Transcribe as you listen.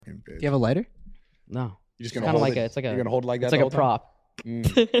bitch. Do you have a lighter? No. You're just It's gonna kind of hold like it. it's like You're gonna hold it like that. It's like the a whole time?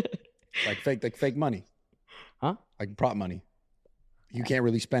 prop. Like fake money. Huh? Like prop money. You can't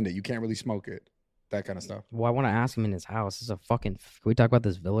really spend it. You can't really smoke it. That kind of stuff. Well, I want to ask him in his house. This is a fucking. Can we talk about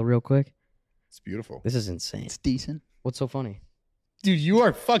this villa real quick? It's beautiful. This is insane. It's decent. What's so funny? Dude, you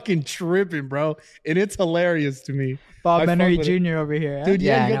are fucking tripping, bro, and it's hilarious to me. Bob I Henry fuck with Jr. over here. Huh? Dude,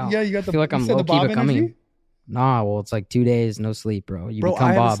 Yeah, I you know. got, you got the. I feel like you I'm said the low key Bob becoming. energy? Nah, well, it's like 2 days no sleep, bro. You Bro, become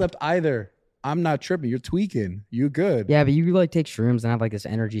I haven't Bob. slept either. I'm not tripping. You're tweaking. You good. Yeah, but you like take shrooms and have like this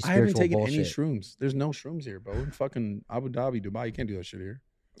energy, I haven't spiritual taken bullshit. any shrooms. There's no shrooms here, bro. In fucking Abu Dhabi, Dubai, you can't do that shit here.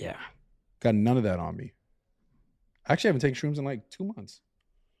 Yeah. Got none of that on me. Actually, I haven't taken shrooms in like 2 months.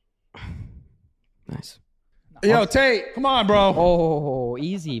 Nice. Yo, Tate, come on, bro. Oh,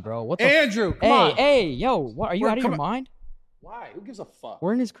 easy, bro. What the? Andrew, come on. Hey, yo, what? Are you out of your come on. mind? Why? Who gives a fuck?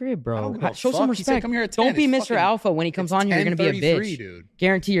 We're in his crib, I bro. don't give a Show fuck. some He said respect. come here at 10. Don't be It's Mr. fucking- Alpha when he comes it's on. You're gonna be a 10:33, bitch. dude.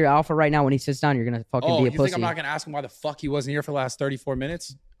 Guarantee you're alpha right now. When he sits down, you're gonna fucking Oh, be a you pussy. think I'm not gonna ask him why the fuck he wasn't here for the last 34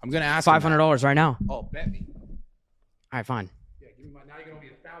 minutes? I'm gonna ask him that. $500 right now. Oh, bet me. All right, fine. Yeah, give me my. Now you're gonna owe me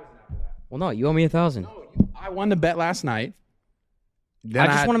 1,000 after that. Well, no, you owe me 1,000. No, I won the bet last night. Then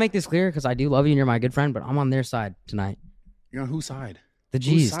I just want to make this clear because I do love you and you're my good friend, but I'm on their side tonight. You're on whose side? The Whose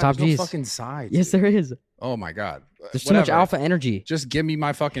G's, side? top There's G's. No fucking side. Yes, there is. Oh my god. There's too much Whatever. alpha energy. Just give me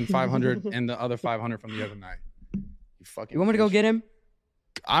my fucking 500 and the other 500 from the other night. You fucking. You want me to go bitch. get him?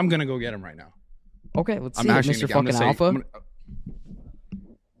 I'm gonna go get him right now. Okay, let's I'm see it, actually Mr. gonna, I'm fucking gonna say, Alpha.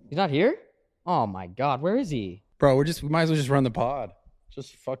 He's not here? Oh my God, where is he? Bro, we might as well just run the pod.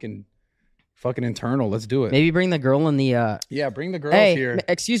 Just fucking internal. Let's do it. Maybe bring the girl in the. Yeah, bring the girls Hey, here.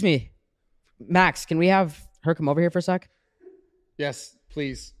 excuse me, Max. Can we have her come over here for a sec? Yes,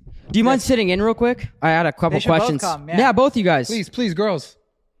 please. Do you mind sitting in real quick? I had a couple They should both questions. come, yeah. Both you guys. Please, girls.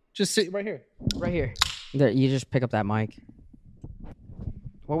 Just sit right here. Right here. There, you just pick up that mic.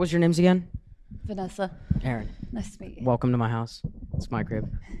 What was your names again? Vanessa. Aaron. Nice to meet you. Welcome to my house. It's my crib.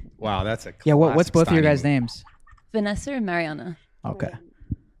 Wow, that's a Yeah. What's classic both of your Steiny guys' move. names? Vanessa and Mariana. Okay.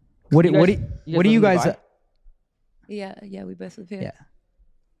 What do you live in guys? Dubai? Yeah, we both live here. Yeah.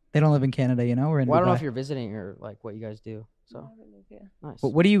 They don't live in Canada, you know. We're in. Well, I don't know Dubai. if you're visiting or like what you guys do. So No, we live here. nice. But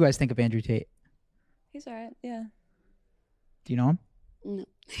what do you guys think of Andrew Tate? He's all right. Yeah. Do you know him? No.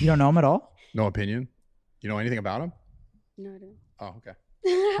 You don't know him at all? No opinion? You know anything about him? No, I don't. Oh,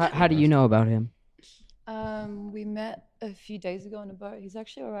 okay. How do you know about him? We met a few days ago on a boat. He's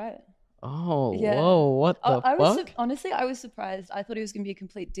actually all right. Oh, Yeah. whoa! What the I was fuck? honestly, I was surprised. I thought he was gonna be a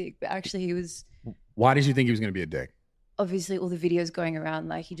complete dick, but actually, he was. Why did you think he was going to be a dick? Obviously, all the videos going around,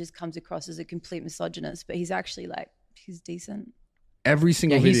 like he just comes across as a complete misogynist, but he's actually like he's decent. Every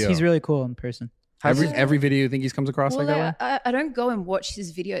single Yeah, video. he's really cool in person. every video you think he comes across Well, like that way? I don't go and watch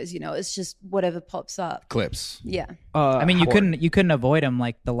his videos. You know, it's just whatever pops up. Clips. Yeah. I mean, you how- couldn't avoid him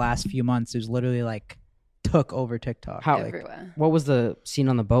like the last few months. It was literally like took over TikTok. How? Everywhere. What was the scene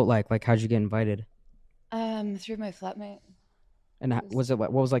on the boat like? Like, how'd you get invited? Through my flatmate. And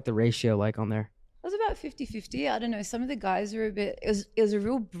what was like the ratio like on there? It was about 50-50. I don't know. Some of the guys were a bit. It was a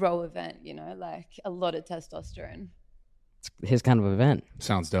real bro event. You know, like a lot of testosterone. It's his kind of event.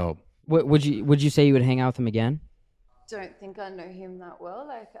 Sounds dope. Would you say you would hang out with him again? Don't think I know him that well.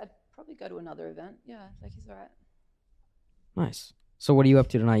 Like I'd probably go to another event. Yeah, like he's all right. Nice. So what are you up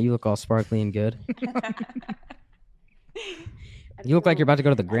to tonight? You look all sparkly and good. You look like you're about to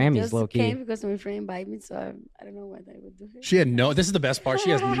go to the Grammys, low I came key. because my friend invited me, so I don't know what I would do. She had no, this is the best part. She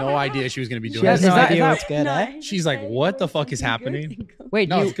has no idea she was going to be doing She has this. no Is that- idea is what's good. No, eh? I She's just like, said, what the "Wait, fuck is something good happening?" to go." Wait,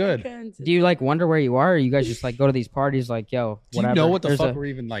 No, do it's good. Can't. do you like wonder where you are, or you guys just like go to these parties like, yo, Do whatever? you know what the There's fuck a- we're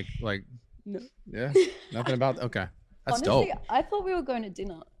even like? No. Yeah, nothing about. Okay, that's Honestly, dope. I thought we were going to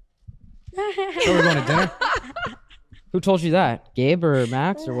dinner. So we're going to dinner. Who told you that? Gabe or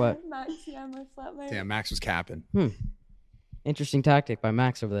Max or what? Max, yeah, my flatmate. Damn, Max was capping. Interesting tactic by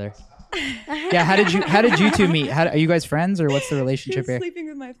Max over there. Yeah. How did you two meet? Are you guys friends or what's the He relationship was here? sleeping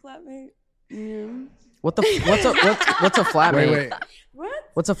with my flatmate. Yeah. What's a flatmate? Wait. What?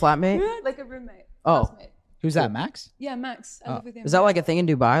 What's a flatmate? Like a roommate. Oh. Housemate. Who's that, Max? Yeah, Max. I live with him. Is that like a thing in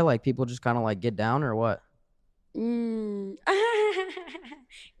Dubai? Like people just kind of like get down or what? Mm.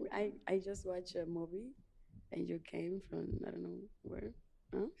 I just watched a movie, and you came from I don't know where.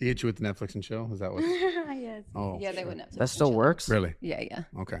 Huh? He hit you with the Netflix and chill. Is that what? Yes. Oh, Yeah, they were Netflix. That and still chill. works? really? Yeah, yeah.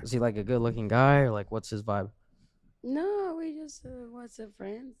 Okay. Is he like a good looking guy or like what's his vibe? No, we just was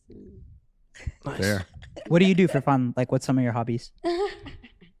friends. And Fair. What do you do for fun? Like, what's some of your hobbies?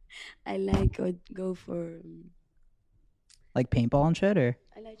 I like go for. Like paintball and shit, or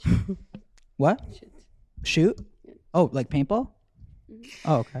I like shoot. what? Shoot? Yeah. Oh, like paintball? Mhm.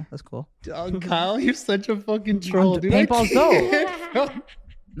 Oh, okay, that's cool. Oh, Kyle, you're such a fucking troll, dude. Paintball's dope.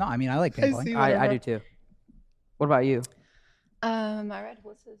 No, I mean I like paintballing. see I do too. What about you? I ride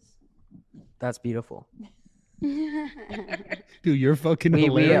horses. That's beautiful. Dude, you're fucking We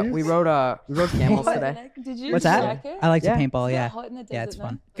hilarious. we rode camels What? today. Did you What's that? like it? I like Yeah. to paintball. It's Yeah, not hot in the yeah, it's desert,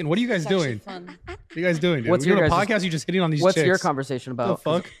 fun. Fucking, what are you guys It's actually doing? fun. What are you guys doing, dude? What's We're your doing a guys' podcast. You just hitting on these What's chicks. your conversation What about?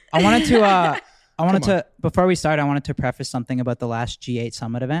 the fuck? I wanted to. I wanted Come to before we start. I wanted to preface something about the last G8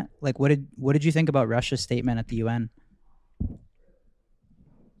 summit event. Like, what did you think about Russia's statement at the UN?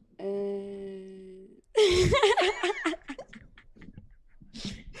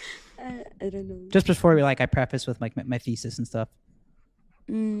 I don't know. Just before we I preface with like my thesis and stuff.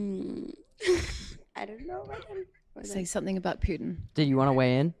 Mm. I don't know. Say something about Putin. Did you want to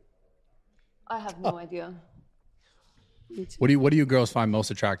weigh in? I have no idea. What do you girls find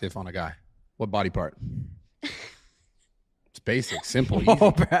most attractive on a guy? What body part? It's basic, simple,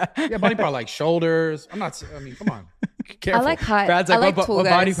 easy. Yeah, body part like shoulders. I mean, come on. Careful. I like height. Brad's I like, like tall what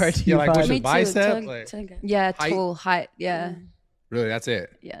guys. body part do you Yeah, like what's find? your Me too, bicep? tall- Like, tall guy. Yeah, Height? tall height. Yeah, really, that's it.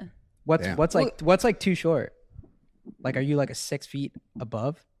 yeah. Damn. What's like too short? Like, are you like a 6 feet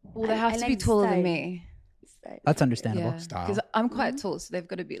above? Well, they I- have I to like be taller style. than me. That's understandable. Yeah, Style. because I'm quite tall, so they've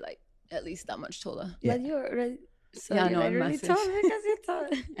got to be like at least that much taller. Yeah. But you're right. So Yeah, I you're know, like I'm really massive. tall because you're tall.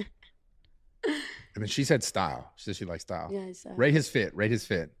 And then she said style. She said she likes style. Yeah, so. Rate his fit. Rate his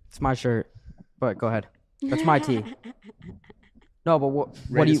fit. It's my shirt. But go ahead. That's my tee. No, but what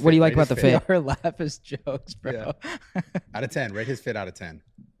Rate do his you fit, like rate about the his fit. fit? Your laugh is jokes, bro. Yeah. Out of 10. Rate his fit out of 10.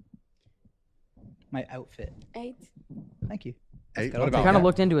 My outfit. 8. Thank you. Hey, good. what I about I kind of that?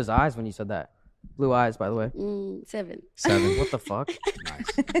 looked into his eyes when you said that. Blue eyes, by the way. 7. 7. What the fuck?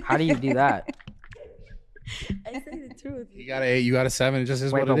 Nice. How do you do that? I say the truth. You got an 8. You got a 7. It just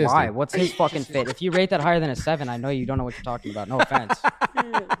is Wait, what but it is. why? dude. What's his fucking fit? If you rate that higher than a 7, I know you don't know what you're talking about. No offense.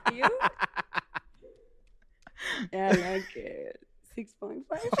 You? Yeah, like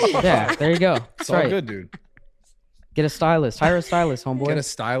 6.5. Yeah, there you go. That's It's all right. good, dude. Get a stylist. Hire a stylist, homeboy. Get a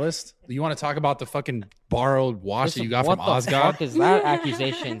stylist. You want to talk about the fucking borrowed watch that you got what from the Osgod? fuck is that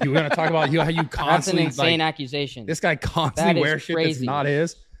accusation? You want to talk about how you That's an constantly insane like, accusation. this guy constantly That is wears shit that's crazy. not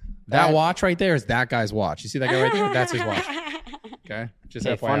his. That That- watch right there is that guy's watch. You see that guy right there? That's his watch. Okay, just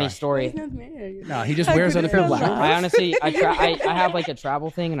Okay, FYI. funny story. It's not married. No, he just wears other people's shoes. I honestly, I have like a travel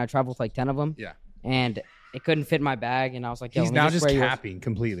thing, and I travel with like 10 of them. Yeah. And it couldn't fit in my bag, and I was like, Yo, He's let me now just wear yours. capping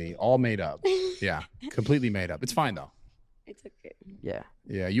completely, all made up. Yeah, completely made up. It's fine though. It's okay. Yeah.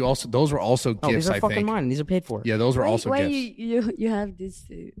 Yeah, you also those were also Oh, gifts. these are I fucking think. mine. These are paid for. Yeah, those were also why gifts. you have this?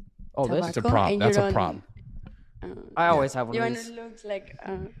 Oh, this? It's a tobacco prop. and That's you a don't, prop. I always have one You of want these. to look like.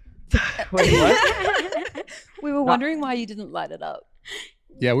 Wait, what? We were wondering why you didn't light it up.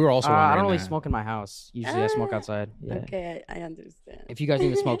 Yeah, we were also. I don't wondering really that. smoke in my house. Usually I smoke Ah, outside. Yeah. Okay, I understand. If you guys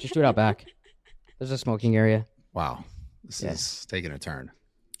need to smoke, just do it out back. There's a smoking area. Wow, this Yeah. is taking a turn.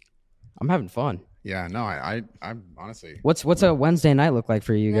 I'm having fun. Yeah, no, I'm honestly. What's a Wednesday night look like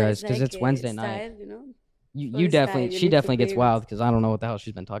for you No, guys? Because like it's a Wednesday night. style, you know? You for definitely, style, you she need to definitely gets be- wild because I don't know what the hell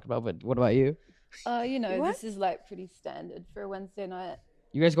she's been talking about. But what about you? You know, What? this is like pretty standard for a Wednesday night.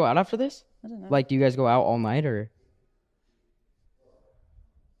 You guys go out after this? I don't know. Like, do you guys go out all night or?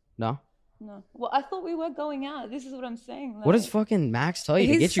 No. No. Well, I thought we were going out. This is what I'm saying. What does like- fucking Max tell you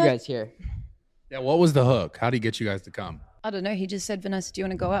to He's get you so- guys here? Yeah, what was the hook? How did he get you guys to come? I don't know. He just said, Vanessa, do you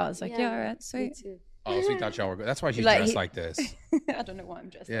want to go out? I was like, yeah, all right, me sweet. too. Oh, so he thought y'all were good. That's why she's Like, dressed he- like this. I don't know why I'm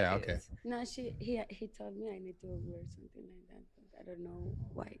dressed Yeah, like okay. this. No, he told me I need to wear something like that, but I don't know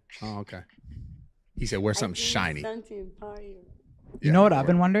why. Oh, okay. He said, wear something I think shiny. Something fire. You know what I've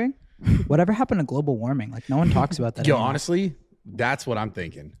been wondering? Whatever happened to global warming? Like no one talks about that. Yo, anymore. honestly, that's what I'm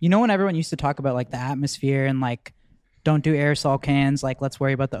thinking. You know when everyone used to talk about like the atmosphere and like don't do aerosol cans, like let's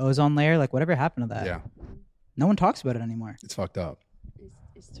worry about the ozone layer, like whatever happened to that? Yeah, No one talks about it anymore. it's fucked up.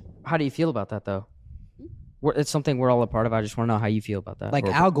 It's true. How do you feel about that though? It's something we're all a part of. I just want to know how you feel about that. Like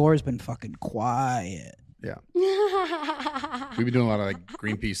Or- Al Gore's been fucking quiet. Yeah, we've been doing a lot of like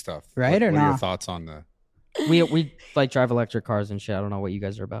Greenpeace stuff. Right What or are your nah? thoughts on the? we like drive electric cars and shit. I don't know what you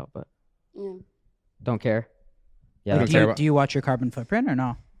guys are about, but Yeah. don't care. Yeah, We that's- don't care Do about- you watch your carbon footprint or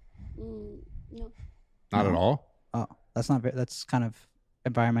no? No. Not at all. Oh, that's not. That's kind of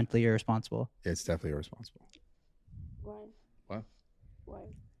environmentally irresponsible. It's definitely irresponsible. Why? What? Why?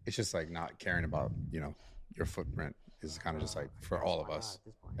 It's just like not caring about your footprint is kind of just like for all of us.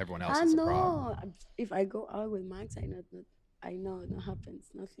 Everyone else I is a problem. know. If I go out with Max, I know it happens.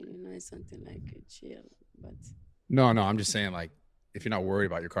 Nothing. It's something like a chill. But No, I'm just saying like if you're not worried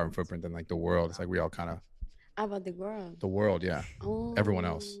about your carbon footprint, then like the world, it's like we all kind of about the world. the world, yeah. Oh. Everyone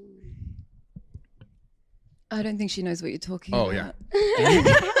else. I don't think she knows what you're talking Oh, about.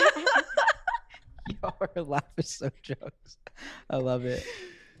 yeah. Your laugh is so jokes. I love it.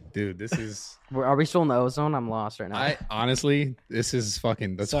 Dude, this is. Are we still in the ozone? I'm lost right now. I honestly, this is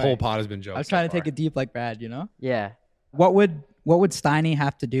fucking. This Sorry. whole pod has been jokes. I was trying to take it deep like Brad, you know? Yeah. What would Steiny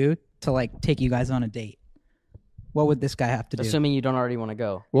have to do to like take you guys on a date? What would this guy have to do? Assuming you don't already want to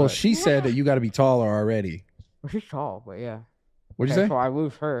go. Well, but- she said that you got to be taller already. Well, she's tall, but yeah. What'd you say? So I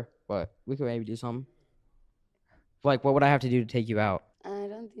lose her, but we could maybe do something. Like, what would I have to do to take you out? I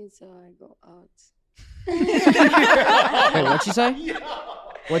don't think so. I go out. Wait, what'd she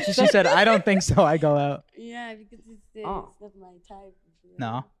say? She said, I don't think so. I go out. Yeah, because it's Oh. not my type.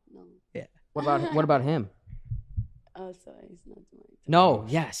 No. No. What about him? Oh, sorry, it's not my type. No.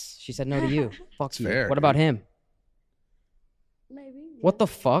 Yes. She said no to you. Fuck you. fair, What about him? Maybe. What the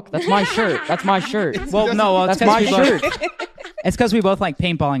fuck? That's my shirt. That's my shirt. Well, no, That's my shirt. It's because we both like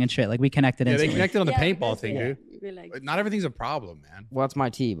paintballing and shit. Like we connected Yeah, they instantly. connected on the Yeah, paintball that's thing, it. dude. We like But not everything's a problem, man. Well, that's my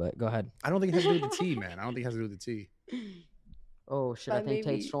tea, but go ahead. I don't think it has to do with the tea, man. I don't think it has to do with the tea. Oh, shit. I But think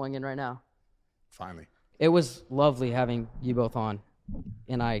maybe- Tate's strolling in right now. Finally. It was lovely having you both on,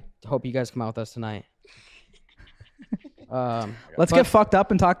 and I hope you guys come out with us tonight. Let's get fucked up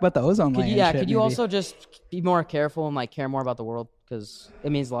and talk about the ozone layer. and shit, Could you maybe. also just be more careful and like care more about the world because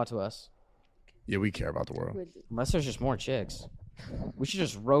it means a lot to us. Yeah, we care about the world. with Unless there's just more chicks, we should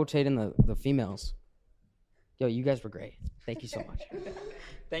just rotate in the females. Yo, you guys were great. Thank you so much.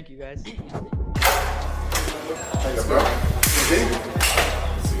 Thank you guys.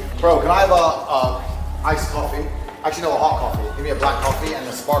 Bro, can I have a iced coffee? Actually, no, a hot coffee. Give me a black coffee and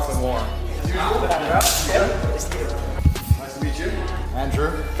a sparkling warm. Nice to meet you.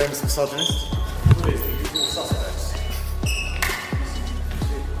 Andrew, famous misogynist. Who is the usual suspects?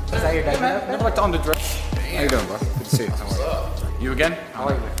 Is that your dad? Never like to underdress. How you doing, bro? Good to see you. You again? How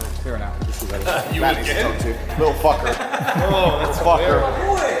are you? Clear now. You again? Little fucker. Oh, that's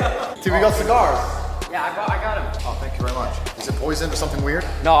fucker. Dude, we got cigars. Yeah, I got him. Oh, thank you very much. Is it poison or something weird?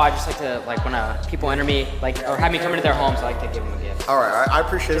 No, I just like to when people enter me or have me come into their homes, I like to give them a gift. All right, I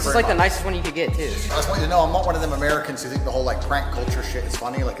appreciate This it is very like the much. nicest one you could get too. I just want you to know I'm not one of them Americans who think the whole like prank culture shit is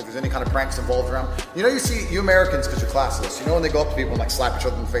funny. Like if there's any kind of pranks involved around, you know, you Americans because you're classless. You know when they go up to people and like slap each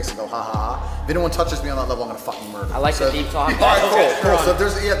other in the face and go ha ha ha. If anyone touches me on that level, I'm gonna fucking murder. I like so, the deep talk. All right, cool. So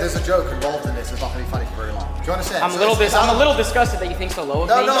there's a joke involved in this. It's not gonna be funny for very long. Do you understand? I'm So a little it's- I'm a little disgusted that you think so low of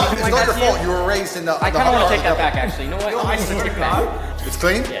No, me. no, Something it's like not that your to you. fault. You were raised in the. I kind of want to take that back, actually. You know what? I'm gonna take that. It's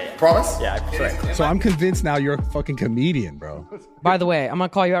clean. Promise. Yeah, I swear. So I'm convinced now you're a fucking comedian, bro. By the way, I'm gonna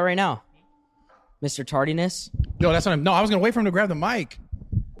call you out right now, Mr. Tardiness. No, that's what I'm. No, I was gonna wait for him to grab the mic.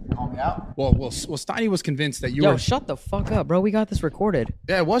 Call me out. Well, Steiny was convinced that you Yo, were. shut the fuck up, bro. We got this recorded.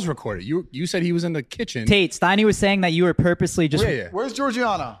 Yeah, it was recorded. You said he was in the kitchen. Tate, Steiny was saying that you were purposely just. Yeah. Where's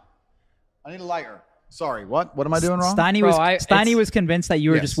Georgiana? I need a lighter. Sorry, what? What am I doing wrong? Steiny Bro, was it's- was convinced that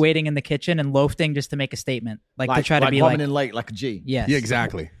you were Yes. just waiting in the kitchen and loafing just to make a statement, like to try to be like, in late like a G. yes, Yeah,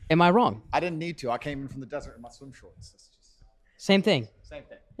 exactly. Am I wrong? I didn't need to. I came in from the desert in my swim shorts. It's just Same thing. same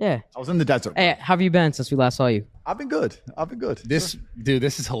thing. Yeah. I was in the desert. Hey, how have you been since we last saw you? I've been good. This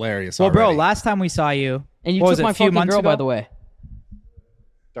is hilarious. Well, bro, already. last time we saw you, And you what took was it, my a few fucking months girl, ago? by the way.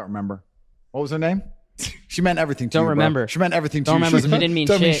 Don't remember. What was her name? She meant everything to Don't you, bro. remember. She meant everything to Don't you. remember. She didn't mean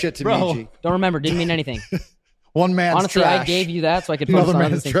don't mean shit. shit to Bro. me, G. Don't remember. Didn't mean anything. One man's Honestly, trash. I gave you that so I could focus Another on other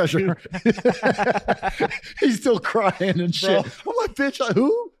man's things. treasure. He's still crying and shit. I'm like, bitch,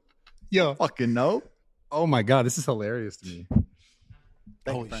 who? Yo. Fucking no. Oh my god, this is hilarious to me.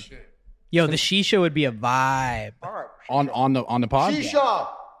 Holy shit. Yo, the shisha would be a vibe. On the pod. Shisha.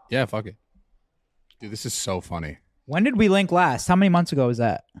 Yeah, fuck it. Dude, this is so funny. When did we link last? How many months ago was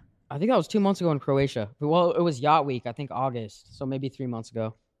that? I think that was 2 months ago in Croatia. Well, it was Yacht Week. I think August. So maybe 3 months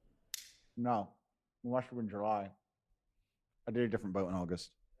ago. No. We watched it in July. I did a different boat in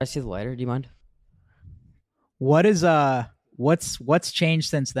August. I see the lighter. Do you mind? What is what's changed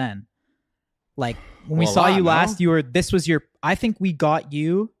since then? Like when we Well, a saw lot, you no? last, this was your. I think we got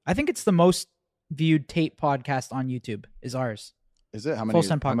you. I think it's the most viewed Tate podcast on YouTube is ours. Is it? How many? Full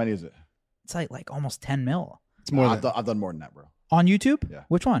Send How Pod- many is it? It's like almost 10 mil It's more I've, than I've done more than that, bro. on YouTube. Yeah.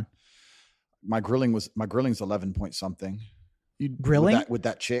 Which one? My grilling's 11 point something. Grilling? with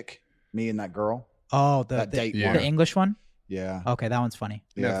that chick, me and that girl. Oh, That date Yeah. one. the English one. Yeah. Okay, that one's funny.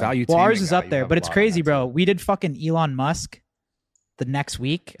 yeah. Yeah. value. Well, ours taming is guy, up you there, have but a it's lot on crazy, that, bro. too. We did fucking Elon Musk the next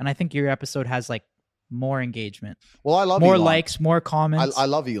week, and I think your episode has like more engagement, Well, I love more Elon. likes, more comments. I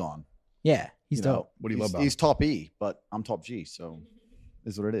love Elon. yeah, he's You know, dope. What do you love about He's top E, but I'm top G, so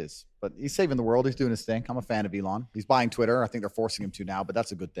is what it is. But he's saving the world. He's doing his thing. I'm a fan of Elon. He's buying Twitter. I think they're forcing him to now, but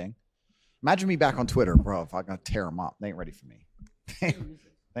that's a good thing. Imagine me back on Twitter, bro. If I'm gonna tear him up, they ain't ready for me.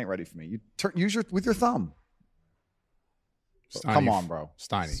 They ain't ready for me. You use with your thumb. Steiny, Come on, bro.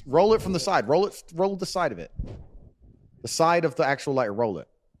 Steiny. Roll it from the side. Roll the side of it. The side of the actual lighter. Roll it.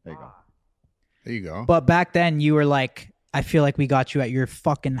 There you go. There you go. But back then you were like, I feel like we got you at your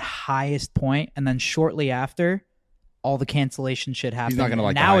fucking highest point, and then shortly after, all the cancellation shit happened. He's not gonna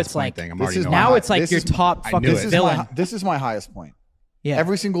like now the it's highest like point thing. I'm this already is knowing now that. it's like This your is- top I fucking knew it. villain. This is my highest point. Yeah.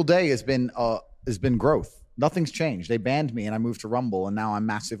 Every single day has been growth. Nothing's changed. They banned me and I moved to Rumble, and now I'm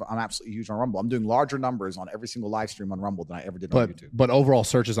massive. I'm absolutely huge on Rumble. I'm doing larger numbers on every single live stream on Rumble than I ever did on YouTube. But overall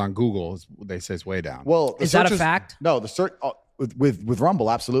searches on Google, they say it's way down. Well, the Is that a searches- fact? No, the search with Rumble,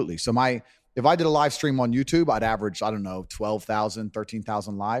 absolutely. So if I did a live stream on YouTube, I'd average, I don't know, 12,000,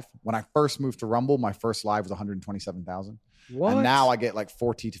 13,000 live. When I first moved to Rumble, my first live was 127,000. What? And now I get like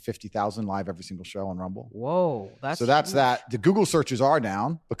 40 to 50,000 live every single show on Rumble. Whoa, that's huge. that. The Google searches are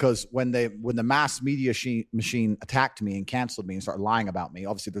down because when the mass media machine attacked me and canceled me and started lying about me,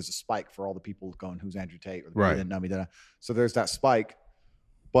 obviously there's a spike for all the people going, "Who's Andrew Tate?" or the people Right. who didn't know me. So there's that spike.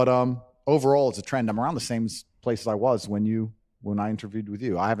 But overall, it's a trend. I'm around the same place as I was when I interviewed with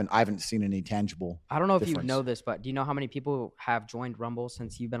you. I haven't seen any tangible. I don't know if difference. you know this, but do you know how many people have joined Rumble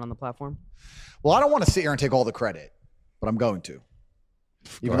since you've been on the platform? Well, I don't want to sit here and take all the credit, but I'm going to.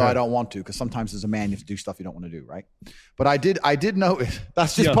 Even though I don't want to, because sometimes as a man you have to do stuff you don't want to do, right? But I did know it.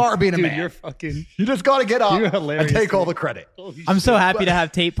 That's just part of being a Dude, man. you're fucking. You just got to get up You're and hilarious, take all dude. the credit. I'm so happy to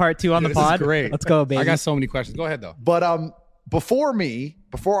have Tate Part 2 on the This is pod. great. Let's go, baby. I got so many questions. Go ahead though. But before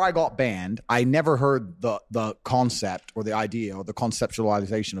I got banned, I never heard the concept or the idea or the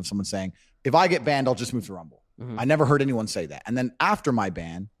conceptualization of someone saying, if I get banned, I'll just move to Rumble. Mhm. I never heard anyone say that. And then after my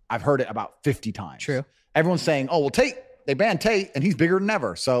ban, I've heard it about 50 times. True. Everyone's saying, "Oh, well, Tate, they banned Tate and he's bigger than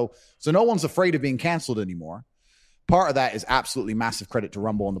ever." So no one's afraid of being canceled anymore. Part of that is absolutely massive credit to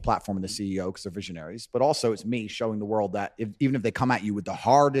Rumble and the platform and the CEO because they're visionaries. But also it's me showing the world that even if they come at you with the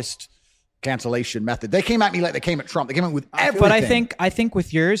hardest cancellation method, they came at me like they came at Trump. They came at with everything. But I think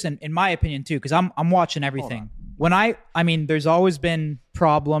with yours, and in my opinion too, because I'm watching everything. When I mean, there's always been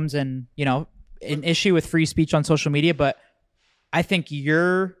problems and an issue with free speech on social media, but I think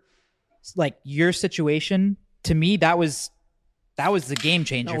your situation, to me, that was the game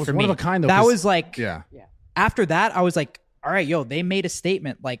changer That was for one me. of a kind, though, That 'cause- was like, Yeah. after that, I was like, all right, yo, they made a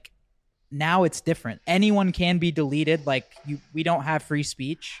statement. Like, now it's different. Anyone can be deleted. Like, we don't have free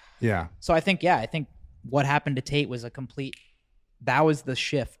speech. Yeah. So I think what happened to Tate was that was the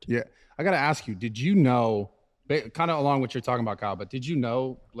shift. Yeah. I got to ask you, did you know, kind of along what you're talking about, Kyle, but did you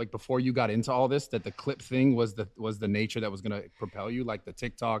know, like before you got into all this, that the clip thing was the nature that was going to propel you, like the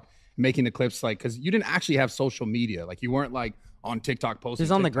TikTok, making the clips, like, because you didn't actually have social media. Like you weren't like on TikTok posting. He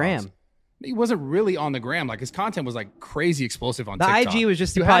was on the TikToks. gram. He wasn't really on the gram. Like his content was like crazy explosive on The TikTok. IG was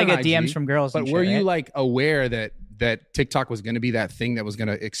just to You probably had get an DMs IG, from girls. But and were shit, you right? like aware that TikTok was going to be that thing that was going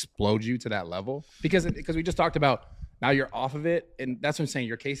to explode you to that level? Because we just talked about now you're off of it, and that's what I'm saying.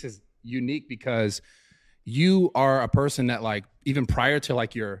 Your case is unique because you are a person that, like, even prior to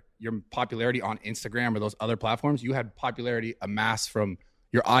like your popularity on Instagram or those other platforms, you had popularity amassed from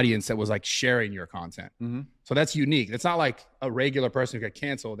your audience that was like sharing your content. Mhm. So that's unique. It's not like a regular person who got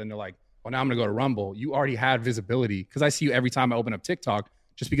canceled and they're like, well, now I'm gonna go to Rumble. You already had visibility because I see you every time I open up TikTok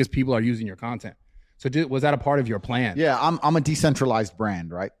just because people are using your content. So was that a part of your plan? Yeah, I'm a decentralized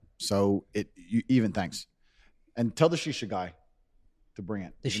brand, right? So thanks. And tell the Shisha guy to bring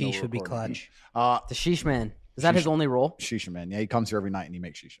it. The even though sheesh we're would be recording. clutch. The sheesh man. Is that his only role? Shisha man. Yeah, he comes here every night and he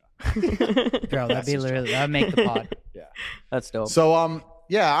makes shisha. Bro, that'd make the pod. Yeah. That's dope. So I'm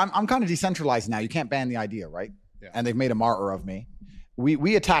kind of decentralized now. You can't ban the idea, right? Yeah. And they've made a martyr of me.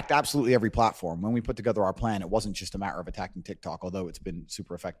 We attacked absolutely every platform. When we put together our plan, it wasn't just a matter of attacking TikTok, although it's been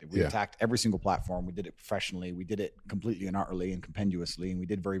super effective. We attacked every single platform. We did it professionally. We did it completely and utterly and compendiously, and we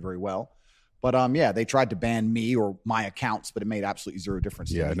did very, very well. But they tried to ban me or my accounts, but it made absolutely zero difference.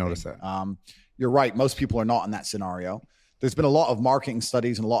 To Yeah, I anything. noticed that. You're right. Most people are not in that scenario. There's been a lot of marketing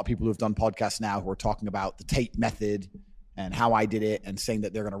studies and a lot of people who have done podcasts now who are talking about the Tate method and how I did it and saying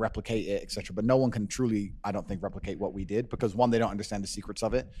that they're going to replicate it, et cetera. But no one can truly, I don't think, replicate what we did because, one, they don't understand the secrets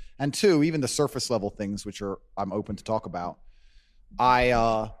of it. And two, even the surface level things, which I'm open to talk about,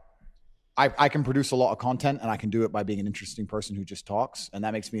 I can produce a lot of content and I can do it by being an interesting person who just talks. And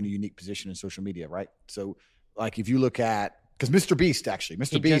that makes me in a unique position in social media, right? So like if you look at, because Mr. Beast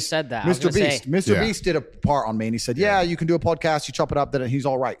just said that. I was gonna say. Mr. Beast did a part on me and he said, yeah, you can do a podcast, you chop it up, then he's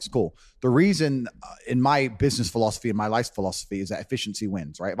all right. It's cool. The reason in my business philosophy and my life philosophy is that efficiency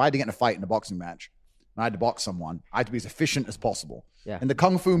wins, right? If I had to get in a fight in a boxing match and I had to box someone, I had to be as efficient as possible. Yeah. In the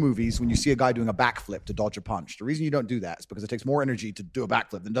Kung Fu movies, when you see a guy doing a backflip to dodge a punch, the reason you don't do that is because it takes more energy to do a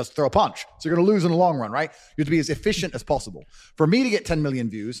backflip than does throw a punch. So you're going to lose in the long run, right? You have to be as efficient as possible. For me to get 10 million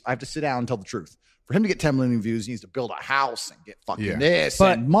views, I have to sit down and tell the truth. For him to get 10 million views, he needs to build a house and get fucking this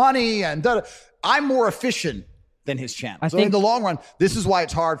and money and da-da. I'm more efficient than his channel. I So think- in the long run, this is why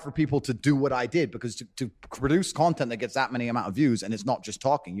it's hard for people to do what I did, because to produce content that gets that many amount of views, and it's not just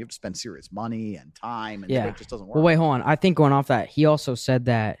talking, you have to spend serious money and time, and it just doesn't work. Well, wait, hold on. I think going off that, he also said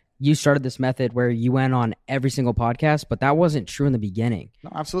that you started this method where you went on every single podcast, but that wasn't true in the beginning.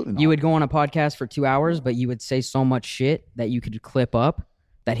 No, absolutely not. You would go on a podcast for 2 hours, but you would say so much shit that you could clip up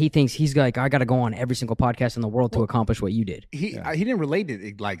that he thinks he's like, I got to go on every single podcast in the world to accomplish what you did. He didn't relate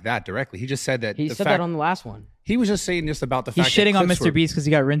it like that directly. He just said that. He said that on the last one. He was just saying just about the He's fact that shitting on clips Mr. were- Beast because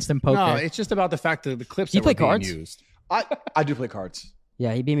he got rinsed in poker. No, it's just about the fact that the clips Do you that were play cards? being used. I do play cards.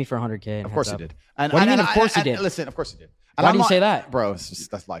 Yeah, he beat me for 100K. Of course he did. And, What do you and- mean, of course he and- did? Listen, of course he did. Why do you say that? Bro,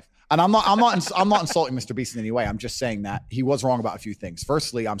 that's life. And I'm not insulting Mr. Beast in any way. I'm just saying that he was wrong about a few things.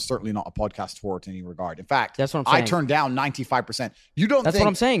 Firstly, I'm certainly not a podcast whore in any regard. In fact, That's what I'm I saying. turned down 95%. You don't That's think, what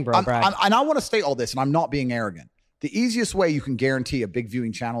I'm saying, bro, Brad. and I want to state all this, and I'm not being arrogant. The easiest way you can guarantee a big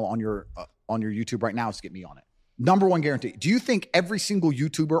viewing channel on your YouTube right now is to get me on it. Number one guarantee. Do you think every single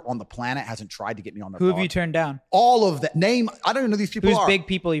YouTuber on the planet hasn't tried to get me on their Who have pod? you turned down? All of that. Name, I don't even know who these people Who's are. big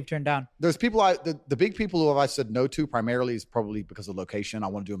people you've turned down? There's people the big people who I said no to primarily is probably because of location. I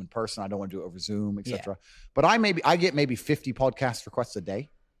want to do them in person. I don't want to do it over Zoom, etc. But I get maybe 50 podcast requests a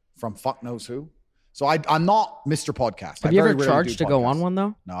day from fuck knows who. So I'm not Mr. Podcast. Have I you very ever rarely charged do to go podcasts. on one,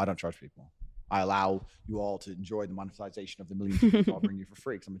 though? No, I don't charge people. I allow you all to enjoy the monetization of the millions of people I'll bring you for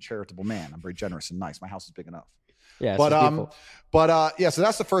free because I'm a charitable man. I'm very generous and nice. My house is big enough. Yeah, Yeah, so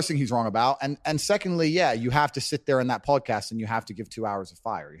that's the first thing he's wrong about. And secondly, yeah, you have to sit there in that podcast and you have to give 2 hours of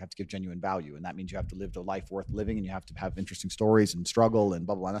fire. You have to give genuine value. And that means you have to live the life worth living and you have to have interesting stories and struggle and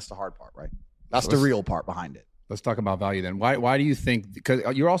blah, blah, blah. And that's the hard part, right? That's the real part behind it. Let's talk about value then. Why do you think? Because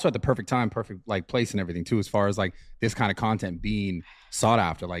you're also at the perfect time, perfect like place and everything too, as far as like this kind of content being sought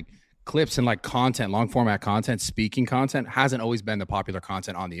after. Like clips and like content, long format content, speaking content hasn't always been the popular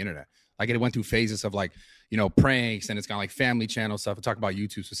content on the internet. Like it went through phases of like, pranks and it's kind of like family channel stuff. We'll talk about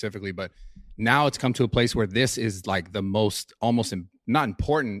YouTube specifically, but now it's come to a place where this is like the most not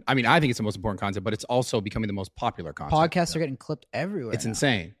important. I mean, I think it's the most important content, but it's also becoming the most popular content. Podcasts are getting clipped everywhere. It's now.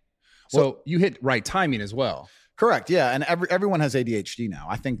 insane. So you hit right timing as well. Correct. Yeah. And everyone has ADHD now.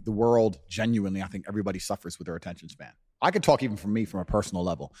 I think the world genuinely, I think everybody suffers with their attention span. I could talk even from me from a personal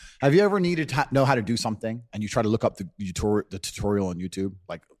level. Have you ever needed to know how to do something and you try to look up the tutorial on YouTube,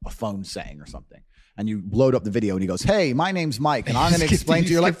 like a phone saying or something, and you load up the video and he goes, hey, my name's Mike and I'm going to explain to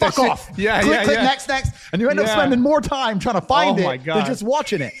you. You're like, fuck off. Yeah, click, yeah, click, yeah. next. And you end up spending more time trying to find Oh my it God. than just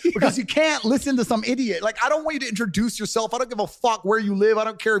watching it because you can't listen to some idiot. Like, I don't want you to introduce yourself. I don't give a fuck where you live. I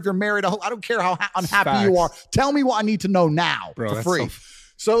don't care if you're married. I don't care how unhappy you are. Facts. Tell me what I need to know now Bro, for that's free.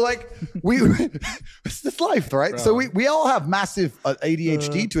 So like it's this life, right? Bro. So we all have massive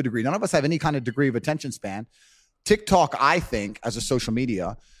ADHD to a degree. None of us have any kind of degree of attention span. TikTok, I think, as a social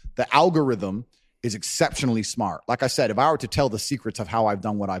media, the algorithm is exceptionally smart. Like I said, if I were to tell the secrets of how I've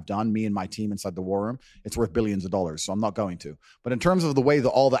done what I've done, me and my team inside the war room, it's worth billions of dollars. So I'm not going to. But in terms of the way that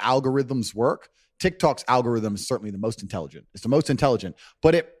all the algorithms work, TikTok's algorithm is certainly the most intelligent. It's the most intelligent,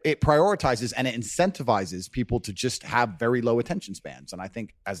 but it prioritizes and it incentivizes people to just have very low attention spans. And I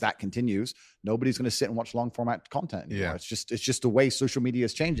think as that continues, nobody's going to sit and watch long format content anymore. Yeah. It's just the way social media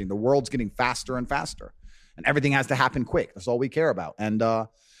is changing. The world's getting faster and faster, and everything has to happen quick. That's all we care about. And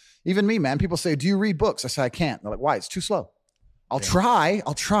even me, man, people say, do you read books? I say, I can't. They're like, why? It's too slow. I'll try.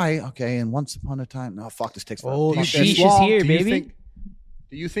 Okay. And once upon a time, no, fuck, this takes forever. Oh, Do you- sheesh do is you here, think- baby.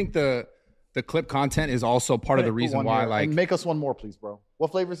 Do you think the clip content is also part of the Put reason one why, here. like, And make us one more, please, bro. What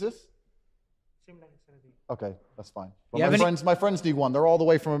flavor is this? Okay, that's fine. But You have any- my friends need one. They're all the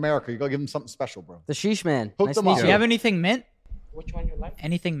way from America. You gotta give them something special, bro. The Sheesh Man. Hook Nice them to meet up. Do you. you have anything mint? Which one you like?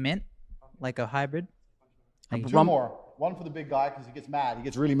 Anything mint? Like a hybrid? Like Two more. One for the big guy because he gets mad. He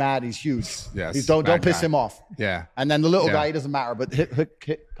gets really mad. He's huge. Yes, Don't bad piss guy. him off. yeah, And then the little Yeah. guy, he doesn't matter. But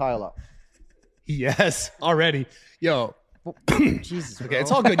hit Kyle up. yes, already, yo, Jesus, bro. okay,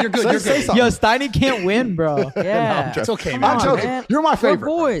 it's all good. You're good. You're Say good. something. Yo, Steiny can't win, bro. Yeah. It's okay, Come man. I'm on, joking. man. You're my We're favorite.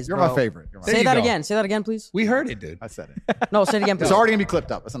 boys, You're bro. my favorite. You're my There Say you that go. again. Say that again, please. We heard it, dude. I said it. No, say it again, please. It's already gonna be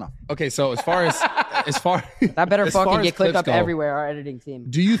clipped up. That's enough. Okay, so as far That better as far fucking as get clipped clips up go, everywhere, our editing team.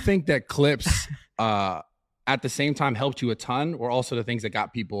 Do you think that clips at the same time helped you a ton, or also the things that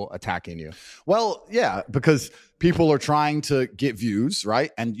got people attacking you? Well, yeah, because people are trying to get views,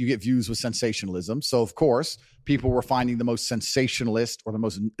 right? And you get views with sensationalism. So, of course, people were finding the most sensationalist or the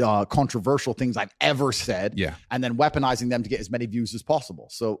most controversial things I've ever said, Yeah. and then weaponizing them to get as many views as possible.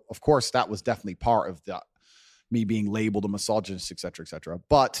 So, of course, that was definitely part of me being labeled a misogynist, et cetera, et cetera.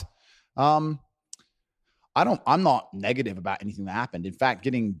 But I'm not negative about anything that happened. In fact,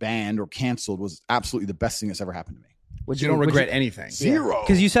 getting banned or canceled was absolutely the best thing that's ever happened to me. You don't regret anything. Zero.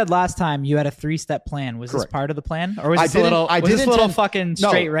 Because you said last time you had a 3-step plan. Was this Correct. part of the plan, or was I this a little? didn't- Was this a little intend- fucking No,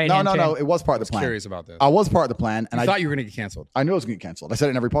 straight right? No. It was part of the plan. Curious about this. I was part of the plan, and I I thought you were going to get canceled. I knew it was going to get canceled. I said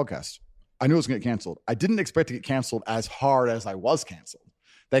it in every podcast. I knew it was going to get canceled. I didn't expect to get canceled as hard as I was canceled.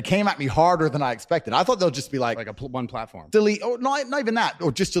 They came at me harder than I expected. I thought they'll just be like one platform. delete, or not even that,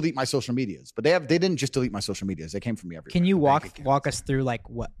 or just delete my social medias. But they didn't just delete my social medias. They came from me everywhere. Can you walk us through like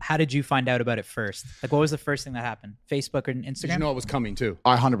what? How did you find out about it first? Like, what was the first thing that happened? Facebook or Instagram? Did you know it was coming too?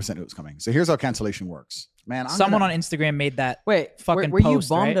 I 100% knew it was coming. So here's how cancellation works, man. Someone on Instagram made that. Wait, fucking were you post,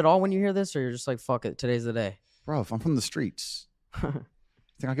 bummed right? at all when you hear this, or you're just like, fuck it, today's the day? bro. If I'm from the streets, think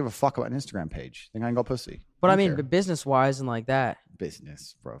I give a fuck about an Instagram page? Think I can go pussy? But I Don't mean, care. business wise and like that.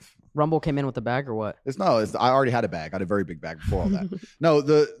 Business, bro. Rumble came in with the bag or what? I already had a bag. I had a very big bag before all that. No,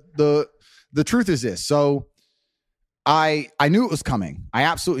 the truth is this. So I knew it was coming. I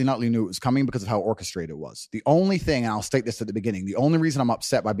absolutely not knew it was coming because of how orchestrated it was. The only thing, and I'll state this at the beginning, the only reason I'm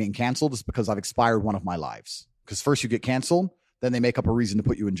upset by being canceled is because I've expired one of my lives. Because first you get canceled, then they make up a reason to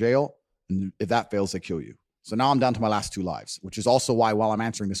put you in jail. And if that fails, they kill you. So now I'm down to my last 2 lives, which is also why while I'm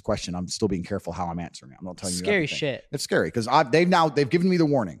answering this question, I'm still being careful how I'm answering it. I'm not telling you Scary everything. shit. It's scary because they've given me the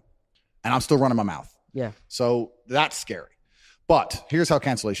warning and I'm still running my mouth. Yeah. So that's scary. But here's how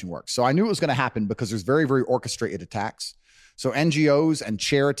cancellation works. So I knew it was going to happen because there's very, very orchestrated attacks. So NGOs and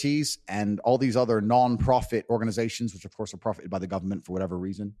charities and all these other non-profit organizations, which of course are profited by the government for whatever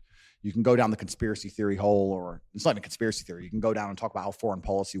reason, you can go down the conspiracy theory hole, or it's not even conspiracy theory. You can go down and talk about how foreign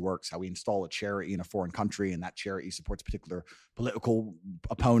policy works, how we install a charity in a foreign country and that charity supports a particular political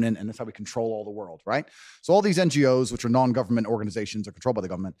opponent. And that's how we control all the world, right? So all these NGOs, which are non-government organizations, are controlled by the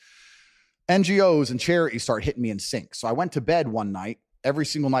government. NGOs and charities start hitting me in sync. So I went to bed one night. Every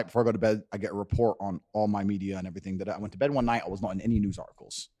single night before I go to bed, I get a report on all my media and everything. That I went to bed one night, I was not in any news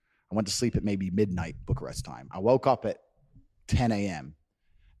articles. I went to sleep at maybe midnight Bucharest time. I woke up at 10 a.m.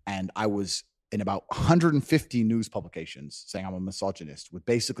 and I was in about 150 news publications saying I'm a misogynist with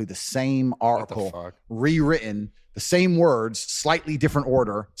basically the same article rewritten, the same words, slightly different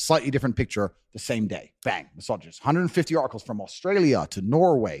order, slightly different picture, the same day. Bang, misogynist. 150 articles from Australia to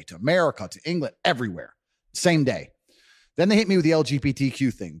Norway to America to England, everywhere. Same day. Then they hit me with the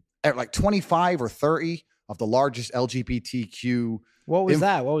LGBTQ thing. At like 25 or 30 of the largest LGBTQ. What was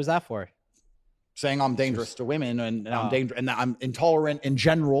that? What was that for? Saying I'm dangerous to women and I'm dangerous and that I'm intolerant in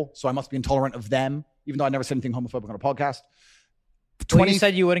general, so I must be intolerant of them, even though I never said anything homophobic on a podcast. Well, you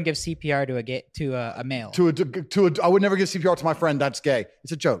said you wouldn't give CPR to a male. I would never give CPR to my friend that's gay.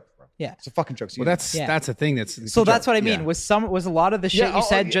 It's a joke, bro. Yeah, it's a fucking joke. Well, that's a thing. That's so that's what I mean. Yeah. Was a lot of the shit you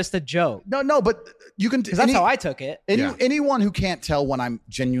said just a joke? No, but you can. Because that's how I took it. Anyone who can't tell when I'm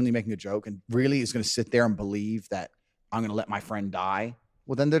genuinely making a joke and really is going to sit there and believe that I'm going to let my friend die,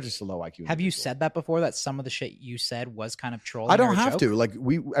 well, then they're just a low IQ. Have you said that before? That some of the shit you said was kind of trolling? I don't have to. Like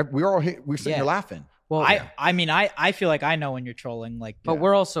we're all we're sitting here laughing. Well, I mean, I feel like I know when you're trolling. Like, but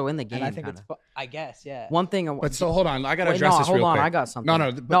we're also in the game. And I think kinda. it's. I guess, yeah. One thing. But so hold on, I gotta address this hold real on, quick. I got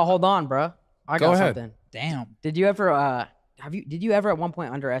something. No, hold on, bro. I Go got ahead. something. Damn. Did you ever did you ever at one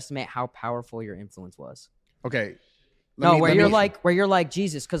point underestimate how powerful your influence was? Okay. Where you're like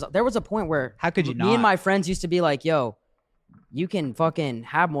Jesus, because there was a point where how could you me and my friends used to be like, yo, you can fucking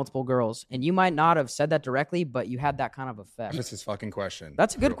have multiple girls, and you might not have said that directly, but you had that kind of effect. That's his fucking question.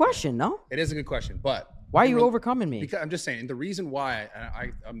 That's a good question, no? It is a good question, but why are you overcoming me? Because I'm just saying the reason why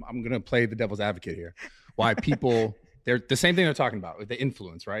I'm gonna play the devil's advocate here. Why people they're the same thing they're talking about with the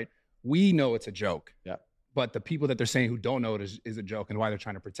influence, right? We know it's a joke. Yeah. But the people that they're saying who don't know it is a joke and why they're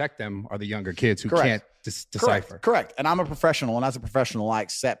trying to protect them are the younger kids who Correct. can't decipher. Correct. And I'm a professional. And as a professional, I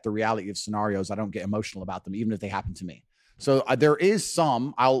accept the reality of scenarios. I don't get emotional about them, even if they happen to me. So there is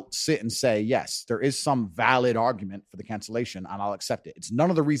some, I'll sit and say, yes, there is some valid argument for the cancellation and I'll accept it. It's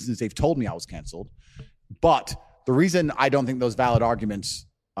none of the reasons they've told me I was canceled. But the reason I don't think those valid arguments,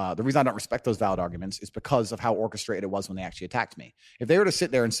 the reason I don't respect those valid arguments is because of how orchestrated it was when they actually attacked me. If they were to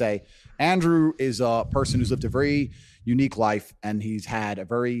sit there and say, Andrew is a person who's lived a very unique life and he's had a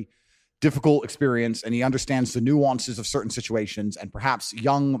very difficult experience and he understands the nuances of certain situations and perhaps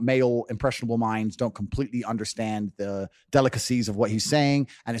young male impressionable minds don't completely understand the delicacies of what he's saying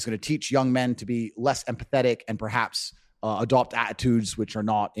and it's going to teach young men to be less empathetic and perhaps adopt attitudes which are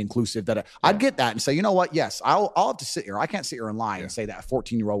not inclusive. I'd get that and say, you know what? Yes, I'll have to sit here. I can't sit here and lie and say that a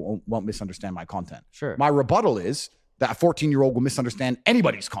 14-year-old won't misunderstand my content. Sure. My rebuttal is that a 14-year-old will misunderstand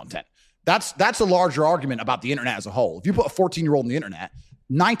anybody's content. That's a larger argument about the internet as a whole. If you put a 14-year-old on the internet,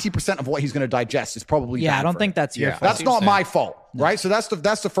 90% of what he's going to digest is probably bad I don't for think him. that's your fault. That's not my fault, right? So that's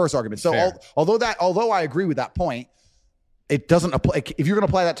the first argument. So although I agree with that point, it doesn't apply. If you're going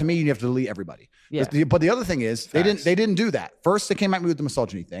to apply that to me, you have to delete everybody. Yeah. But the other thing is they didn't do that. First, they came at me with the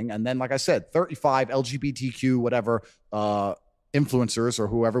misogyny thing. And then, like I said, 35 LGBTQ, whatever, influencers or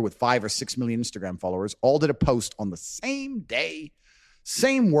whoever with 5 or 6 million Instagram followers all did a post on the same day,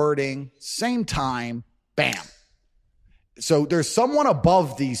 same wording, same time, bam. So there's someone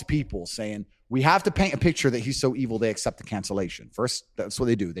above these people saying, we have to paint a picture that he's so evil they accept the cancellation. First, that's what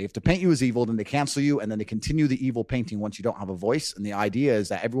they do. They have to paint you as evil, then they cancel you, and then they continue the evil painting once you don't have a voice. And the idea is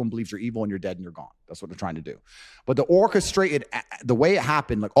that everyone believes you're evil and you're dead and you're gone. That's what they're trying to do. But the orchestrated, the way it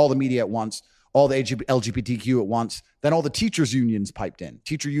happened, like all the media at once, all the LGBTQ at once, then all the teachers' unions piped in.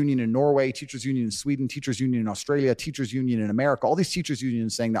 Teacher union in Norway, teachers' union in Sweden, teachers' union in Australia, teachers' union in America. All these teachers'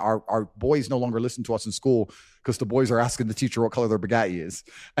 unions saying that our boys no longer listen to us in school because the boys are asking the teacher what color their Bugatti is.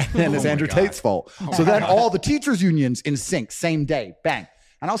 And then it's Andrew Tate's fault. So then all the teachers' unions in sync, same day, bang.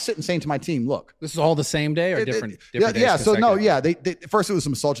 And I was sitting saying to my team, look. This is all the same day or different days? Yeah, so no, yeah. They first it was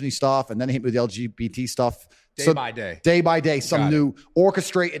some misogyny stuff, and then they hit me with the LGBT stuff. Day by day. Day by day, some new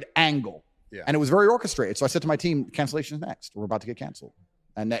orchestrated angle. Yeah. And it was very orchestrated. So I said to my team, cancellation is next. We're about to get canceled.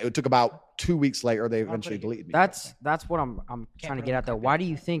 And it took about 2 weeks later, they eventually deleted me. That's what I'm trying to get at though. Why do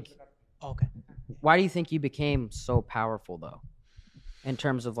you think you became so powerful though? In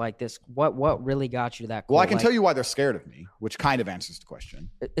terms of like this, what really got you to that? Well, I can tell you why they're scared of me, which kind of answers the question.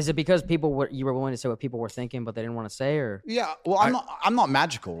 Is it because you were willing to say what people were thinking, but they didn't want to say, or? Yeah, well, I'm not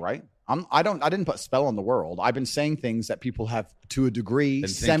magical, right? I didn't put a spell on the world. I've been saying things that people have, to a degree,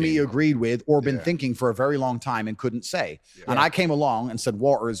 semi-agreed with or been thinking for a very long time and couldn't say. Yeah. And I came along and said,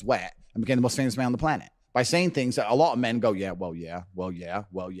 water is wet, and became the most famous man on the planet. By saying things that a lot of men go, yeah.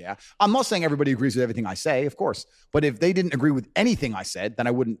 I'm not saying everybody agrees with everything I say, of course. But if they didn't agree with anything I said, then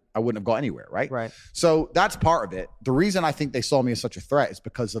I wouldn't have got anywhere, right? Right. So that's part of it. The reason I think they saw me as such a threat is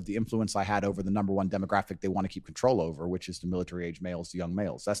because of the influence I had over the number one demographic they want to keep control over, which is the military-age males, the young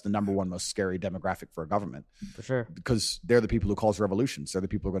males. That's the number one most scary demographic for a government. For sure. Because they're the people who cause revolutions. They're the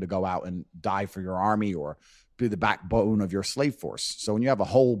people who are going to go out and die for your army or be the backbone of your slave force. So when you have a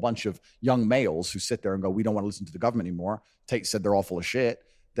whole bunch of young males who sit there and go, we don't want to listen to the government anymore. Tate said they're all full of shit.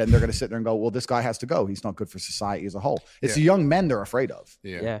 Then they're going to sit there and go, well, this guy has to go. He's not good for society as a whole. It's the young men they're afraid of.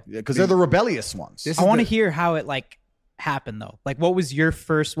 Yeah. Because they're the rebellious ones. I want to hear how it like happened though. Like what was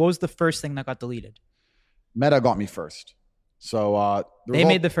the first thing that got deleted? Meta got me first. So they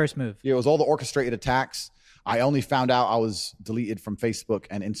made the first move. Yeah, it was all the orchestrated attacks. I only found out I was deleted from Facebook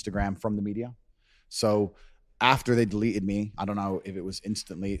and Instagram from the media. So after they deleted me, I don't know if it was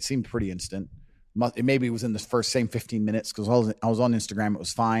instantly. It seemed pretty instant. Maybe it was in the first same 15 minutes because I was on Instagram. It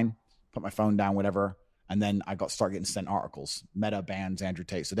was fine. Put my phone down, whatever. And then I started getting sent articles. Meta bans Andrew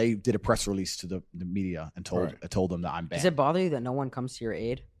Tate. So they did a press release to the media and told them that I'm banned. Does it bother you that no one comes to your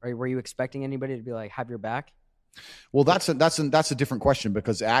aid? Or were you expecting anybody to be like, have your back? Well, that's a different question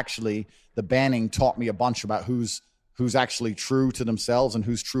because actually the banning taught me a bunch about who's actually true to themselves and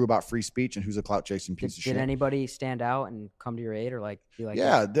who's true about free speech and who's a clout chasing piece of shit. Did anybody stand out and come to your aid or like be like?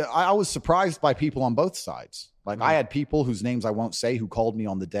 Yeah, I was surprised by people on both sides. Like I had people whose names I won't say who called me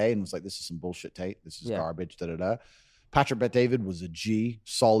on the day and was like, "This is some bullshit, Tate. This is garbage." Patrick Bet-David was a G,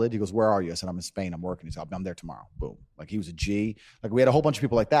 solid. He goes, "Where are you?" I said, "I'm in Spain. I'm working." He said, "I'm there tomorrow." Boom. Like he was a G. Like we had a whole bunch of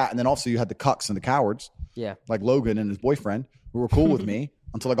people like that, and then also you had the cucks and the cowards. Yeah. Like Logan and his boyfriend who were cool with me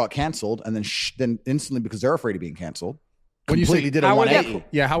until I got canceled, and then instantly because they're afraid of being canceled. When you say did a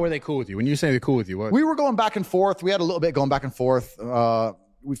 180. How were they cool with you? When you say they're cool with you, what? We were going back and forth. We had a little bit going back and forth.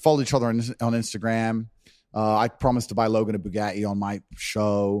 We followed each other on Instagram. I promised to buy Logan a Bugatti on my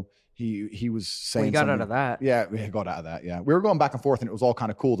show. He was saying you got out of that. Yeah, we got out of that. Yeah, we were going back and forth, and it was all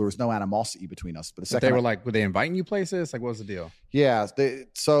kind of cool. There was no animosity between us. But the second were they inviting you places? Like, what was the deal? Yeah,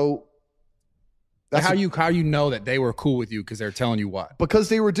 that's how you know that they were cool with you because they're telling you what? Because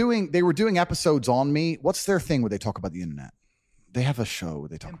they were doing episodes on me. What's their thing where they talk about the internet? They have a show where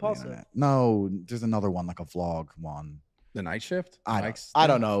they talk about the internet. No, there's another one, like a vlog one. The Night Shift? I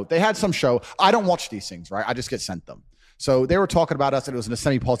don't know. They had some show. I don't watch these things, right? I just get sent them. So they were talking about us, and it was in a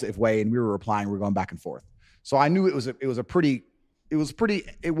semi-positive way, and we were replying. We were going back and forth. So I knew there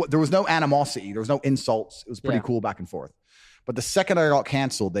was no animosity. There was no insults. It was pretty cool back and forth. But the second I got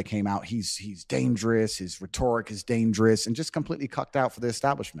canceled, they came out, he's dangerous, his rhetoric is dangerous, and just completely cucked out for the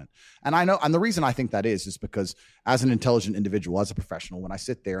establishment. And I know, and the reason I think that is because as an intelligent individual, as a professional, when I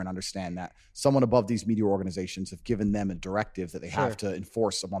sit there and understand that someone above these media organizations have given them a directive that they have to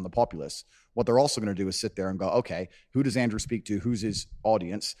enforce upon the populace, what they're also going to do is sit there and go, okay, who does Andrew speak to? Who's his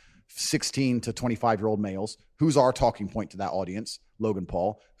audience? 16 to 25-year-old males. Who's our talking point to that audience? Logan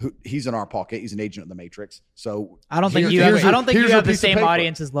Paul. He's in our pocket. He's an agent of the Matrix. So I don't think you have the same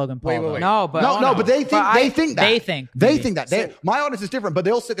audience as Logan Paul. Wait. No, but but they think that. My audience is different, but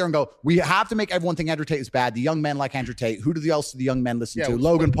they'll sit there and go, we have to make everyone think Andrew Tate is bad. The young men like Andrew Tate. Who do the young men listen to?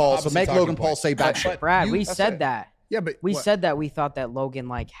 Logan Paul. So make Logan Paul say bad shit. Brad, we said that. Yeah, but we said that we thought that Logan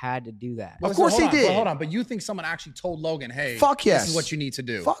had to do that. Of course he did. Well, hold on, but you think someone actually told Logan, "Hey, fuck yes, this is what you need to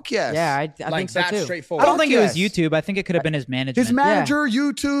do." Fuck yes. Yeah, I think so too. Straightforward. I don't think it was YouTube. I think it could have been his management. His manager,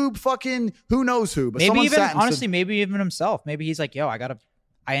 YouTube, fucking who knows who. But maybe even honestly, maybe even himself. Maybe he's like, "Yo, I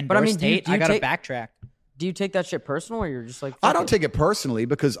endorse Tate. I gotta backtrack." Do you take that shit personal, or you're just like? I don't take it personally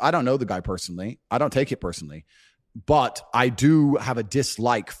because I don't know the guy personally. I don't take it personally, but I do have a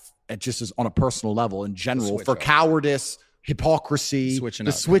dislike, just as on a personal level in general, for cowardice. Hypocrisy,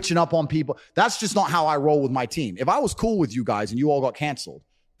 switching up on people. That's just not how I roll with my team. If I was cool with you guys and you all got canceled,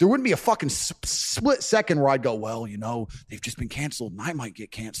 there wouldn't be a fucking split second where I'd go, well, they've just been canceled and I might get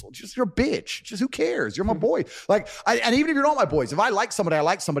canceled. Just you're a bitch. Just who cares? You're my boy. Like, and even if you're not my boys, if I like somebody, I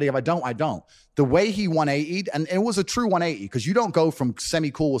like somebody. If I don't, I don't. The way he 180'd, and it was a true 180 because you don't go from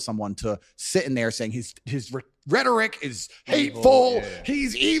semi-cool with someone to sitting there saying his rhetoric is hateful. Yeah.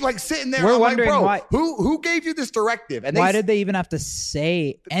 He's like sitting there. We're wondering why. Who gave you this directive? And why did they even have to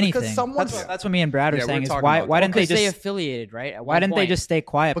say anything? That's what me and Brad are saying. Is why didn't they just stay affiliated? Right? Why didn't they just stay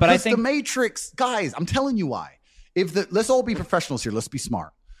quiet? Because but I think the Matrix, guys. I'm telling you why. Let's all be professionals here. Let's be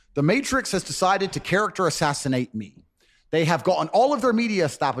smart. The Matrix has decided to character assassinate me. They have gotten all of their media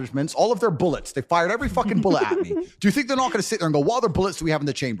establishments, all of their bullets. They fired every fucking bullet at me. Do you think they're not going to sit there and go, what other bullets do we have in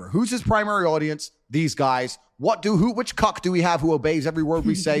the chamber? Who's his primary audience? These guys. Which cuck do we have who obeys every word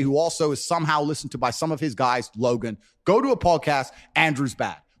we say, who also is somehow listened to by some of his guys? Logan. Go to a podcast. Andrew's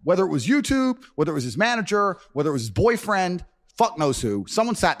bad. Whether it was YouTube, whether it was his manager, whether it was his boyfriend, fuck knows who.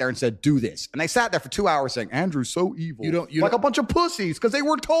 Someone sat there and said, do this. And they sat there for 2 hours saying, Andrew's so evil. Like a bunch of pussies because they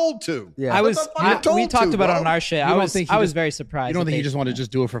were told to. Yeah. We talked about it on our shit. I was very surprised. You don't think he just wanted to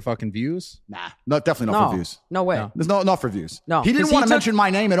just do it for fucking views? Nah. Definitely not for views. No way. No. There's not for views. No. He didn't want to mention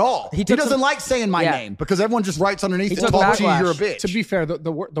my name at all. He doesn't like saying my name because everyone just writes underneath it, talk to you, you're a bitch. To be fair,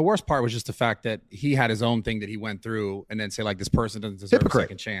 the worst part was just the fact that he had his own thing that he went through and then say like this person doesn't deserve a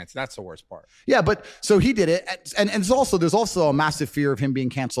second chance. That's the worst part. Yeah, but so he did it. And there's also a massive fear of him being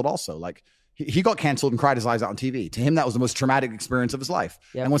canceled also. Like he got canceled and cried his eyes out on TV. To him, that was the most traumatic experience of his life.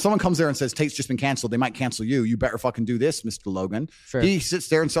 Yep. And when someone comes there and says, Tate's just been canceled, they might cancel you. You better fucking do this, Mr. Logan. Sure. He sits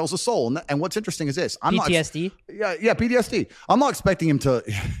there and sells a soul. And what's interesting is this. PTSD? Yeah, PTSD. I'm not expecting him to...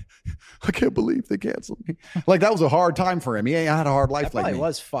 I can't believe they canceled me. Like that was a hard time for him. He ain't had a hard life like me.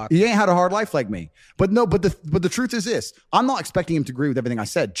 Was fucked. He ain't had a hard life like me. But the truth is this. I'm not expecting him to agree with everything I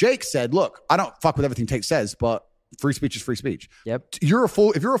said. Jake said, look, I don't fuck with everything Tate says, but free speech is free speech. Yep. If you're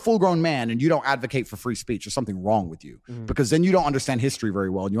a full grown man and you don't advocate for free speech, there's something wrong with you because then you don't understand history very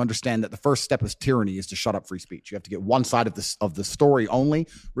well. And you understand that the first step of tyranny is to shut up free speech. You have to get one side of the story only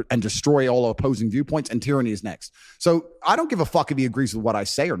and destroy all opposing viewpoints, and tyranny is next. So I don't give a fuck if he agrees with what I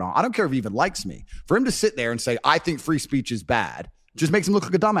say or not. I don't care if he even likes me. For him to sit there and say, I think free speech is bad, just makes him look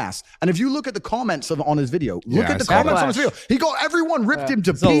like a dumbass. And if you look at the comments on his video, comments on his video. Everyone ripped him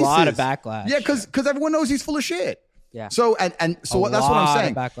to pieces. A lot of backlash. Yeah, because everyone knows he's full of shit. Yeah. So that's what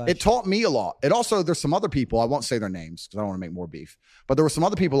I'm saying. It taught me a lot. It also, there's some other people, I won't say their names because I don't want to make more beef, but there were some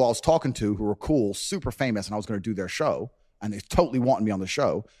other people I was talking to who were cool, super famous, and I was going to do their show, and they totally wanted me on the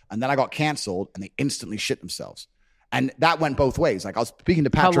show. And then I got canceled and they instantly shit themselves. And that went both ways. Like I was speaking to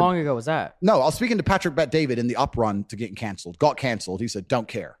Patrick. How long ago was that? No, I was speaking to Patrick Bet-David in the uprun to getting canceled. Got canceled. He said, don't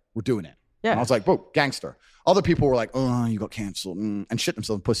care. We're doing it. Yeah. And I was like, whoa, gangster. Other people were like, oh, you got canceled and shit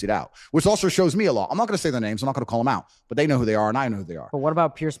themselves and pussied out, which also shows me a lot. I'm not going to say their names. I'm not going to call them out, but they know who they are and I know who they are. But what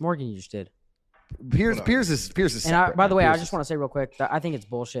about Piers Morgan you just did? Piers is separate. By the way, I just want to say real quick that I think it's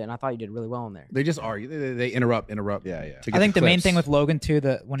bullshit, and I thought you did really well in there. They just argue. They interrupt. Yeah. I think the main thing with Logan too,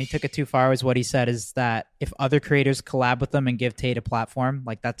 that when he took it too far, was what he said is that if other creators collab with them and give Tate a platform,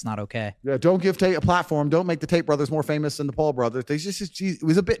 like that's not okay. Yeah, don't give Tate a platform. Don't make the Tate brothers more famous than the Paul brothers. He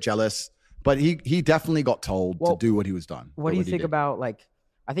was a bit jealous, but he definitely got told to do what he was done. What do you think about like?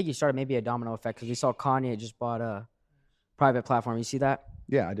 I think he started maybe a domino effect because we saw Kanye just bought a private platform. You see that?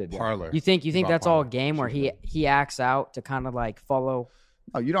 Yeah, I did. Yeah. Parler. You think that's all a game where he acts out to kind of like follow?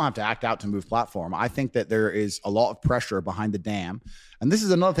 No, you don't have to act out to move platform. I think that there is a lot of pressure behind the dam, and this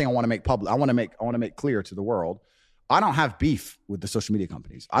is another thing I want to make public. I want to make clear to the world. I don't have beef with the social media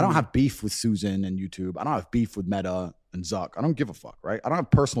companies. I don't have beef with Susan and YouTube. I don't have beef with Meta and Zuck. I don't give a fuck, right? I don't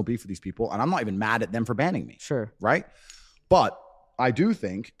have personal beef with these people, and I'm not even mad at them for banning me. Sure. Right? But I do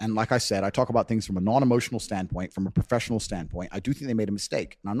think, and like I said, I talk about things from a non-emotional standpoint, from a professional standpoint. I do think they made a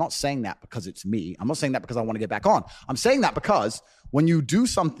mistake. And I'm not saying that because it's me. I'm not saying that because I want to get back on. I'm saying that because when you do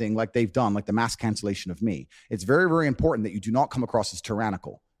something like they've done, like the mass cancellation of me, it's very, very important that you do not come across as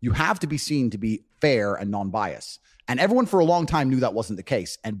tyrannical. You have to be seen to be fair and non-biased. And everyone for a long time knew that wasn't the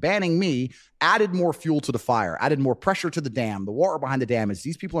case. And banning me added more fuel to the fire, added more pressure to the dam. The water behind the dam is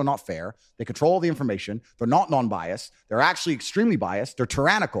these people are not fair. They control all the information. They're not non-biased. They're actually extremely biased. They're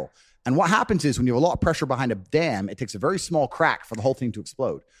tyrannical. And what happens is when you have a lot of pressure behind a dam, it takes a very small crack for the whole thing to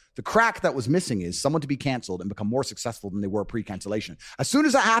explode. The crack that was missing is someone to be canceled and become more successful than they were pre-cancellation. As soon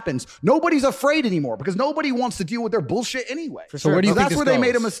as that happens, nobody's afraid anymore because nobody wants to deal with their bullshit anyway. So where do you think that's this where goes? they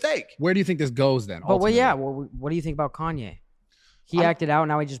made a mistake. Where do you think this goes then? But ultimately? what do you think about Kanye? He acted out.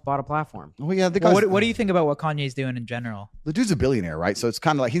 Now he just bought a platform. Well, yeah, What do you think about what Kanye's doing in general? The dude's a billionaire, right? So it's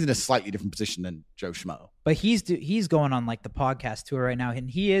kind of like he's in a slightly different position than Joe Schmo. But he's going on like the podcast tour right now, and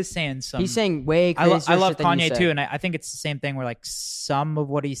he is saying some. He's saying way I crazier love shit than you Kanye said. too, and I think it's the same thing where like some of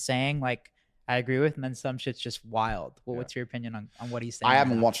what he's saying, like I agree with, and then some shit's just wild. Well, what's your opinion on what he's saying? I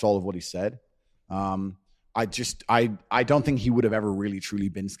haven't watched all of what he said. I don't think he would have ever really truly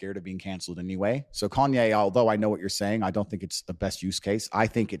been scared of being canceled anyway. So Kanye, although I know what you're saying, I don't think it's the best use case. I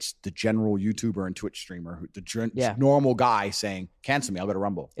think it's the general YouTuber and Twitch streamer, normal guy saying, cancel me, I'll go to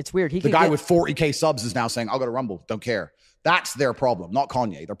Rumble. It's weird. The guy with 40K subs is now saying, I'll go to Rumble, don't care. That's their problem, not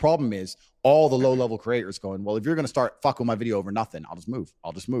Kanye. Their problem is all the low-level creators going, well, if you're going to start fucking my video over nothing, I'll just move.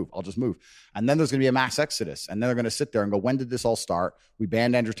 And then there's going to be a mass exodus. And then they're going to sit there and go, when did this all start? We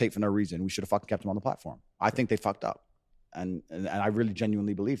banned Andrew Tate for no reason. We should have fucking kept him on the platform. I think they fucked up. And I really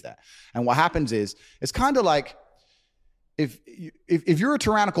genuinely believe that. And what happens is, it's kind of like, if you're a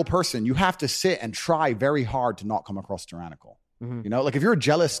tyrannical person, you have to sit and try very hard to not come across tyrannical. Mm-hmm. You know, like if you're a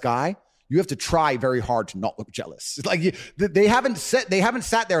jealous guy, you have to try very hard to not look jealous. It's like they haven't sat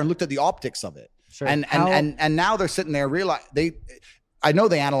there and looked at the optics of it. Sure. And now they're sitting there I know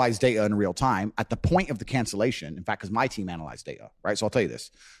they analyze data in real time at the point of the cancellation. In fact, because my team analyzed data, right? So I'll tell you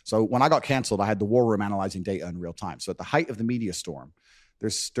this. So when I got canceled, I had the war room analyzing data in real time. So at the height of the media storm,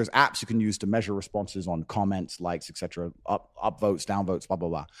 there's apps you can use to measure responses on comments, likes, etc., up votes, down votes, blah, blah,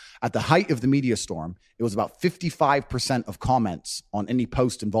 blah. At the height of the media storm, it was about 55% of comments on any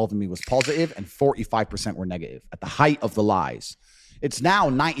post involving me was positive and 45% were negative at the height of the lies. It's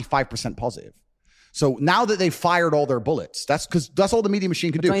now 95% positive. So now that they've fired all their bullets, that's all the media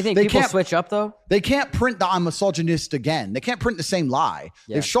machine can do. Don't you think they people can't switch up though? They can't print that I'm misogynist again. They can't print the same lie.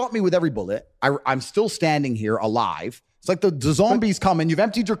 Yeah. They've shot me with every bullet. I'm still standing here alive. It's like the zombies coming. You've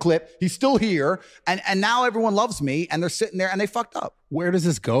emptied your clip. He's still here. And now everyone loves me and they're sitting there and they fucked up. Where does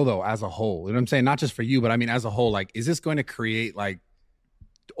this go though as a whole? You know what I'm saying? Not just for you, but I mean as a whole, like, is this going to create like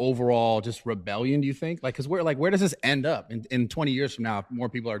overall just rebellion, do you think? Like, because where does this end up in 20 years from now if more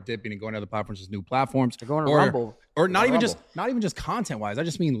people are dipping and going to other platforms, just new platforms? They're going to Rumble. Or not even just content wise. I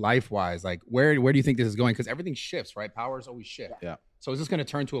just mean life wise. Like where do you think this is going? Because everything shifts, right? Powers always shift. Yeah. So is this going to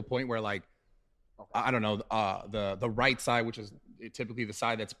turn to a point where like, I don't know, the right side, which is typically the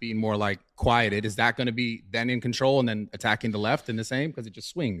side that's being more like quieted, is that going to be then in control and then attacking the left in the same? Because it just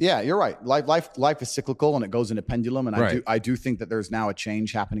swings. Yeah, you're right. Life is cyclical and it goes in a pendulum. And right. I do think that there's now a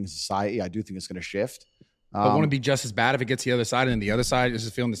change happening in society. I do think it's going to shift. But won't it be just as bad if it gets to the other side and then the other side is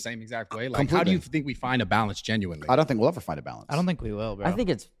just feeling the same exact way? Like, completely. How do you think we find a balance genuinely? I don't think we'll ever find a balance. I don't think we will, bro. I think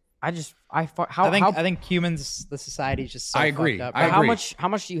it's. I think humans, the society is just so I agree. fucked up. I agree. How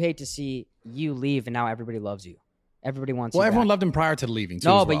much do you hate to see you leave and now everybody loves you? Everybody wants you. Well, everyone back. loved him prior to leaving too.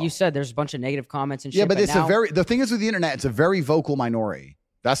 No, as but well. you said there's a bunch of negative comments and shit. Yeah, but it's now, the thing is with the internet, it's a very vocal minority.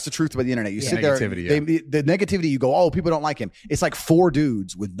 That's the truth about the internet. You sit there, negativity, the negativity, you go, oh, people don't like him. It's like 4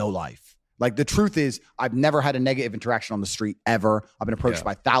 dudes with no life. Like the truth is, I've never had a negative interaction on the street ever. I've been approached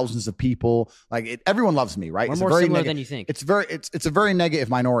by thousands of people. Like everyone loves me, right? We're it's more very similar than you think. It's a very negative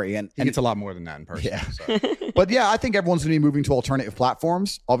minority, and it's a lot more than that in person. Yeah. So. But yeah, I think everyone's going to be moving to alternative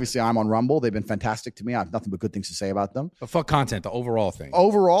platforms. Obviously, I'm on Rumble. They've been fantastic to me. I have nothing but good things to say about them. But fuck content, the overall thing.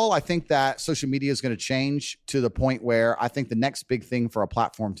 Overall, I think that social media is going to change to the point where I think the next big thing for a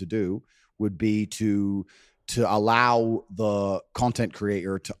platform to do would be to allow the content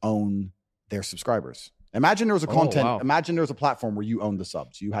creator to own their subscribers. Imagine there was imagine there was a platform where you owned the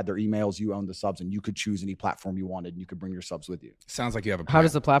subs. You had their emails, you owned the subs, and you could choose any platform you wanted, and you could bring your subs with you. Sounds like you have a plan. How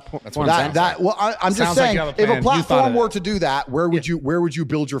does the platform? I'm just saying, if a platform were to do that, where would you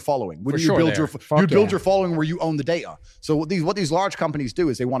build your following? Would you build your following where you own the data? So what these large companies do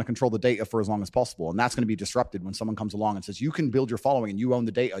is they want to control the data for as long as possible, and that's going to be disrupted when someone comes along and says you can build your following and you own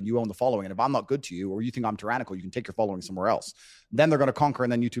the data and you own the following, and if I'm not good to you or you think I'm tyrannical, you can take your following somewhere else. Then they're going to conquer,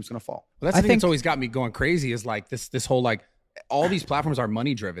 and then YouTube's going to fall. Well, that's the thing that's always got me going crazy is like this whole like all these platforms are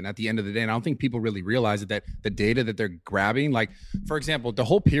money driven at the end of the day. And I don't think people really realize that the data that they're grabbing, like, for example, the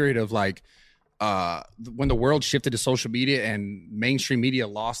whole period of like, when the world shifted to social media and mainstream media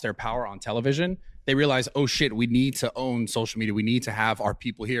lost their power on television, they realized, oh shit, we need to own social media. We need to have our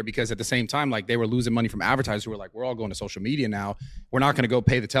people here, because at the same time, like, they were losing money from advertisers who were like, we're all going to social media now. We're not going to go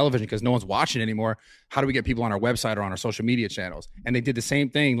pay the television because no one's watching anymore. How do we get people on our website or on our social media channels? And they did the same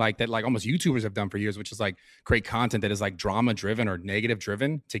thing like that, like almost YouTubers have done for years, which is like create content that is like drama driven or negative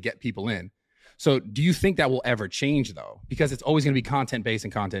driven to get people in. So do you think that will ever change though? Because it's always going to be content based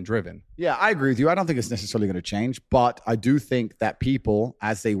and content driven. Yeah, I agree with you. I don't think it's necessarily going to change, but I do think that people,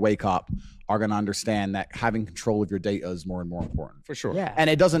 as they wake up, are going to understand that having control of your data is more and more important. For sure. Yeah. And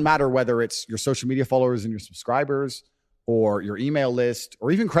it doesn't matter whether it's your social media followers and your subscribers, or your email list,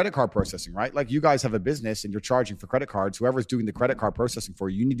 or even credit card processing, right? Like, you guys have a business and you're charging for credit cards. Whoever's doing the credit card processing for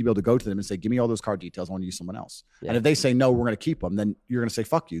you, you need to be able to go to them and say, give me all those card details. I want to use someone else. Yeah. And if they say, no, we're going to keep them, then you're going to say,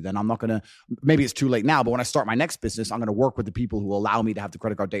 fuck you. Then I'm not going to, maybe it's too late now, but when I start my next business, I'm going to work with the people who allow me to have the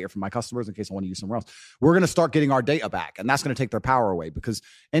credit card data from my customers in case I want to use somewhere else. We're going to start getting our data back, and that's going to take their power away, because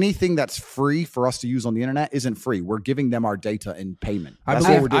anything that's free for us to use on the internet isn't free. We're giving them our data in payment. That's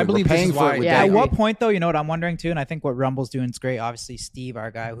what we're doing. I believe we're paying this is for why, it with Yeah, data. at what point though, you know what I'm wondering too, and I think what Rumble's doing is great. Obviously, Steve,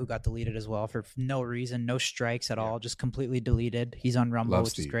 our guy who got deleted as well for no reason, no strikes at all, just completely deleted. He's on Rumble, Love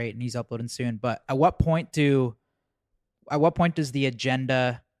which Steve. is great, and he's uploading soon. But at what point does the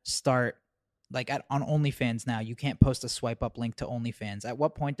agenda start? Like on OnlyFans now, you can't post a swipe up link to OnlyFans. At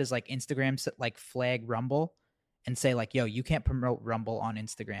what point does like Instagram like flag Rumble and say like, yo, you can't promote Rumble on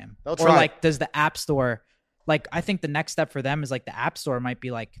Instagram? They'll Or try. like, does the App Store, like, I think the next step for them is like the App Store might be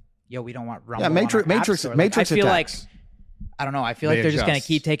like, yo, we don't want Rumble. Yeah, on our App Matrix Store. Like, I feel attacks. like, I don't know. I feel like They they're just going to adjust.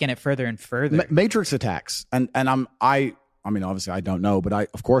 keep taking it further and further. Matrix attacks, and I mean, obviously I don't know, but I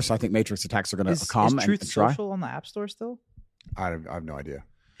think Matrix attacks are going to come is Truth and try. Social on the App Store still? I have no idea.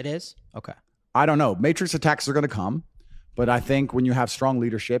 It is? Okay. I don't know. Matrix attacks are going to come, but I think when you have strong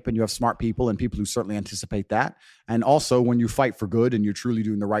leadership and you have smart people and people who certainly anticipate that, and also when you fight for good and you're truly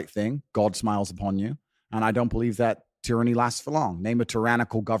doing the right thing, God smiles upon you. And I don't believe that tyranny lasts for long. Name a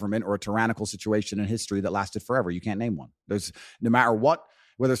tyrannical government or a tyrannical situation in history that lasted forever. You can't name one. There's, no matter what,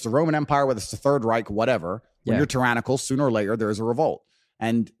 whether it's the Roman Empire, whether it's the Third Reich, whatever, when you're tyrannical, sooner or later, there is a revolt.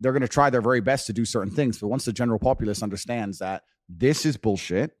 And they're going to try their very best to do certain things. But once the general populace understands that this is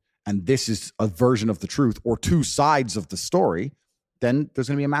bullshit and this is a version of the truth or two sides of the story, then there's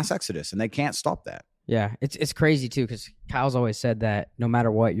going to be a mass exodus, and they can't stop that. Yeah, it's crazy too, because Kyle's always said that no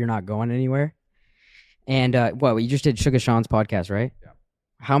matter what, you're not going anywhere. And you just did Sugar Sean's podcast, right? Yeah.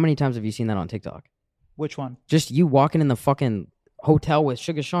 How many times have you seen that on TikTok? Which one? Just you walking in the fucking hotel with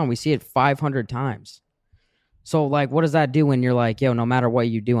Sugar Sean. We see it 500 times. So like, what does that do when you're like, yo, no matter what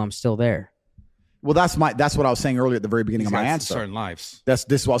you do, I'm still there? Well, that's what I was saying earlier at the very beginning of my answer. Certain lives. This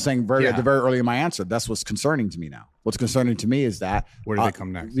is what I was saying at the Yeah. very early in my answer. That's what's concerning to me now. What's concerning to me is that Where do they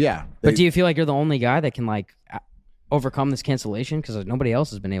come next? Yeah. But do you feel like you're the only guy that can like overcome this cancellation? Because nobody else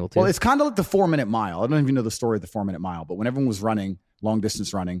has been able to. Well, it's kind of like the 4-minute mile. I don't even know the story of the 4-minute mile, but when everyone was running, long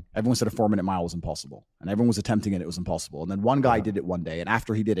distance running, everyone said a 4-minute mile was impossible. And everyone was attempting it. It was impossible. And then one guy did it one day. And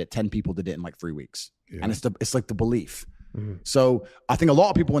after he did it, 10 people did it in like 3 weeks. Yeah. And it's like the belief. Mm-hmm. So I think a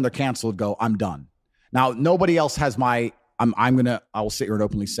lot of people when they're canceled go, I'm done. Now, nobody else has I will sit here and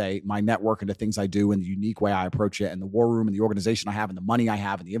openly say my network and the things I do and the unique way I approach it and the war room and the organization I have and the money I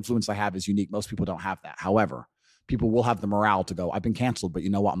have and the influence I have is unique. Most people don't have that. However, people will have the morale to go, I've been canceled, but you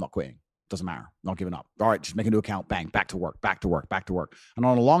know what? I'm not quitting. Doesn't matter. I'm not giving up. All right, just make a new account. Bang, back to work, back to work, back to work. And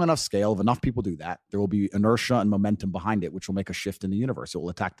on a long enough scale, if enough people do that, there will be inertia and momentum behind it, which will make a shift in the universe. It will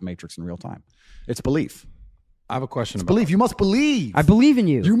attack the matrix in real time. It's belief. I have a question about Belief. You must believe. I believe in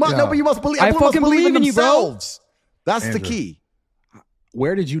you. You must no, but you must believe. I Everyone must fucking believe in you, bro. themselves. That's Andrew. the key.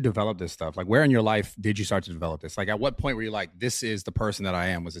 Where did you develop this stuff? Like, where in your life did you start to develop this? Like, at what point were you like, this is the person that I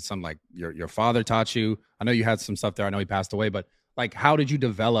am? Was it something like your father taught you? I know you had some stuff there. I know he passed away, but like, how did you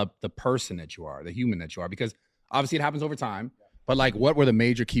develop the person that you are, the human that you are? Because obviously it happens over time, but like, what were the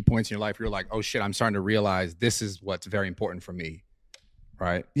major key points in your life? You're like, oh shit, I'm starting to realize this is what's very important for me.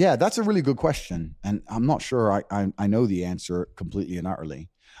 Right. Yeah, that's a really good question. And I'm not sure I know the answer completely and utterly.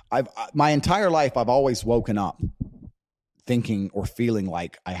 My entire life, I've always woken up thinking or feeling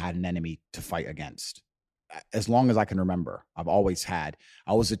like I had an enemy to fight against. As long as I can remember, I've always had.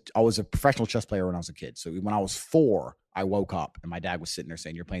 I was a professional chess player when I was a kid. So when I was 4, I woke up and my dad was sitting there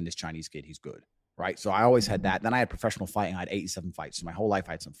saying, you're playing this Chinese kid. He's good. Right. So I always had that. Then I had professional fighting. I had 87 fights. So my whole life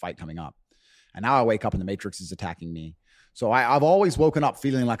I had some fight coming up. And now I wake up and the Matrix is attacking me. So I've always woken up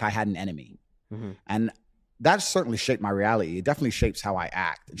feeling like I had an enemy. Mm-hmm. And that certainly shaped my reality. It definitely shapes how I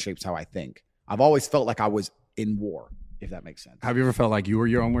act and shapes how I think. I've always felt like I was in war. if that makes sense. Have you ever felt like you were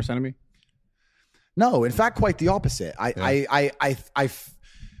your own worst enemy? No, in fact, quite the opposite.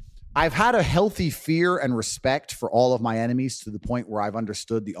 I've had a healthy fear and respect for all of my enemies to the point where I've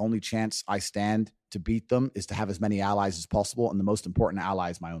understood the only chance I stand to beat them is to have as many allies as possible. And the most important ally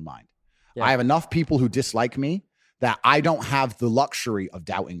is my own mind. Yeah. I have enough people who dislike me that I don't have the luxury of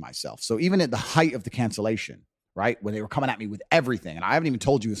doubting myself. So even at the height of the cancellation, right, when they were coming at me with everything, and I haven't even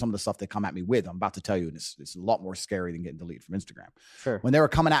told you some of the stuff they come at me with. I'm about to tell you, and it's a lot more scary than getting deleted from Instagram. Sure. When they were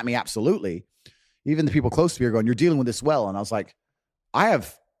coming at me, absolutely, even the people close to me are going, "You're dealing with this well." And I was like, I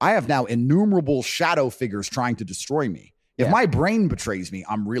have now innumerable shadow figures trying to destroy me. If my brain betrays me,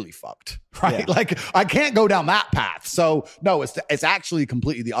 I'm really fucked, right? Yeah. Like I can't go down that path. So no, it's actually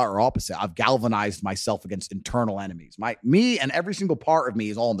completely the utter opposite. I've galvanized myself against internal enemies. Me and every single part of me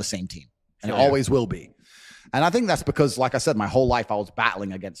is all on the same team, and it always will be. And I think that's because, like I said, my whole life I was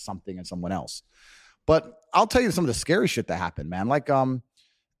battling against something and someone else. But I'll tell you some of the scary shit that happened, man. Like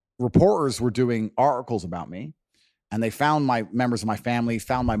reporters were doing articles about me. And they found my members of my family,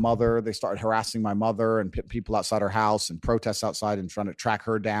 found my mother. They started harassing my mother and people outside her house and protests outside and trying to track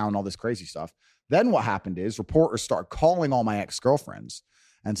her down, all this crazy stuff. Then what happened is reporters started calling all my ex-girlfriends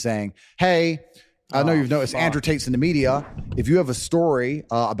and saying, "Hey, I know you've noticed Andrew Tate's in the media. If you have a story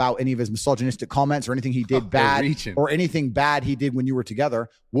about any of his misogynistic comments or anything he did bad or anything bad he did when you were together,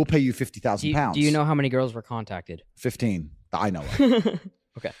 we'll pay you £50,000. Do you know how many girls were contacted? 15 that I know of.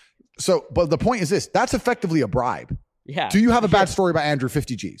 Okay. So, but the point is this, that's effectively a bribe. Yeah. Do you have a bad story about Andrew,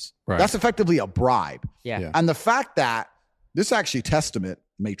 50 G's? Right. That's effectively a bribe. Yeah. And the fact that this actually this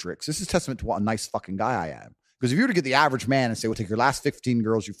is testament to what a nice fucking guy I am. Because if you were to get the average man and say, "Well, take your last 15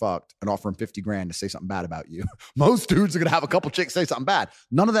 girls you fucked and offer him 50 grand to say something bad about you," most dudes are going to have a couple chicks say something bad.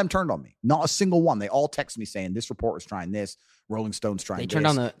 None of them turned on me. Not a single one. They all text me saying, "This reporter's trying this. Rolling Stone's trying this. Turned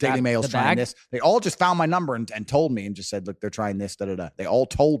on the Daily Mail's trying this." They all just found my number and told me and just said, "Look, they're trying this, da-da-da." They all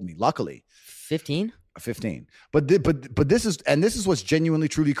told me, luckily. 15? 15. But this is what's genuinely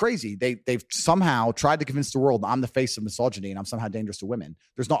truly crazy. They've somehow tried to convince the world that I'm the face of misogyny and I'm somehow dangerous to women.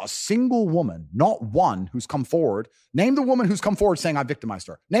 There's not a single woman, not one, who's come forward. Name the woman who's come forward saying I victimized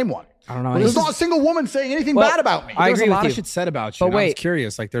her. Name one. I don't know. There's not a single woman saying anything bad about me. I agree There's a lot with of you. shit said about you. But wait, I was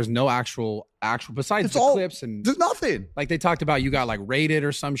curious. Like, there's no actual besides the clips and there's nothing. Like they talked about you got like raided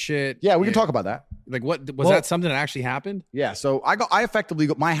or some shit. Yeah, we can talk about that. Like what was that something that actually happened? Yeah. So I effectively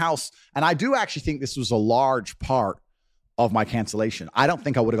got my house, and I do actually think this was a large part of my cancellation. I don't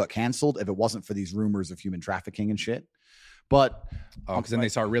think I would have got canceled if it wasn't for these rumors of human trafficking and shit. But because then they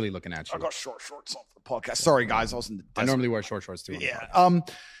start really looking at you. I got short shorts on for the podcast. Sorry, guys. I was in the desert. I normally wear short shorts too. Yeah.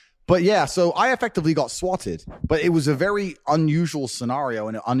 But yeah, so I effectively got swatted, but it was a very unusual scenario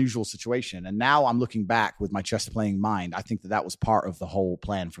and an unusual situation. And now I'm looking back with my chess playing mind. I think that was part of the whole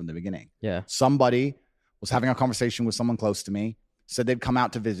plan from the beginning. Yeah. Somebody was having a conversation with someone close to me, said they'd come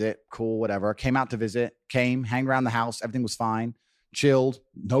out to visit, cool, whatever, came out to visit, hang around the house. Everything was fine, chilled,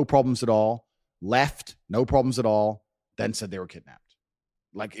 no problems at all, left, no problems at all, then said they were kidnapped.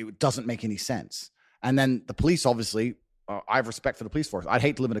 Like, it doesn't make any sense. And then the police, obviously, I have respect for the police force. I'd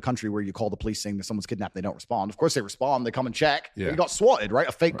hate to live in a country where you call the police saying that someone's kidnapped, they don't respond. Of course they respond. They come and check. Yeah. You got swatted, right?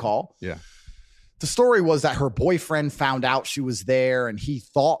 A fake call. Yeah. The story was that her boyfriend found out she was there and he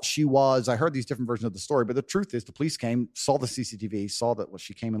thought she was. I heard these different versions of the story, but the truth is the police came, saw the CCTV, saw that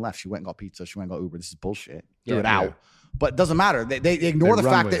she came and left. She went and got pizza. She went and got Uber. This is bullshit. Threw it out. But it doesn't matter. They ignore the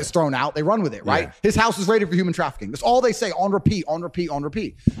fact that it's thrown out. They run with it, right? Yeah. His house was raided for human trafficking. That's all they say on repeat, on repeat, on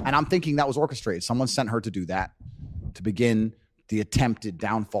repeat. And I'm thinking that was orchestrated. Someone sent her to do that to begin the attempted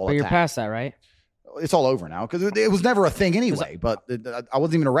downfall But attack. you're past that, right? It's all over now because it was never a thing anyway. But I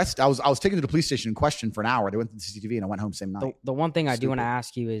wasn't even arrested. I was taken to the police station in question for an hour. They went to the CCTV and I went home same night. The one thing I do want to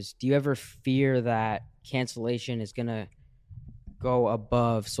ask you is, do you ever fear that cancellation is going to go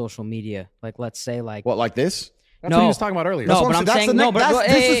above social media? Like, let's say like... What, like this? That's what he was talking about earlier. No, but I'm saying...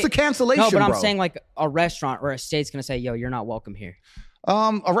 This is the cancellation, No, but I'm bro. saying like a restaurant or a state's going to say, yo, you're not welcome here.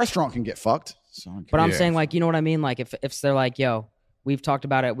 A restaurant can get fucked. So but I'm saying like, you know what I mean? Like if they're like, yo, we've talked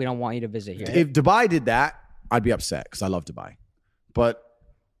about it. We don't want you to visit here. If Dubai did that, I'd be upset because I love Dubai. But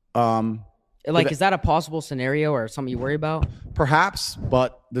is that a possible scenario or something you worry about? Perhaps,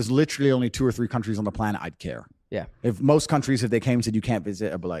 but there's literally only 2 or 3 countries on the planet I'd care. Yeah. If most countries, if they came and said you can't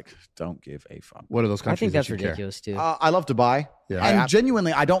visit, I'd be like, don't give a fuck. What are those countries? I think that's ridiculous too. I love Dubai. Yeah. And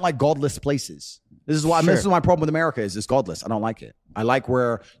genuinely, I don't like godless places. This is why this is my problem with America is it's godless. I don't like it. I like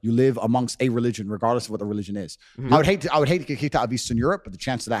where you live amongst a religion, regardless of what the religion is. Mm-hmm. I would hate to get kicked out of Eastern Europe, but the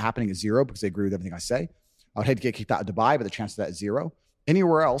chance of that happening is 0 because they agree with everything I say. I would hate to get kicked out of Dubai, but the chance of that is 0.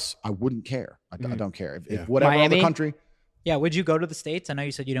 Anywhere else, I wouldn't care. I don't care. If whatever Miami? other country. Yeah, would you go to the States? I know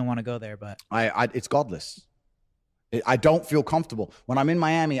you said you didn't want to go there, but It's godless. I don't feel comfortable. When I'm in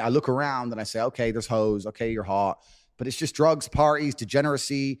Miami, I look around and I say, okay, there's hoes. Okay, you're hot. But it's just drugs, parties,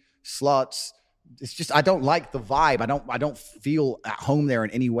 degeneracy, sluts. It's just, I don't like the vibe. I don't feel at home there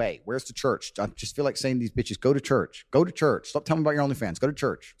in any way. Where's the church? I just feel like saying to these bitches, go to church. Go to church. Stop telling me about your OnlyFans. Go to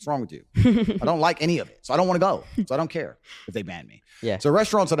church. What's wrong with you? I don't like any of it. So I don't want to go. So I don't care if they ban me. Yeah. So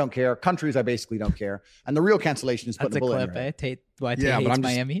restaurants, I don't care. Countries, I basically don't care. And the real cancellation is putting That's the a bullet in clip, your head. Tate. Why Tate Yeah, but hates I'm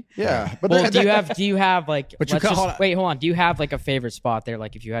just- Miami? Yeah. But Well, do you have like? But you let's can't- just- hold on. wait, hold on. Do you have like a favorite spot there?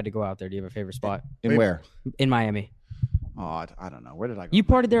 Like if you had to go out there, do you have a favorite spot in where? in Miami? Oh, I don't know. Where did I go? You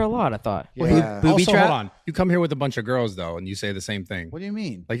partied there a lot, I thought. Yeah. Booby also, trap? hold on. You come here with a bunch of girls though, and you say the same thing. What do you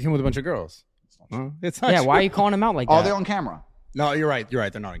mean? Like you come with a bunch of girls. It's not Yeah, true. why are you calling them out like Oh, that? they're on camera. No, you're right. You're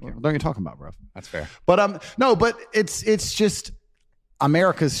right. They're not on What camera. are you talking about, bro? That's fair. But no, but it's just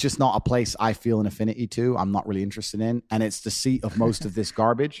America's just not a place I feel an affinity to. I'm not really interested in, and it's the seat of most of this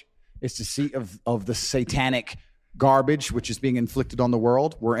garbage. It's the seat of the satanic garbage which is being inflicted on the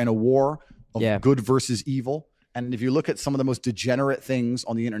world. We're in a war of good versus evil. And if you look at some of the most degenerate things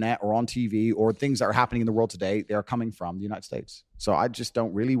on the internet or on TV or things that are happening in the world today, they are coming from the United States. So I just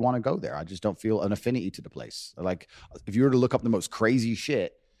don't really want to go there. I just don't feel an affinity to the place. Like if you were to look up the most crazy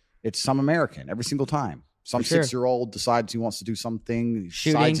shit, it's some American every single time. Some 6-year-old decides he wants to do something.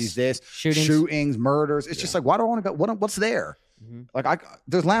 Decides he's this. Shootings, murders. It's just like, why do I want to go? What's there? Mm-hmm. Like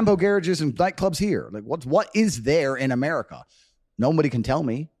there's Lambo garages and nightclubs here. Like what is there in America? Nobody can tell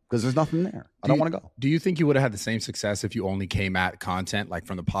me. Because there's nothing there. I don't want to go. Do you think you would have had the same success if you only came at content like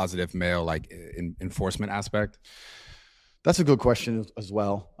from the positive male like enforcement aspect? That's a good question as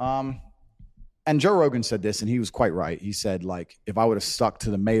well. And Joe Rogan said this, and he was quite right. He said, like, if I would have stuck to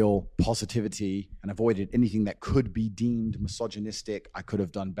the male positivity and avoided anything that could be deemed misogynistic, I could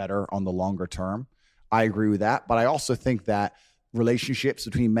have done better on the longer term. I agree with that. But I also think that relationships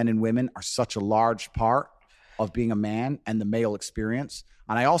between men and women are such a large part of being a man and the male experience.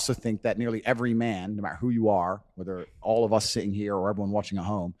 And I also think that nearly every man, no matter who you are, whether all of us sitting here or everyone watching at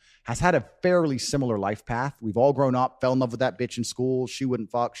home, has had a fairly similar life path. We've all grown up, fell in love with that bitch in school. She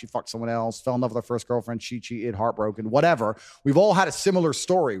wouldn't fuck. She fucked someone else, fell in love with her first girlfriend. She cheated, heartbroken, whatever. We've all had a similar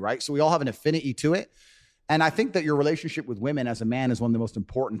story, right? So we all have an affinity to it. And I think that your relationship with women as a man is one of the most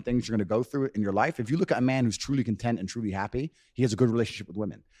important things you're going to go through in your life. If you look at a man who's truly content and truly happy, he has a good relationship with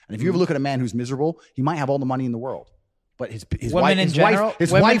women. And if you ever look at a man who's miserable, he might have all the money in the world. But his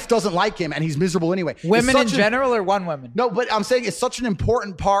wife doesn't like him, and he's miserable anyway. Women in general, or one woman? No, but I'm saying it's such an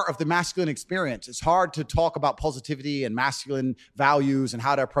important part of the masculine experience. It's hard to talk about positivity and masculine values and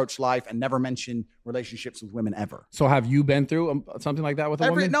how to approach life and never mention relationships with women ever. So have you been through something like that with a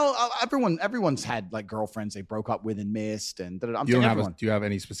woman? No, everyone's had like girlfriends they broke up with and missed, and do you have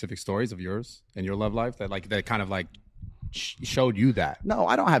any specific stories of yours in your love life that kind of like showed you that? No,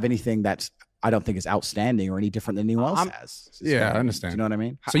 I don't have anything that's I don't think is outstanding or any different than anyone else has. Yeah, I understand. Do you know what I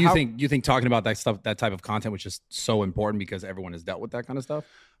mean? So you think talking about that stuff, that type of content, which is so important because everyone has dealt with that kind of stuff?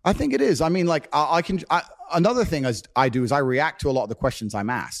 I think it is. I mean, like another thing I do is I react to a lot of the questions I'm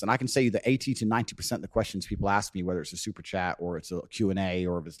asked, and I can say that 80 to 90% of the questions people ask me, whether it's a super chat or it's a Q&A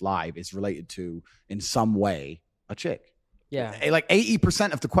or if it's live, is related to in some way a chick. Yeah. Like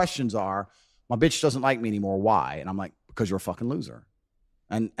 80% of the questions are, my bitch doesn't like me anymore. Why? And I'm like, because you're a fucking loser.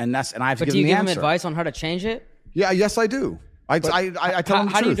 And I have to give them the answer. But do you give them advice on how to change it? Yeah, yes, I do. I tell them the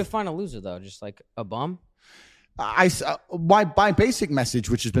truth. How do you define a loser, though? Just like a bum? My basic message,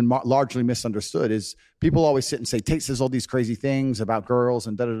 which has been largely misunderstood, is people always sit and say, Tate says all these crazy things about girls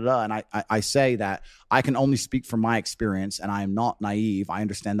and da-da-da-da. And I say that I can only speak from my experience, and I am not naive. I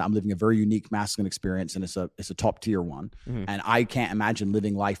understand that I'm living a very unique masculine experience, and it's a top tier one. Mm-hmm. And I can't imagine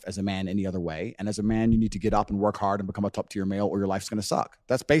living life as a man any other way. And as a man, you need to get up and work hard and become a top tier male, or your life's going to suck.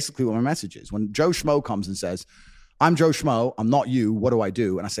 That's basically what my message is. When Joe Schmo comes and says, I'm Joe Schmo, I'm not you, what do I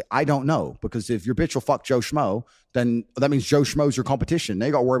do? And I say, I don't know, because if your bitch will fuck Joe Schmo, then that means Joe Schmo's your competition. Now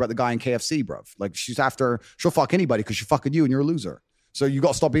you got to worry about the guy in KFC, bruv. Like she'll fuck anybody because she's fucking you and you're a loser. So you got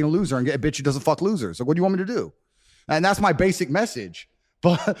to stop being a loser and get a bitch who doesn't fuck losers. So what do you want me to do? And that's my basic message.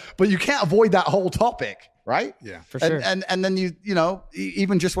 But you can't avoid that whole topic, right? Yeah, for sure. And then you know,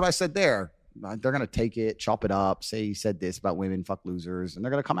 even just what I said there, they're going to take it, chop it up, say he said this about women, fuck losers, and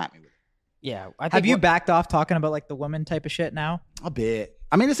they're going to come at me with it. Yeah. Have you backed off talking about like the women type of shit now? A bit.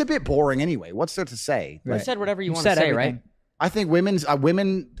 I mean, it's a bit boring anyway. What's there to say? You said whatever you want to say, everything. right? I think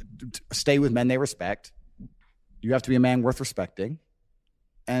women stay with men they respect. You have to be a man worth respecting.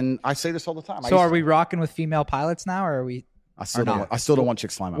 And I say this all the time. So are we rocking with female pilots now, or are we I still don't want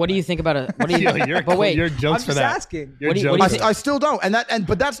chicks flying my What do way. you think about it? What do you? but wait, Your jokes for that. asking. Your What do you- jokes what do for you that. I still don't,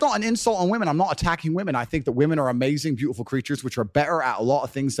 but that's not an insult on women. I'm not attacking women. I think that women are amazing, beautiful creatures, which are better at a lot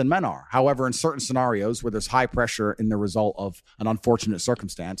of things than men are. However, in certain scenarios where there's high pressure in the result of an unfortunate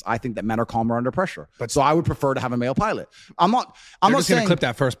circumstance, I think that men are calmer under pressure. So I would prefer to have a male pilot. I'm not just saying gonna clip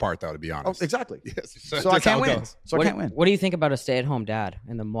that first part though, to be honest. exactly. Yes. So I that's how can't it win. goes. So I can't win. What do you think about a stay-at-home dad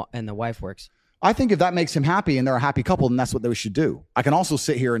and the wife works? I think if that makes him happy and they're a happy couple, then that's what they should do. I can also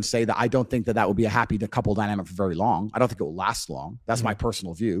sit here and say that I don't think that would be a happy couple dynamic for very long. I don't think it will last long. That's my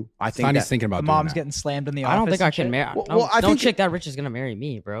personal view. I think Tiny's that, thinking about The doing mom's that. getting slammed in the office. I don't think I and can shit. marry. Well, I no think- chick that rich is gonna marry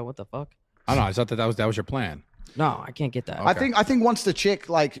me, bro. What the fuck? I don't know. I thought that was your plan. No, I can't get that. I think once the chick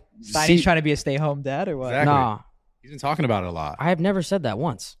like Tiny's trying to be a stay-home dad or what? Exactly. Nah, He's been talking about it a lot. I have never said that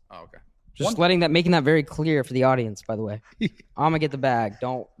once. Oh, okay. Just making that very clear for the audience. By the way, I'm gonna get the bag.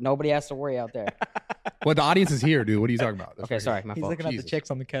 Nobody has to worry out there. Well, the audience is here, dude. What are you talking about? That's Okay, right sorry, here. my He's fault. looking at the Jesus. chicks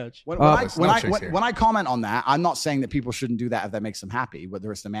on the couch. When, Oh, when, there's I, when, no I, chicks when, here. when I comment on that, I'm not saying that people shouldn't do that if that makes them happy,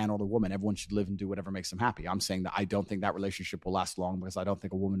 whether it's the man or the woman. Everyone should live and do whatever makes them happy. I'm saying that I don't think that relationship will last long because I don't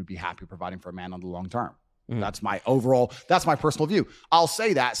think a woman would be happy providing for a man on the long term. That's my personal view. I'll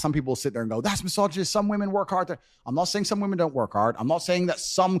say that. Some people will sit there and go, that's misogynist. Some women work hard. I'm not saying some women don't work hard. I'm not saying that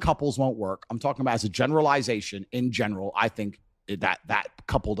some couples won't work. I'm talking about as a generalization. In general, I think that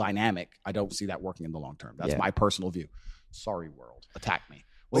couple dynamic, I don't see that working in the long term. That's my personal view. Sorry, world. Attack me.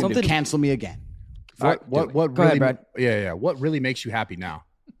 Wait to cancel me again. What Go really? ahead, Brad. Yeah. What really makes you happy now?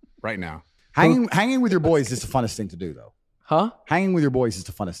 Right now. Hanging with your boys is the funnest thing to do, though. Huh? Hanging with your boys is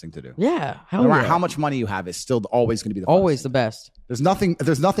the funnest thing to do. Yeah. No matter how much money you have, it's still always going to be the funnest Always the thing. best.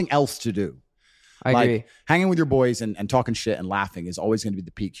 There's nothing else to do. I Like, agree. hanging with your boys and talking shit and laughing is always going to be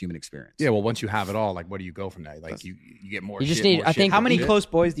the peak human experience. Yeah. Well, once you have it all, like, where do you go from that? Like, you get more. You just shit, need- more I shit, think- How more many shit. close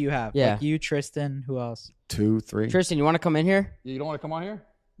boys do you have? Yeah. Like you, Tristan, who else? 2, 3. Tristan, you want to come in here? You don't want to come on here?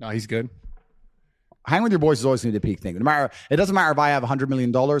 No, he's good. Hanging with your boys is always going to be the peak thing. It doesn't matter if I have $100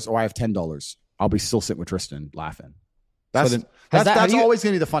 million or I have $10. I'll be still sitting with Tristan laughing. That's have you- always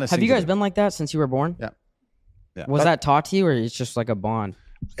going to be the funnest thing. Have you to guys do. been like that since you were born? Yeah. Yeah. Was that taught to you, or it's just like a bond?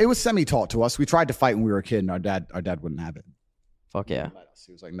 It was semi-taught to us. We tried to fight when we were a kid, and our dad wouldn't have it. Fuck yeah.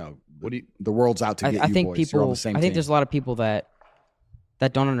 He was like, "No, What do you? the world's out to get I you think boys. You're on the same I think team." there's a lot of people that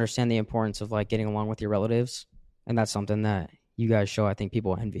don't understand the importance of like getting along with your relatives, and that's something that you guys show. I think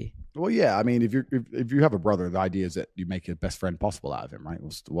people envy. Well, yeah. I mean, if you have a brother, the idea is that you make your best friend possible out of him, right?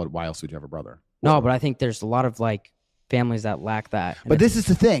 Why else would you have a brother? No, but I think there's a lot of like families that lack that. And But this is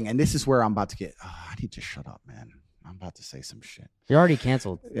the thing, and this is where I'm about to get. Oh, I need to shut up, man. I'm about to say some shit. you're already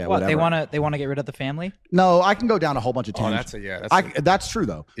canceled. Yeah, What whatever. they want to get rid of the family? No, I can go down a whole bunch of Oh, tangents. that's That's true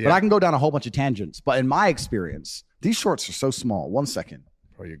though. Yeah. But I can go down a whole bunch of tangents. But in my experience, these shorts are so small. 1 second.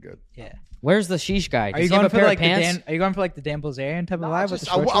 Oh, you're good. Yeah. Where's the sheesh guy? Are Does you he have going a for pair like of pants? Are you going for like the Dan Bilzerian type of vibe with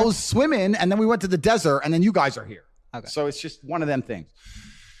the I short shorts? was swimming, and then we went to the desert, and then you guys are here. Okay. So it's just one of them things.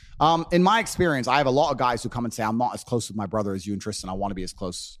 In my experience, I have a lot of guys who come and say, "I'm not as close with my brother as you and Tristan. I want to be as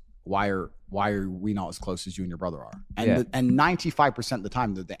close. Why are we not as close as you and your brother are?" And and 95% of the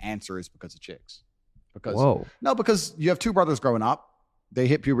time, the answer is because of chicks. Because you have two brothers growing up. They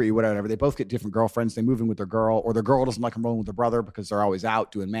hit puberty, whatever. They both get different girlfriends. They move in with their girl, or their girl doesn't like them rolling with their brother because they're always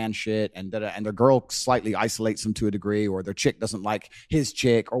out doing man shit, and their girl slightly isolates them to a degree, or their chick doesn't like his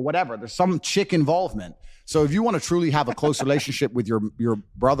chick, or whatever. There's some chick involvement. So if you want to truly have a close relationship with your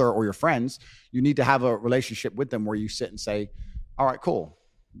brother or your friends, you need to have a relationship with them where you sit and say, "All right, cool."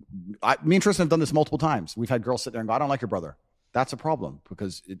 Me and Tristan have done this multiple times. We've had girls sit there and go, "I don't like your brother." That's a problem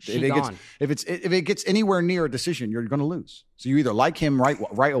because if it gets anywhere near a decision, you're going to lose. So you either like him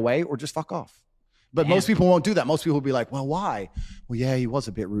right away or just fuck off. But most people won't do that. Most people will be like, "Well, why?" "Well, yeah, he was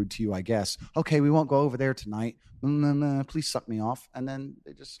a bit rude to you, I guess." "Okay, we won't go over there tonight. Please suck me off." And then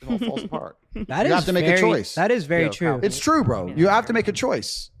it all falls apart. You have to make a choice. That is very true. It's true, bro. You have to make a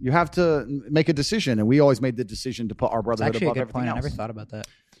choice. You have to make a decision. And we always made the decision to put our It's brotherhood actually a above good everything point. I else. never thought about that.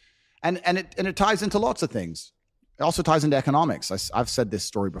 And it ties into lots of things. It also ties into economics. I've said this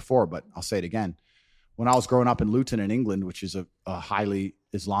story before, but I'll say it again. When I was growing up in Luton in England, which is a highly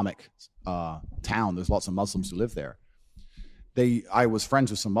Islamic town, there's lots of Muslims who live there. I was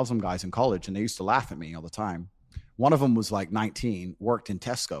friends with some Muslim guys in college, and they used to laugh at me all the time. One of them was like 19, worked in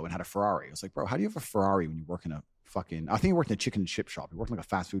Tesco and had a Ferrari. I was like, "Bro, how do you have a Ferrari when you work in a fucking..." I think he worked in a chicken and chip shop. He worked in like a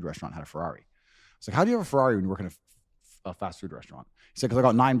fast food restaurant and had a Ferrari. I was like, "How do you have a Ferrari when you work in a fast food restaurant?" He said, "Because I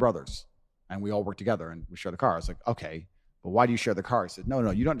got 9 brothers. And we all work together and we share the car." I was like, "Okay, but why do you share the car?" He said, No,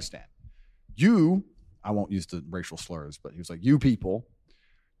 you don't understand. I won't use the racial slurs, but he was like, "You people,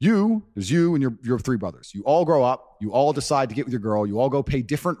 There's you and your 3 brothers. You all grow up. You all decide to get with your girl. You all go pay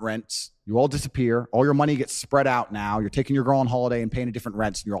different rents. You all disappear. All your money gets spread out now. You're taking your girl on holiday and paying a different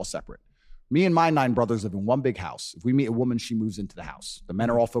rents, and you're all separate. Me and my 9 brothers live in one big house. If we meet a woman, she moves into the house. The men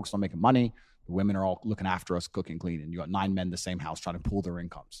are all focused on making money. The women are all looking after us, cooking, cleaning. You got 9 men in the same house trying to pool their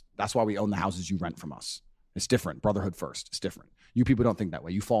incomes. That's why we own the houses you rent from us. It's different. Brotherhood first. It's different. You people don't think that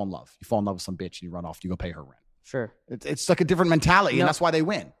way. You fall in love. You fall in love with some bitch and you run off. You go pay her rent. Sure. It's like a different mentality, and that's why they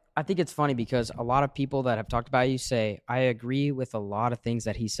win. I think it's funny because a lot of people that have talked about you say, I agree with a lot of things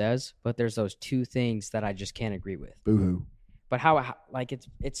that he says, but there's those 2 things that I just can't agree with. Boo-hoo. But how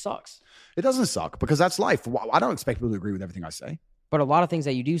it sucks. It doesn't suck because that's life. I don't expect people to agree with everything I say. But a lot of things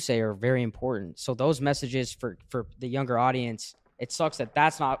that you do say are very important. So those messages for the younger audience, it sucks that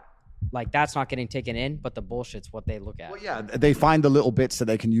that's not getting taken in, but the bullshit's what they look at. Well, yeah, they find the little bits that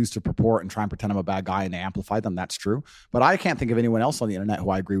they can use to purport and try and pretend I'm a bad guy, and they amplify them. That's true. But I can't think of anyone else on the internet who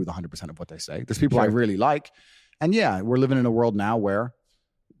I agree with 100% of what they say. There's people I really like. And yeah, we're living in a world now where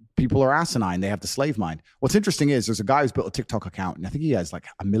people are asinine. They have the slave mind. What's interesting is there's a guy who's built a TikTok account, and I think he has like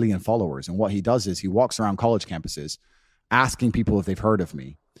 1 million followers. And what he does is he walks around college campuses asking people if they've heard of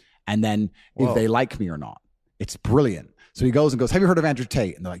me, and then if they like me or not. It's brilliant. So he goes, have you heard of Andrew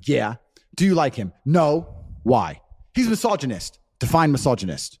Tate? And they're like, yeah. Do you like him? No. Why? He's misogynist. Define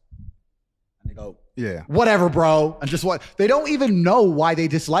misogynist. And they go, yeah, whatever, bro. And just what? They don't even know why they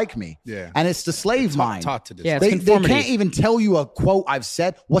dislike me. Yeah. And it's the slave mind. Taught to dislike. Yeah, they can't even tell you a quote I've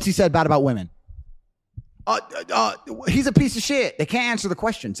said. What's he said bad about women? He's a piece of shit. They can't answer the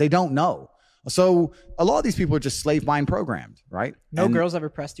questions. They don't know. So a lot of these people are just slave mind programmed, right? No girls ever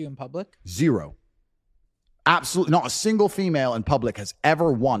pressed you in public? 0. Absolutely not a single female in public has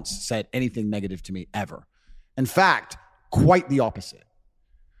ever once said anything negative to me, ever. In fact, quite the opposite.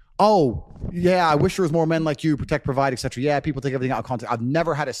 Oh, yeah, I wish there was more men like you, protect, provide, etc. Yeah, people take everything out of context. I've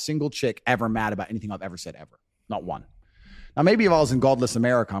never had a single chick ever mad about anything I've ever said, ever. Not one. Now, maybe if I was in godless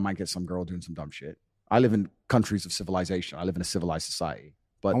America, I might get some girl doing some dumb shit. I live in countries of civilization. I live in a civilized society,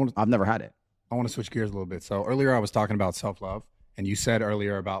 but I've never had it. I want to switch gears a little bit. So earlier I was talking about self-love. And you said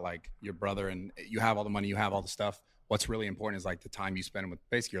earlier about like your brother and you have all the money, you have all the stuff. What's really important is like the time you spend with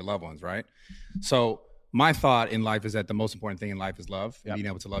basically your loved ones, right? So my thought in life is that the most important thing in life is love, and being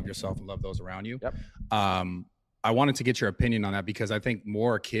able to love yourself and love those around you. Yep. I wanted to get your opinion on that because I think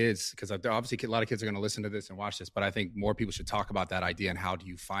more kids, because obviously a lot of kids are going to listen to this and watch this, but I think more people should talk about that idea and how do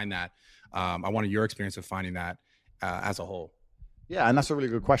you find that? I wanted your experience of finding that as a whole. Yeah, and that's a really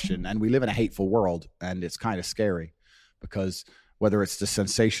good question. And we live in a hateful world, and it's kind of scary because whether it's the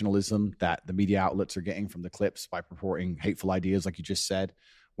sensationalism that the media outlets are getting from the clips by purporting hateful ideas, like you just said,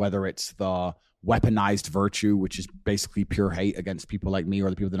 whether it's the weaponized virtue, which is basically pure hate against people like me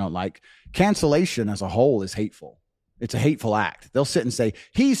or the people they don't like. Cancellation as a whole is hateful. It's a hateful act. They'll sit and say,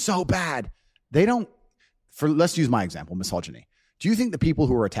 he's so bad. They don't, let's use my example, misogyny. Do you think the people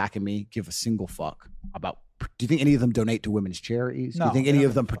who are attacking me give a single fuck about, do you think any of them donate to women's charities? No, do you think any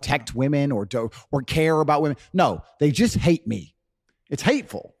of them protect women or care about women? No, they just hate me. It's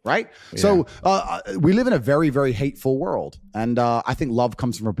hateful, right? Yeah. So we live in a very, very hateful world. And I think love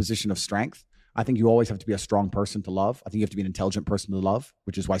comes from a position of strength. I think you always have to be a strong person to love. I think you have to be an intelligent person to love,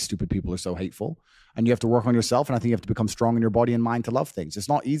 which is why stupid people are so hateful. And you have to work on yourself. And I think you have to become strong in your body and mind to love things. It's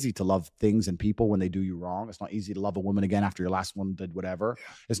not easy to love things and people when they do you wrong. It's not easy to love a woman again after your last one did whatever.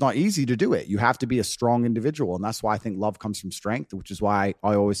 Yeah. It's not easy to do it. You have to be a strong individual. And that's why I think love comes from strength, which is why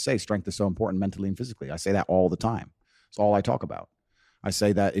I always say strength is so important mentally and physically. I say that all the time. It's all I talk about. I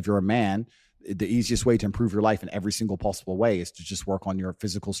say that if you're a man, the easiest way to improve your life in every single possible way is to just work on your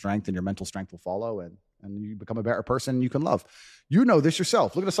physical strength, and your mental strength will follow, and you become a better person and you can love. You know this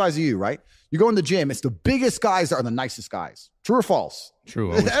yourself. Look at the size of you, right? You go in the gym, it's the biggest guys that are the nicest guys. True or false?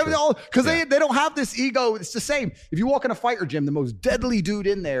 True. Because they don't have this ego. It's the same. If you walk in a fighter gym, the most deadly dude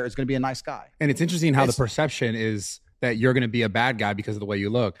in there is going to be a nice guy. And it's interesting how the perception is that you're going to be a bad guy because of the way you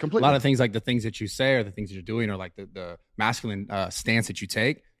look. Completely. A lot of things, like the things that you say or the things that you're doing, or like the masculine stance that you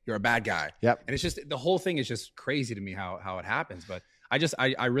take, you're a bad guy. Yep. And it's just, the whole thing is just crazy to me how it happens. But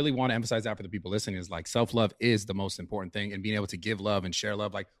I really want to emphasize that for the people listening, is like self-love is the most important thing, and being able to give love and share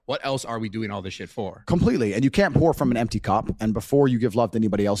love. Like, what else are we doing all this shit for? Completely. And you can't pour from an empty cup. And before you give love to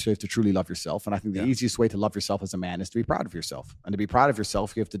anybody else, you have to truly love yourself. And I think the easiest way to love yourself as a man is to be proud of yourself. And to be proud of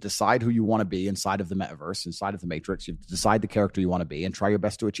yourself, you have to decide who you want to be inside of the metaverse, inside of the matrix. You have to decide the character you want to be and try your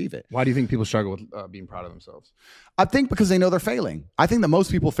best to achieve it. Why do you think people struggle with being proud of themselves? I think because they know they're failing. I think that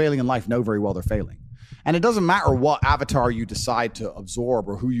most people failing in life know very well they're failing. And it doesn't matter what avatar you decide to absorb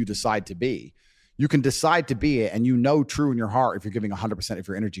or who you decide to be. You can decide to be it, and you know true in your heart if you're giving 100% of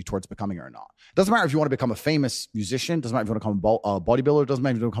your energy towards becoming it or not. It doesn't matter if you want to become a famous musician. Doesn't matter if you want to become a bodybuilder. Doesn't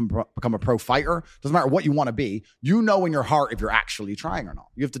matter if you want to become a pro fighter. Doesn't matter what you want to be. You know in your heart if you're actually trying or not.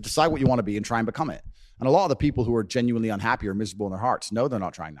 You have to decide what you want to be and try and become it. And a lot of the people who are genuinely unhappy or miserable in their hearts know they're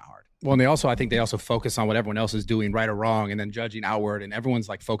not trying that hard. Well, and I think they also focus on what everyone else is doing right or wrong and then judging outward. And everyone's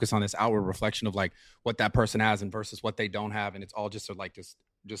like focused on this outward reflection of like what that person has and versus what they don't have. And it's all just like this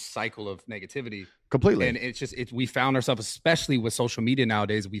just cycle of negativity. Completely. And it's just, we found ourselves, especially with social media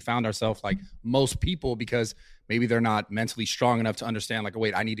nowadays, we found ourselves like most people, because maybe they're not mentally strong enough to understand like, oh,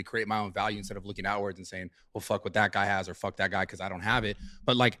 wait, I need to create my own value instead of looking outwards and saying, well, fuck what that guy has or fuck that guy because I don't have it.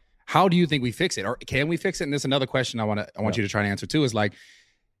 But like, how do you think we fix it? Or can we fix it? And there's another question I want you to try to answer too, is like,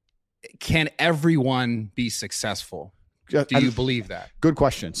 can everyone be successful? Do you believe that? Good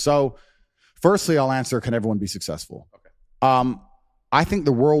question. So firstly, I'll answer, can everyone be successful? Okay. I think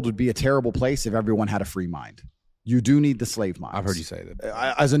the world would be a terrible place if everyone had a free mind. You do need the slave minds. I've heard you say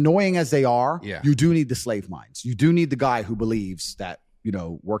that. As annoying as they are, you do need the slave minds. You do need the guy who believes that,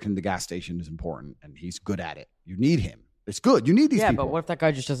 working the gas station is important and he's good at it. You need him. It's good. You need these people. Yeah, but what if that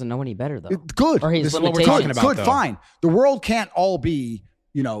guy just doesn't know any better, though? Good. Or this is what we're talking about, good, though. fine. The world can't all be,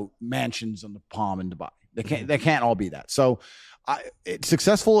 mansions on the Palm in Dubai. They can't all be that. So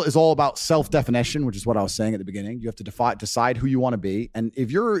successful is all about self-definition, which is what I was saying at the beginning. You have to decide who you want to be. And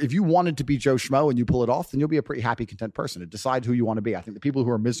if you wanted to be Joe Schmo and you pull it off, then you'll be a pretty happy, content person. Decide who you want to be. I think the people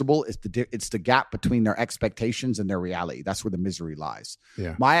who are miserable, it's the gap between their expectations and their reality. That's where the misery lies.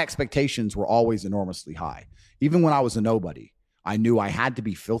 Yeah. My expectations were always enormously high. Even when I was a nobody, I knew I had to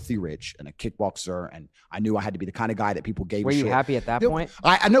be filthy rich and a kickboxer, and I knew I had to be the kind of guy that people gave a shit. Were you happy at that point?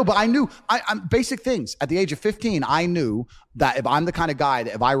 I know, but I knew I'm basic things. At the age of 15, I knew that if I'm the kind of guy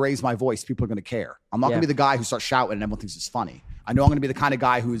that if I raise my voice, people are going to care. I'm not going to be the guy who starts shouting and everyone thinks it's funny. I know I'm going to be the kind of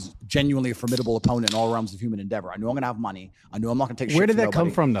guy who is genuinely a formidable opponent in all realms of human endeavor. I know I'm going to have money. I know I'm not going to take shit. Where did from that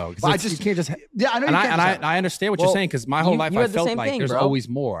come from, though? You can't just. Yeah, I know. I understand what you're saying, because my whole life I felt like there's always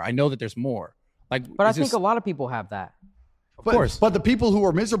more. I know that there's more. But I think a lot of people have that. Of course. But the people who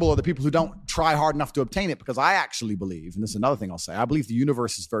are miserable are the people who don't try hard enough to obtain it, because I actually believe, and this is another thing I'll say, I believe the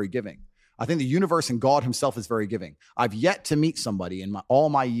universe is very giving. I think the universe and God himself is very giving. I've yet to meet somebody in all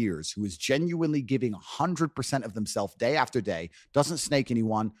my years who is genuinely giving 100% of themselves day after day, doesn't snake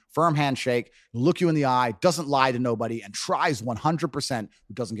anyone, firm handshake, look you in the eye, doesn't lie to nobody, and tries 100%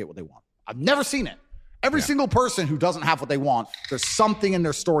 who doesn't get what they want. I've never seen it. Every single person who doesn't have what they want, there's something in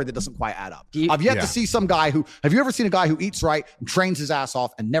their story that doesn't quite add up. I've yet to see some guy have you ever seen a guy who eats right and trains his ass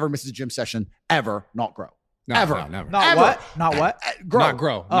off and never misses a gym session ever not grow? Never. No, never. Not ever. what? Not what? Grow. Not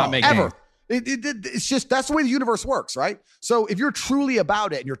grow. Not make ever. It's just, that's the way the universe works, right? So if you're truly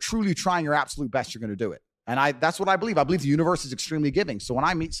about it and you're truly trying your absolute best, you're going to do it. And that's what I believe. I believe the universe is extremely giving. So when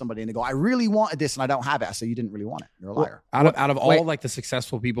I meet somebody and they go, I really wanted this and I don't have it, I say, you didn't really want it. You're a liar. Out of all like the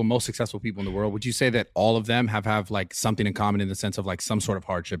successful people, most successful people in the world, would you say that all of them have like something in common in the sense of like some sort of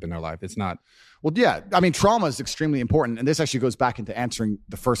hardship in their life? It's not. Well, yeah. I mean, trauma is extremely important. And this actually goes back into answering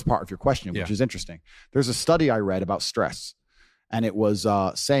the first part of your question, which is interesting. There's a study I read about stress. And it was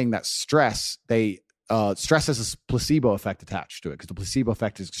saying that stress has a placebo effect attached to it, because the placebo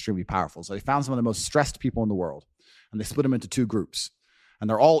effect is extremely powerful. So they found some of the most stressed people in the world, and they split them into two groups. And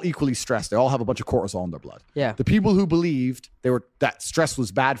they're all equally stressed. They all have a bunch of cortisol in their blood. Yeah. The people who believed that stress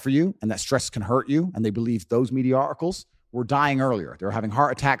was bad for you and that stress can hurt you, and they believed those media articles, were dying earlier. They were having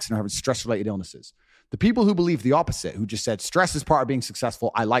heart attacks and having stress-related illnesses. The people who believe the opposite, who just said, stress is part of being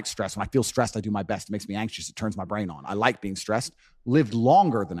successful. I like stress. When I feel stressed, I do my best. It makes me anxious. It turns my brain on. I like being stressed. Lived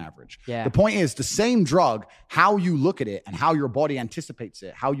longer than average. Yeah. The point is, the same drug, how you look at it and how your body anticipates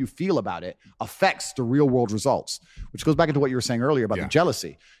it, how you feel about it, affects the real world results, which goes back into what you were saying earlier about the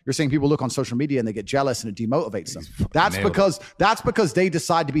jealousy. You're saying people look on social media and they get jealous and it demotivates them. That's because they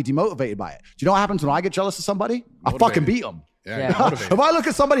decide to be demotivated by it. Do you know what happens when I get jealous of somebody? I fucking beat them. Yeah. If I look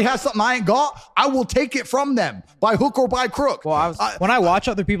at somebody who has something I ain't got, I will take it from them by hook or by crook. Well, when I watch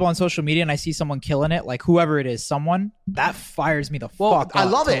other people on social media and I see someone killing it, like whoever it is, that fires me the fuck up. I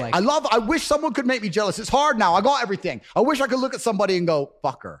love it. I wish someone could make me jealous. It's hard now. I got everything. I wish I could look at somebody and go,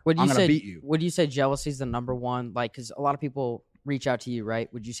 fucker, I'm going to beat you. Would you say jealousy is the number one? Like, because a lot of people reach out to you,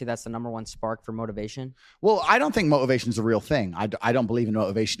 right? Would you say that's the number one spark for motivation? Well, I don't think motivation is a real thing. I don't believe in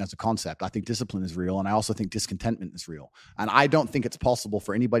motivation as a concept. I think discipline is real, and I also think discontentment is real. And I don't think it's possible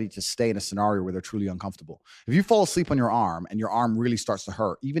for anybody to stay in a scenario where they're truly uncomfortable. If you fall asleep on your arm and your arm really starts to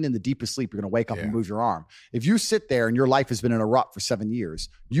hurt, even in the deepest sleep, you're going to wake up and move your arm. If you sit there and your life has been in a rut for 7 years,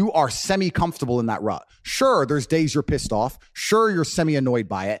 you are semi-comfortable in that rut. Sure, there's days you're pissed off. Sure, you're semi-annoyed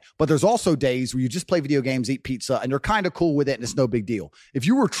by it. But there's also days where you just play video games, eat pizza, and you're kind of cool with it, and it's no big deal. If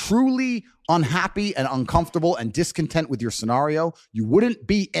you were truly unhappy and uncomfortable and discontent with your scenario, you wouldn't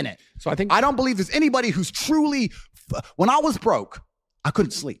be in it. So I don't believe there's anybody who's truly, when I was broke, I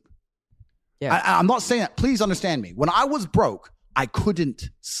couldn't sleep. Yeah. I'm not saying that. Please understand me. When I was broke, I couldn't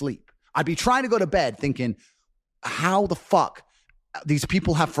sleep. I'd be trying to go to bed thinking, how the fuck these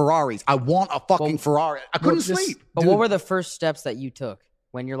people have Ferraris? I want a fucking Ferrari. I couldn't sleep. But what were the first steps that you took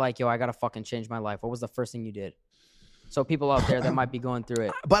when you're like, yo, I got to fucking change my life? What was the first thing you did? So people out there that might be going through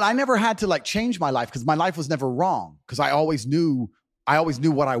it. But I never had to like change my life because my life was never wrong because I always knew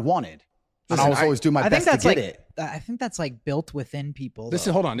what I wanted. And I always do my best to get it. I think that's like built within people. This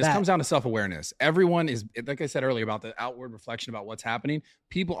comes down to self-awareness. Everyone is, like I said earlier about the outward reflection about what's happening.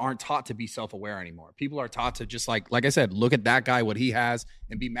 People aren't taught to be self-aware anymore. People are taught to just like I said, look at that guy, what he has,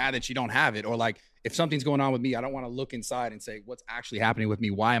 and be mad that you don't have it. Or like, if something's going on with me, I don't want to look inside and say, what's actually happening with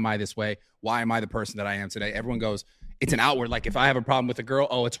me? Why am I this way? Why am I the person that I am today? Everyone goes, it's an outward. Like if I have a problem with a girl,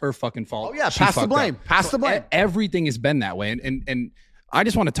 oh, it's her fucking fault. Oh yeah, She pass the fucked blame. up. Pass the blame. Everything has been that way. And I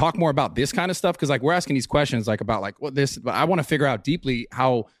just want to talk more about this kind of stuff because like we're asking these questions like about like what this, but I want to figure out deeply,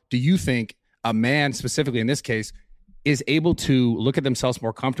 how do you think a man specifically in this case is able to look at themselves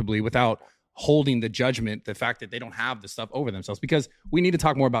more comfortably without holding the judgment, the fact that they don't have the stuff over themselves? Because we need to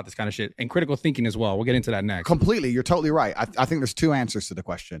talk more about this kind of shit and critical thinking as well. We'll get into that next. Completely. You're totally right. I think there's two answers to the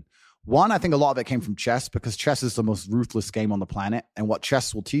question. One, I think a lot of it came from chess because chess is the most ruthless game on the planet. And what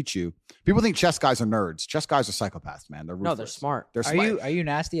chess will teach you, people think chess guys are nerds. Chess guys are psychopaths, man. They're ruthless. No, they're smart. They're smart. Are you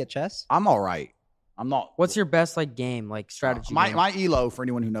nasty at chess? I'm all right. I'm not. What's your best like game, like strategy? game? My elo, for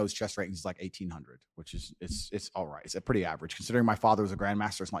anyone who knows chess rating, is like 1800, which is it's all right. It's a pretty average considering my father was a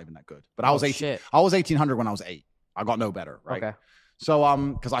grandmaster. It's not even that good. But I was 18. Shit. I was 1800 when I was 8. I got no better, right? Okay. So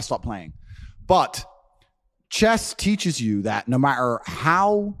because I stopped playing, but chess teaches you that no matter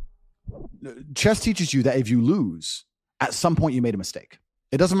how. Chess teaches you that if you lose, at some point you made a mistake.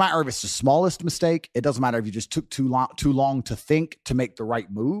 It doesn't matter if it's the smallest mistake. It doesn't matter if you just took too long to think to make the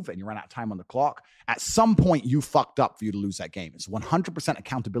right move and you ran out of time on the clock. At some point you fucked up for you to lose that game. It's 100%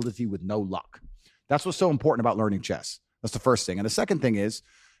 accountability with no luck. That's what's so important about learning chess. That's the first thing. And the second thing is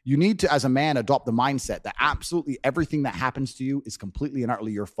you need to, as a man, adopt the mindset that absolutely everything that happens to you is completely and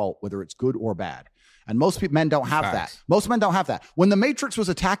utterly your fault, whether it's good or bad. And most men don't have that. Most men don't have that. When the Matrix was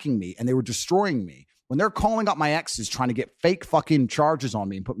attacking me and they were destroying me, when they're calling up my exes trying to get fake fucking charges on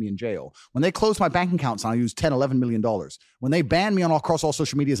me and put me in jail, when they closed my bank accounts and I used $10, $11 million, when they banned me across all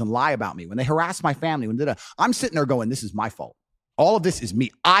social medias and lie about me, when they harassed my family, I'm sitting there going, this is my fault. All of this is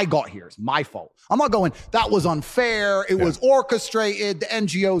me. I got here. It's my fault. I'm not going, that was unfair. It was orchestrated. The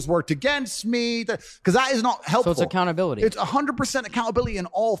NGOs worked against me. Because that is not helpful. So it's accountability. It's 100% accountability in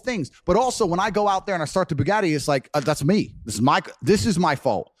all things. But also when I go out there and I start the Bugatti, it's like, that's me. This is my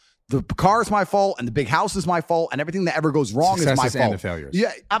fault. The car is my fault and the big house is my fault and everything that ever goes wrong is my fault. And the failures.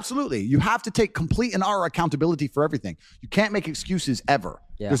 Yeah, absolutely. You have to take complete and utter accountability for everything. You can't make excuses ever.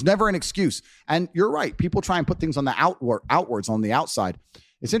 Yeah. There's never an excuse. And you're right. People try and put things on the outwards on the outside.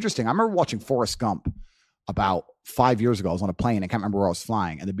 It's interesting. I remember watching Forrest Gump about 5 years ago. I was on a plane. I can't remember where I was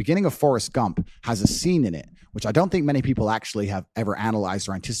flying. And the beginning of Forrest Gump has a scene in it, which I don't think many people actually have ever analyzed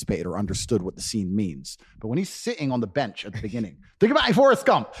or anticipated or understood what the scene means. But when he's sitting on the bench at the beginning, think about Forrest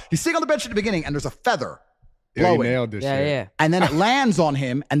Gump. He's sitting on the bench at the beginning and there's a feather blowing. You nailed this shit. Yeah. And then it lands on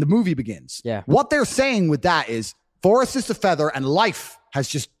him and the movie begins. Yeah. What they're saying with that is Forrest is the feather and life has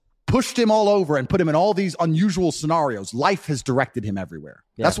just pushed him all over and put him in all these unusual scenarios. Life has directed him everywhere.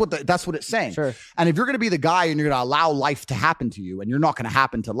 Yeah. That's what it's saying. Sure. And if you're going to be the guy and you're going to allow life to happen to you and you're not going to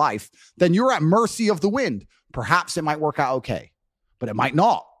happen to life, then you're at mercy of the wind. Perhaps it might work out okay, but it might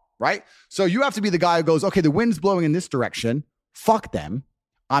not, right? So you have to be the guy who goes, okay, the wind's blowing in this direction. Fuck them.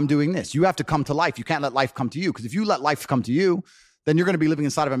 I'm doing this. You have to come to life. You can't let life come to you, because if you let life come to you, then you're going to be living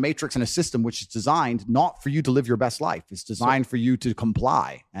inside of a matrix and a system which is designed not for you to live your best life. It's designed for you to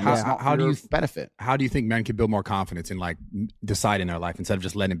comply, and it's not for your benefit. How do you think men can build more confidence in like deciding their life instead of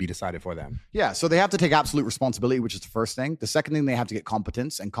just letting it be decided for them? Yeah, so they have to take absolute responsibility, which is the first thing. The second thing, they have to get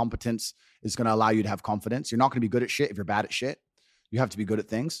competence, and competence is going to allow you to have confidence. You're not going to be good at shit if you're bad at shit. You have to be good at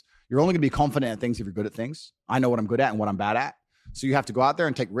things. You're only going to be confident at things if you're good at things. I know what I'm good at and what I'm bad at. So you have to go out there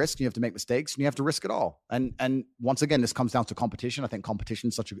and take risks, and you have to make mistakes, and you have to risk it all. And once again, this comes down to competition. I think competition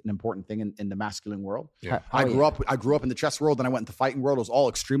is such an important thing in the masculine world. Yeah. I grew up in the chess world, and I went into the fighting world. It was all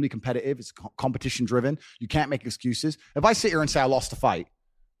extremely competitive. It's competition driven. You can't make excuses. If I sit here and say I lost a fight,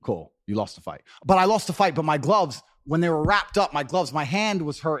 cool, you lost the fight. But I lost the fight, but my gloves when they were wrapped up, my gloves, my hand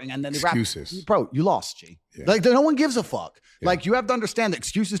was hurting, and then they Excuses. Bro, you lost, G. Yeah. Like, no one gives a fuck. Yeah. Like, you have to understand that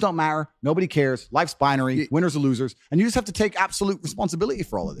excuses don't matter. Nobody cares. Life's binary. Winners or losers. And you just have to take absolute responsibility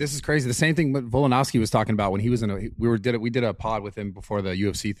for all of this. This is crazy. The same thing Volkanovski was talking about when he was we did a pod with him before the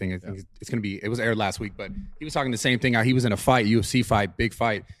UFC thing. I think it was aired last week, but he was talking the same thing. How he was in a fight, UFC fight, big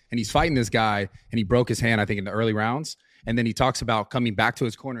fight, and he's fighting this guy, and he broke his hand, I think, in the early rounds. And then he talks about coming back to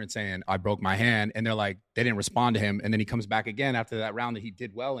his corner and saying, I broke my hand. And they're like, they didn't respond to him. And then he comes back again after that round that he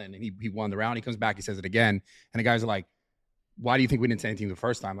did well in, and he won the round. He comes back, he says it again. And the guys are like, why do you think we didn't say anything the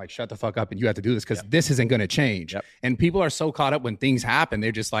first time? Like, shut the fuck up, and you have to do this because this isn't going to change. Yep. And people are so caught up when things happen.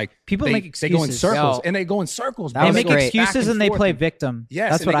 They're just like, people make excuses. They go in circles, and they go in circles. They make excuses and they play victim.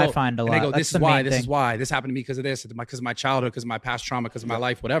 Yes, that's what I find a lot. And they go, this is why, this is why, this happened to me because of this, because of my childhood, because of my past trauma, because of my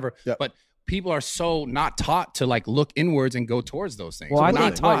life, whatever. Yep. But people are so not taught to like look inwards and go towards those things. Well, I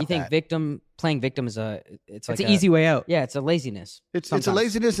think playing victim is it's like an easy way out. Yeah, it's a laziness. It's a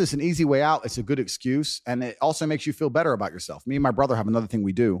laziness. It's an easy way out. It's a good excuse, and it also makes you feel better about yourself. Me and my brother have another thing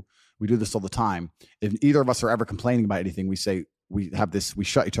we do. We do this all the time. If either of us are ever complaining about anything, we say we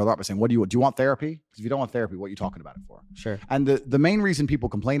shut each other up by saying, do you want therapy? Because if you don't want therapy, what are you talking about it for? Sure. And the main reason people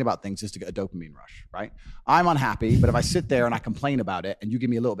complain about things is to get a dopamine rush, right? I'm unhappy, but if I sit there and I complain about it and you give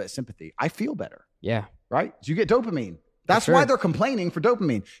me a little bit of sympathy, I feel better. Yeah. Right? So you get dopamine. That's why they're complaining for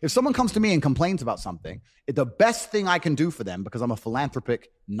dopamine. If someone comes to me and complains about something, the best thing I can do for them, because I'm a philanthropic,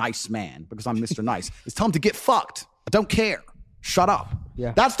 nice man, because I'm Mr. Nice, is tell them to get fucked. I don't care. Shut up.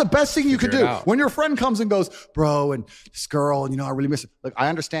 Yeah. That's the best thing you could do. When your friend comes and goes, bro, and this girl, and I really miss her. Like, I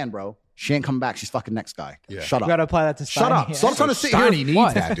understand, bro. She ain't coming back. She's fucking next guy. Yeah. Shut up. You gotta apply that to Steiny. Shut up. So I'm trying to sit here. Steiny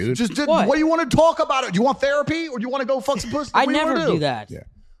needs that, dude. What do you want to talk about it? Do you want therapy or do you want to go fuck some pussy? I never do that. Yeah.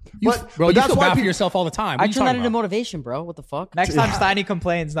 Bro, you feel bad for yourself all the time. I turn that into motivation, bro. What the fuck? Next time Steiny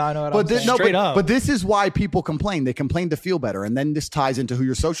complains, now I know what I'm saying. Straight up. But this is why people complain. They complain to feel better, and then this ties into who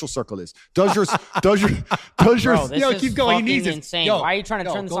your social circle is. Does your Bro, this is keep going. He needs insane. Yo, Why are you trying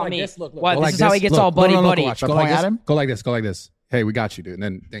to turn this on me? What? This is how he gets all buddy. Go like this. Hey, we got you, dude.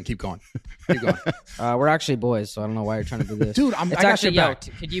 And then keep going. Keep going. We're actually boys, so I don't know why you're trying to do this. Dude, I got your back.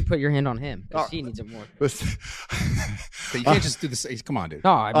 Could you put your hand on him? He needs it more. You can't just do this. Come on, dude.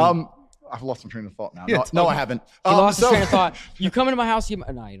 No, I mean, I've lost my train of thought now. Yeah, no, I haven't. You lost your train of thought. You come into my house, no,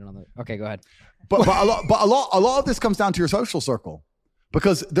 you don't know that. Okay, go ahead. But a lot of this comes down to your social circle,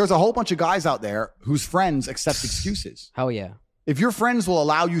 because there's a whole bunch of guys out there whose friends accept excuses. Hell yeah. If your friends will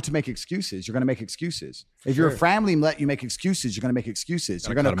allow you to make excuses, you're going to make excuses. If your family let you make excuses, you're going to make excuses.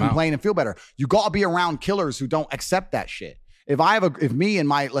 You're going to complain and feel better. You got to be around killers who don't accept that shit. If me and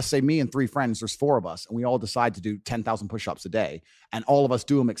let's say me and 3 friends, there's 4 of us, and we all decide to do 10,000 push-ups a day, and all of us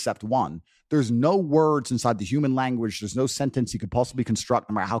do them except one, there's no words inside the human language, there's no sentence you could possibly construct,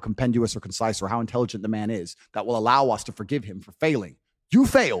 no matter how compendious or concise or how intelligent the man is, that will allow us to forgive him for failing. You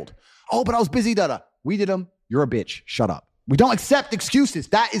failed. Oh, but I was busy, We did them. You're a bitch. Shut up. We don't accept excuses.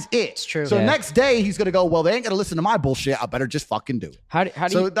 That is it. It's true. So next day he's gonna go, well, they ain't gonna listen to my bullshit. I better just fucking do it. How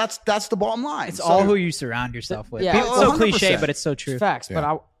do that's the bottom line. It's all who you surround yourself with. Yeah. It's so 100%. cliche, but it's so true. Facts. Yeah.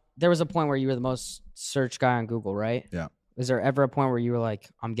 But there was a point where you were the most searched guy on Google, right? Yeah. Was there ever a point where you were like,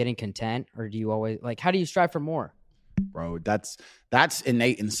 I'm getting content, or do you always how do you strive for more? Bro, that's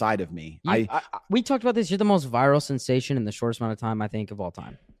innate inside of me. We talked about this. You're the most viral sensation in the shortest amount of time, I think, of all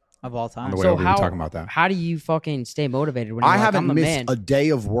time. Of all time. On the way over, we were talking about that. How do you fucking stay motivated when you're I haven't I'm the missed man? a day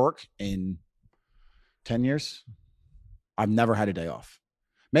of work in 10 years. I've never had a day off.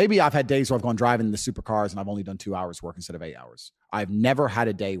 Maybe I've had days where I've gone driving in the supercars and I've only done 2 hours work instead of 8 hours. I've never had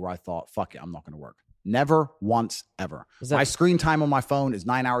a day where I thought, fuck it, I'm not going to work. Never once ever. My screen time on my phone is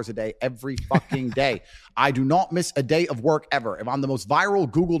 9 hours a day every fucking day. I do not miss a day of work ever. If I'm the most viral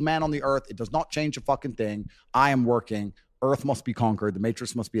Googled man on the earth, it does not change a fucking thing. I am working. Earth must be conquered. The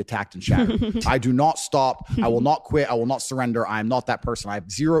matrix must be attacked and shattered. I do not stop. I will not quit. I will not surrender. I am not that person. I have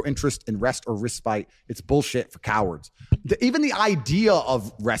zero interest in rest or respite. It's bullshit for cowards. Even the idea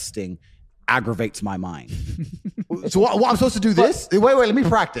of resting aggravates my mind. So what I'm supposed to do this? Wait, let me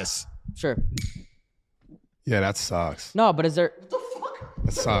practice. Sure. Yeah, that sucks. No, but is there...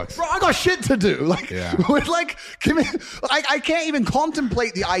 That sucks. Bro, I got shit to do. I can't even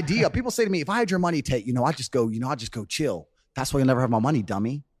contemplate the idea. People say to me, if I had your money, Tate, I'd just go chill. That's why you'll never have my money,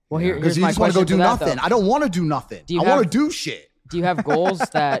 dummy. Well, here's because you my just want to go question do for that, nothing. though. I don't want to do nothing. I want to do shit. Do you have goals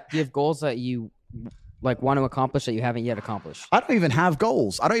that you want to accomplish that you haven't yet accomplished? I don't even have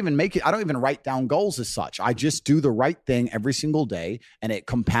goals. I don't even write down goals as such. I just do the right thing every single day, and it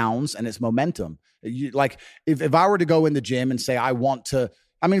compounds and it's momentum. If I were to go in the gym and say I want to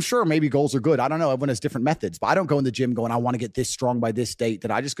I mean, sure, maybe goals are good. I don't know. Everyone has different methods, but I don't go in the gym going, I want to get this strong by this date. That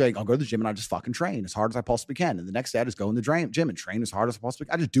I just go, I'll go to the gym and I just fucking train as hard as I possibly can. And the next day I just go in the gym and train as hard as I possibly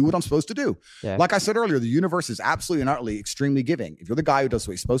can. I just do what I'm supposed to do. Yeah. Like I said earlier, the universe is absolutely and utterly extremely giving. If you're the guy who does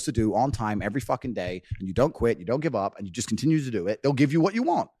what he's supposed to do on time every fucking day, and you don't quit, you don't give up, and you just continue to do it, they'll give you what you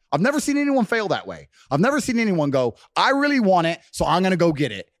want. I've never seen anyone fail that way. I've never seen anyone go, I really want it, so I'm going to go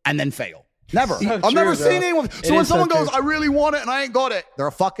get it, and then fail. Never. I've never seen anyone. So when someone goes, I really want it and I ain't got it, they're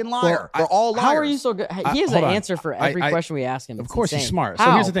a fucking liar. They're all liars. How are you so good? He has an answer for every question we ask him. Of course he's smart. How?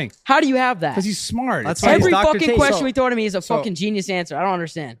 So here's the thing. How do you have that? Because he's smart. That's every fucking question we throw to me is a fucking genius answer. I don't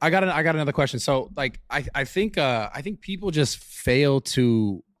understand. I got another question. So like I think people just fail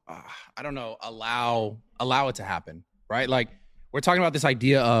to I don't know, allow it to happen, right? Like we're talking about this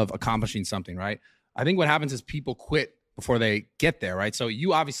idea of accomplishing something, right? I think what happens is people quit before they get there, right? So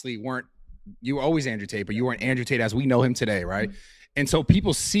you obviously you were always Andrew Tate, but you weren't Andrew Tate as we know him today, right? Mm-hmm. And so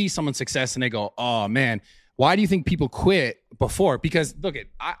people see someone's success and they go, oh man, why do you think people quit before? Because look at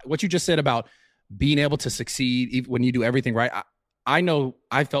what you just said about being able to succeed when you do everything right. I know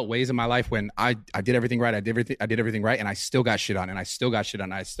I felt ways in my life when I did everything right. I did everything right. And I still got shit on and I still got shit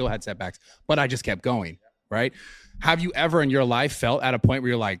on. I still had setbacks, but I just kept going, right? Have you ever in your life felt at a point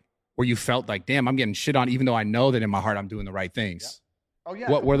where you felt like, damn, I'm getting shit on, even though I know that in my heart I'm doing the right things? Yeah. Oh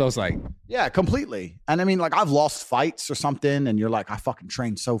yeah. What were those like? Yeah, completely. And I mean, like I've lost fights or something and you're like, I fucking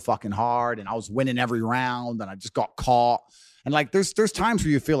trained so fucking hard and I was winning every round and I just got caught. And like, there's times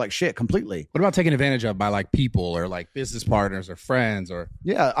where you feel like shit completely. What about taking advantage of by like people or like business partners or friends or?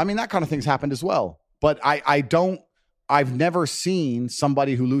 Yeah. I mean, that kind of thing's happened as well. But I've never seen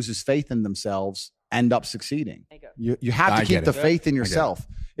somebody who loses faith in themselves end up succeeding. You have to keep the faith in yourself.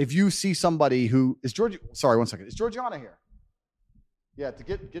 If you see somebody who is sorry, 1 second. Is Georgiana here? Yeah, to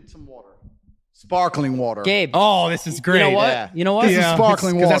get some water. Sparkling water. Gabe. Oh, this is great. You know what? Yeah. You know what? This is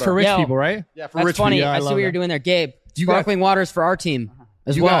sparkling water. That's for rich people, right? Yeah, for that's rich funny. people. I see what you're doing there. Gabe, sparkling water is for our team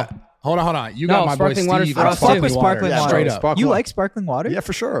as well. Hold on. You got my boy Steve. Water's for us too. Fuck with sparkling water. Straight up. You like sparkling water? Yeah,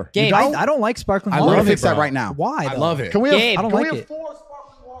 for sure. Gabe, I don't like sparkling water. I love fix that right now. Why? I love it. Can we Gabe, I don't like it. 4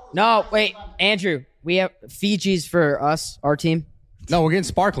 sparkling waters? No, wait, Andrew. We have Fiji's for us, our team. No, we're getting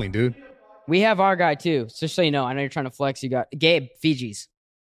sparkling, dude. We have our guy too. Just so you know, I know you're trying to flex. You got Gabe, Fiji's.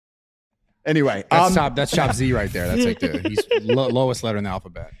 Anyway, that's top Z right there. That's like he's lowest letter in the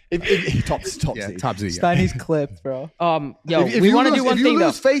alphabet. Top Z. Top Z. Steiny's clipped, bro. We want to do one thing though. If you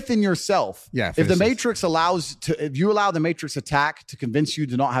lose faith in yourself, if the Matrix if you allow the Matrix attack to convince you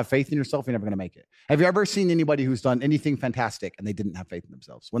to not have faith in yourself, you're never going to make it. Have you ever seen anybody who's done anything fantastic and they didn't have faith in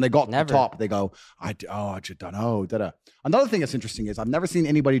themselves? When they got to the top, they go, I just don't know. Another thing that's interesting is I've never seen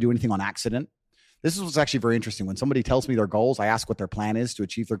anybody do anything on accident. This is what's actually very interesting. When somebody tells me their goals, I ask what their plan is to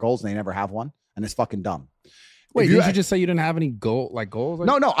achieve their goals, and they never have one, and it's fucking dumb. Wait, did you just say you didn't have any goals?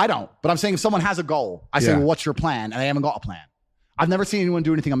 No, I don't. But I'm saying if someone has a goal, I say, well, what's your plan? And they haven't got a plan. I've never seen anyone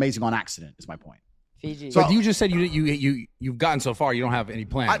do anything amazing on accident, is my point. Fiji. So you just said you've gotten so far, you don't have any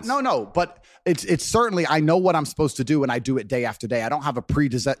plans. No, but it's certainly, I know what I'm supposed to do and I do it day after day. I don't have a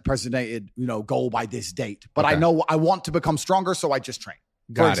pre-designated, goal by this date, but I know I want to become stronger, so I just train.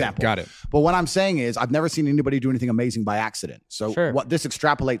 For example. Got it. But what I'm saying is I've never seen anybody do anything amazing by accident. So what this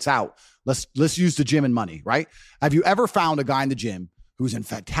extrapolates out, let's use the gym and money, right? Have you ever found a guy in the gym who's in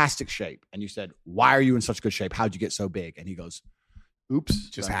fantastic shape and you said, why are you in such good shape? How'd you get so big? And he goes, oops,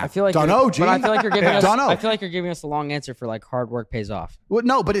 just happened. I feel like don't know, G. But I feel like you're giving us. Don't know. I feel like you're giving us a long answer for like hard work pays off. Well,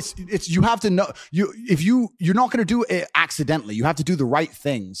 no, but it's you have to know you're not going to do it accidentally. You have to do the right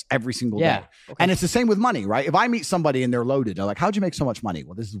things every single day. Okay. And it's the same with money, right? If I meet somebody and they're loaded, they're like, "How'd you make so much money?"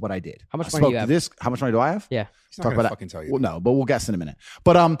 Well, this is what I did. How much money do you have? How much money do I have? Yeah, talk about that. Fucking tell you. Well, no, but we'll guess in a minute.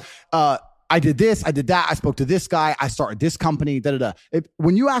 But I did this, I did that. I spoke to this guy. I started this company.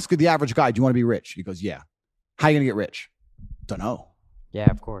 When you ask the average guy, "Do you want to be rich?" He goes, "Yeah." How are you going to get rich? Don't know. Yeah,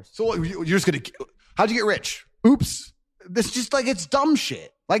 of course. So you're just going to, how'd you get rich? Oops. This is just like, it's dumb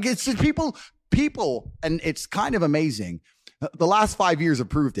shit. Like it's just people, and it's kind of amazing. The last 5 years have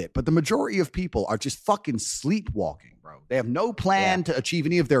proved it, but the majority of people are just fucking sleepwalking, bro. They have no plan to achieve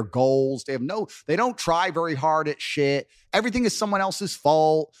any of their goals. They don't try very hard at shit. Everything is someone else's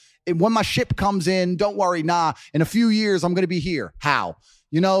fault. And when my ship comes in, don't worry. In a few years, I'm going to be here. How?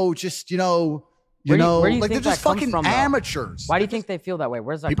 Where do you think they're just that comes fucking from, amateurs. Why do you think they feel that way?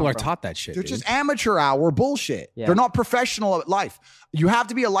 Where's that People come are from? taught that shit. They're just amateur hour bullshit. Yeah. They're not professional at life. You have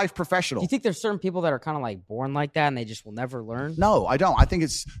to be a life professional. Do you think there's certain people that are kind of like born like that and they just will never learn? No, I don't. I think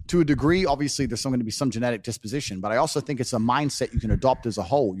it's to a degree, obviously there's going to be some genetic disposition, but I also think it's a mindset you can adopt as a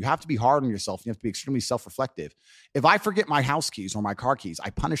whole. You have to be hard on yourself. You have to be extremely self-reflective. If I forget my house keys or my car keys, I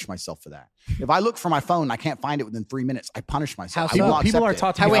punish myself for that. If I look for my phone and I can't find it within 3 minutes, I punish myself. How I will so? not People are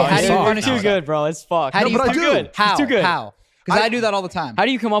accept taught it. to be Wait, how do you soft. punish Too yourself? good, bro. It's fucked. How do you but I too do. good? How? Too good. How? Because I do that all the time. How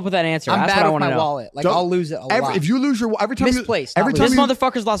do you come up with that answer? I'm That's bad what I with want to my know. wallet. Like Don't- I'll lose it a lot. If you lose your every time Misplaced, every not time This you,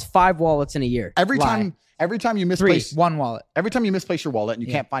 motherfucker's lost 5 wallets in a year. every Lie. time every time you 3, misplace 1 wallet. every time you misplace your wallet and you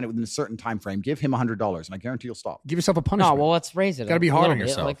Yeah. can't find it within a certain time frame, give him $100 and I guarantee you'll stop. Give yourself a No, punishment. well, let's raise it. Gotta be a hard little on bit.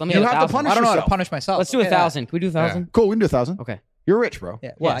 yourself. Like, let me You get have to 1,000. punish I don't know how to yourself. punish myself. Let's do Okay, 1,000. Can we do 1,000? Cool, we can do 1,000. Okay. You're rich, bro.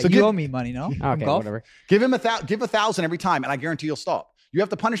 Yeah. Well, So you give- owe me money, no? From Okay. golf? Whatever. Give him give 1,000 every time, and I guarantee you'll stop. You have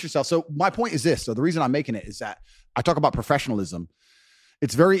to punish yourself. So my point is this. So the reason I'm making it is that I talk about professionalism.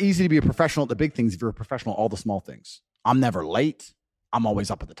 It's very easy to be a professional at the big things if you're a professional at all the small things. I'm never late. I'm always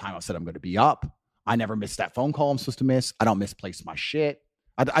up at the time I said I'm going to be up. I never miss that phone call I'm supposed to miss. I don't misplace my shit.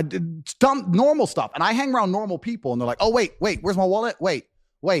 I did dumb normal stuff, and I hang around normal people, and they're like, "Oh wait, where's my wallet? Wait,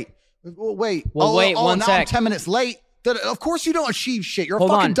 Well, oh, wait oh, one now sec. I'm 10 minutes late." Of course you don't achieve shit. You're Hold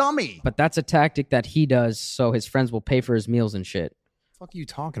a fucking on. dummy. But that's a tactic that he does so his friends will pay for his meals and shit. What the fuck are you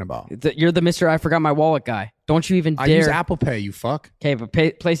talking about? You're the Mr. I forgot my wallet guy. Don't you even I dare. use Apple Pay, you fuck. Okay, but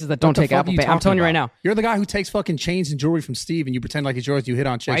places that What don't the take fuck Apple are you Pay. I'm talking telling you right about? now. You're the guy who takes fucking chains and jewelry from Steve and you pretend like it's yours and you hit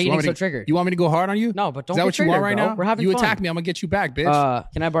on chicks. Why are you want getting me so triggered? You want me to go hard on you? No, but don't Is that get what you want triggered, right bro. now? We're having You fun. attack me, I'm gonna get you back,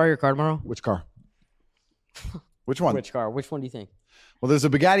 bitch. Can I borrow your card tomorrow? Which car? Which one? Which car? Which one do you think? Well, there's a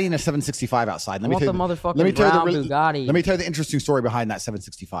Bugatti and a 765 outside. I want the motherfucking let me tell brown you the Bugatti. Let me tell you the interesting story behind that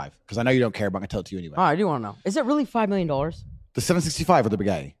 765 because I know you don't care, but I'm gonna tell it to you anyway. Oh, I do want to know. Is it really $5 million? The 765 or the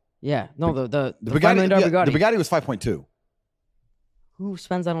Bugatti? Yeah. No, the $5 Bugatti, million yeah, Bugatti. the Bugatti was 5.2. Who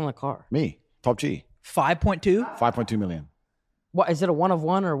spends that on a car? Me, Top G, 5.2? 5.2 million. What is it? A 1 of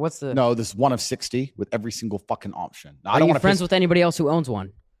 1 or what's the? No, this one of 60 with every single fucking option. Now, Are I don't you want to friends with anybody else who owns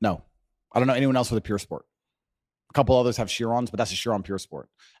one? No, I don't know anyone else with a Pure Sport. A couple others have Chirons, but that's a Chiron Pure Sport.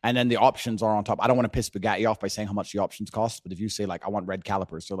 And then the options are on top. I don't want to piss Bugatti off by saying how much the options cost, but if you say like I want red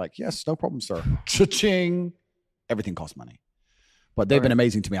calipers, they're like, yes, no problem, sir. Cha-ching. Everything costs money. But they've been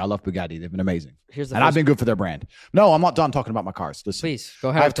amazing to me. I love Bugatti. They've been amazing. Here's the And I've first- been good for their brand. No, I'm not done talking about my cars. Listen. Please go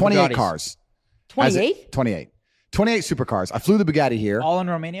ahead. I have with the 28 Bugattis. cars. 28? 28. 28 supercars. I flew the Bugatti here. All in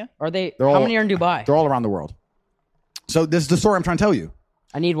Romania? Are they? They're How all- many are in Dubai? They're all around the world. So this is the story I'm trying to tell you.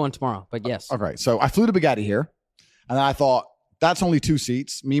 I need one tomorrow. But yes. Okay. So I flew the Bugatti here. And then I thought, that's only 2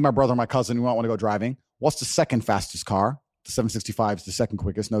 seats. Me, my brother, and my cousin, we don't want to go driving. What's the second fastest car? The 765 is the second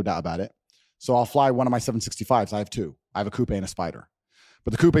quickest, no doubt about it. So I'll fly one of my 765s. I have 2. I have a coupe and a Spider.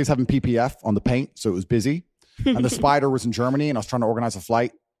 But the coupe is having PPF on the paint, so it was busy. And the Spider was in Germany, and I was trying to organize a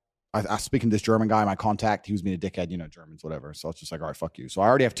flight. I was speaking to this German guy, my contact. He was being a dickhead, you know, Germans, whatever. So I was just like, all right, fuck you. So I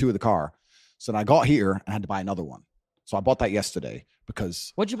already have 2 of the car. So then I got here and had to buy another one. So I bought that yesterday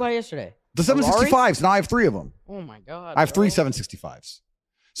because What'd you buy yesterday? the Ferrari? 765s, now I have 3 of them. Oh my god. I have 3 bro. 765s.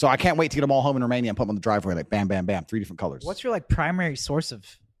 So I can't wait to get them all home in Romania and put them on the driveway, like bam, bam, bam, 3 different colors. What's your like primary source of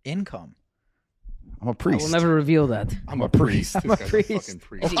income? I'm a I priest. will never reveal that. I'm a priest. I'm This a guy's priest. fucking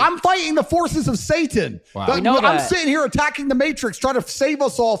priest. I'm fighting the forces of Satan. Wow. But We know I'm that. sitting here attacking the Matrix, trying to save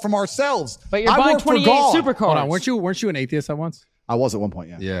us all from ourselves. But you're I buying work for 28 God. supercars. Hold on, weren't you an atheist at once? I was at one point,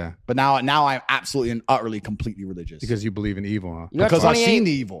 yeah. Yeah. But now I'm absolutely and utterly, completely religious. Because you believe in evil, huh? You got Because I've 28 seen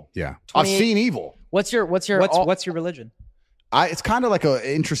the evil. Yeah. I've 28 seen evil. What's your What's your religion? It's kind of like an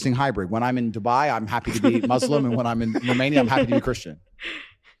interesting hybrid. When I'm in Dubai, I'm happy to be Muslim, and when I'm in Romania, I'm happy to be Christian.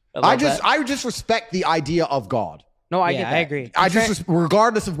 I just respect the idea of God. No, I Yeah, get that. I agree.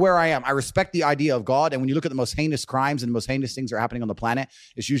 Regardless of where I am, I respect the idea of God. And when you look at the most heinous crimes and the most heinous things that are happening on the planet,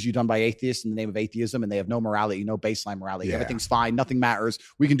 it's usually done by atheists in the name of atheism, and they have no morality, no baseline morality. Yeah. Everything's fine, nothing matters.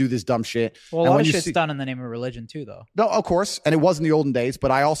 We can do this dumb shit. Well, a And lot when of you shit's see- done in the name of religion too, though. No, of course, and it was in the olden days.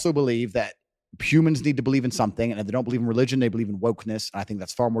 But I also believe that humans need to believe in something, and if they don't believe in religion, they believe in wokeness. And I think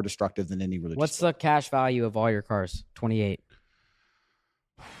that's far more destructive than any religion. What's the cash value of all your cars? 28.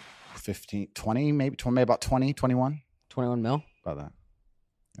 15, 20, maybe about 20, 21? 21 mil? About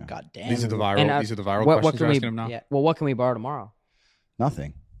that. God damn. These are the And, viral. These are the viral what questions can you're we- asking him now. Yeah. Well, what can we borrow tomorrow?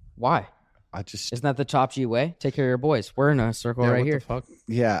 Nothing. Why? I just, Isn't that the top G way? Take care of your boys. We're in a circle Yeah, right what here. the fuck?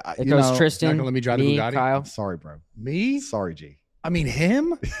 yeah. It you goes know, Tristan, You're not gonna let me drive the me, Bugatti? Kyle. Sorry, bro. Me? Sorry, G. I mean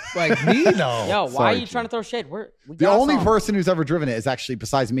him? Like me? No. Yo, why Sorry, are you G. trying to throw shade? We The got only some. person who's ever driven it is actually,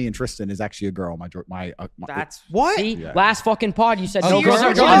 besides me and Tristan, is actually a girl. That's What? See, Yeah. last fucking pod you said Oh, no you're girls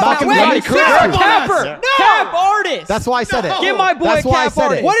are so going jealous. back in Wait, the you're Cap capper, No! cap artist. That's why I said it. Give my boy That's why I cap said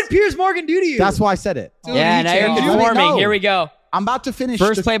artist. it. What did Piers Morgan do to you? That's why I said it. Dude, Yeah, he now you're changed. conforming. No. Here we go. I'm about to finish.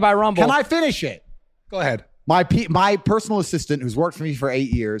 First play by Rumble. Can I finish it? Go ahead. My personal assistant, who's worked for me for 8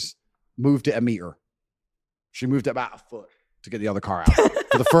 years, moved it a meter. She moved it about a foot to get the other car out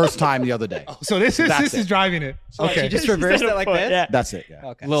for the first time the other day. So this That's is it. driving it. Okay. She just reversed it like this? Yeah. That's it. Yeah.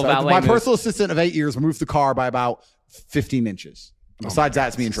 Okay. Little So valet my move. personal assistant of 8 years moved the car by about 15 inches. Besides that,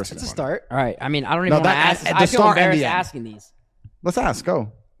 it's me and Tristan. It's a start. All right. I mean, I don't even want to ask. at I the feel start and embarrassed the end. asking these Let's ask.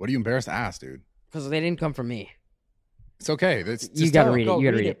 Go. What are you embarrassed to ask, dude? because they didn't come from me. It's okay. It's You just got to tell. read it. You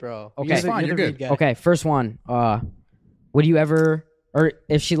got to read it, bro. Okay. It's fine. You're good. Okay. First one. Would you ever, or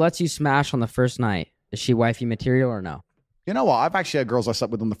if she lets you smash on the first night, is she wifey material or no? You know what? I've actually had girls I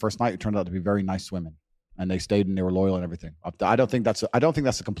slept with on the first night who turned out to be very nice women, and they stayed and they were loyal and everything. I don't think that's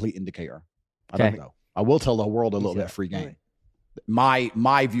a complete indicator. I don't Okay. know. I will tell the world a little bit of free game.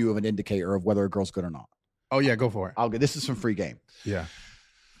 My view of an indicator of whether a girl's good or not. Oh yeah, go for it. This is some free game. Yeah.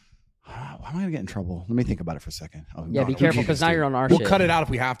 Why am I gonna get in trouble? Let me think about it for a second. Oh, Yeah, no, be who careful cares, because now dude? you're on our We'll shit. cut it out if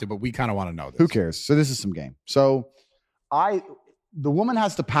we have to, but we kind of want to know this. Who cares? So this is some game. So the woman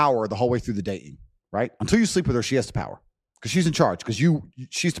has the power the whole way through the dating, right? Until you sleep with her, she has the power because she's in charge. Because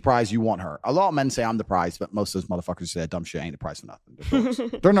she's the prize, you want her. A lot of men say I'm the prize, but most of those motherfuckers say that dumb shit ain't the prize for nothing.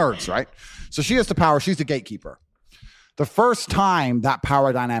 They're nerds, right? So she has the power. She's the gatekeeper. The first time that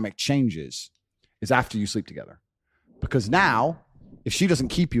power dynamic changes is after you sleep together, because now if she doesn't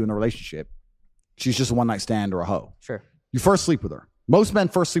keep you in the relationship, she's just a one night stand or a hoe. Sure. You first sleep with her. Most men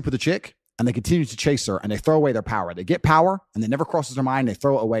first sleep with a chick and they continue to chase her and they throw away their power. They get power and it never crosses their mind. They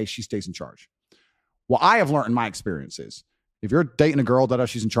throw it away. She stays in charge. What I have learned in my experience is if you're dating a girl that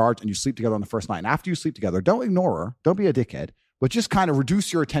she's in charge and you sleep together on the first night, and after you sleep together, don't ignore her. Don't be a dickhead, but just kind of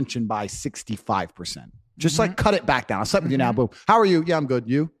reduce your attention by 65%. Just like cut it back down. I slept with you now. Boom. How are you? Yeah, I'm good.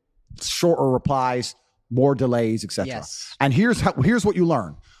 You? Shorter replies, more delays, etc. Yes. And here's what you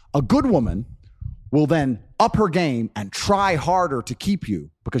learn. A good woman will then up her game and try harder to keep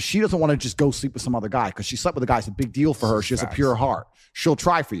you because she doesn't want to just go sleep with some other guy because she slept with a guy. It's a big deal for her. She has a pure heart. She'll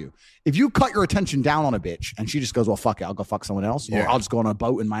try for you. If you cut your attention down on a bitch and she just goes, well, fuck it, I'll go fuck someone else, or I'll just go on a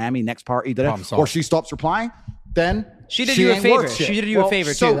boat in Miami, next party, or she stops replying, then She did you a ain't favor. worth shit. She did you a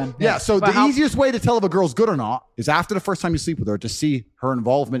favor so, too. Then Yeah. So But the easiest way to tell if a girl's good or not is after the first time you sleep with her to see her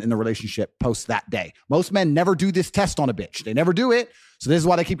involvement in the relationship post that day. Most men never do this test on a bitch. They never do it. So this is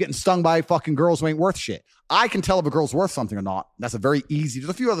why they keep getting stung by fucking girls who ain't worth shit. I can tell if a girl's worth something or not. That's a very easy, there's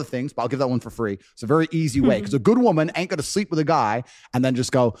a few other things, but I'll give that one for free. It's a very easy way because a good woman ain't going to sleep with a guy and then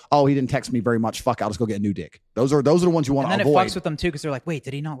just go, oh, he didn't text me very much. Fuck, I'll just go get a new dick. Those are the ones you want and to then avoid. it fucks with them too because they're like, wait,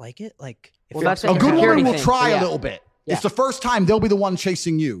 did he not like it? Like, if Well, you're- that's A good Security woman will thing, try so a yeah. little bit. Yeah. It's the first time they'll be the one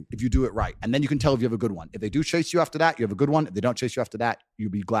chasing you if you do it right. And then you can tell if you have a good one. If they do chase you after that, you have a good one. If they don't chase you after that, you'll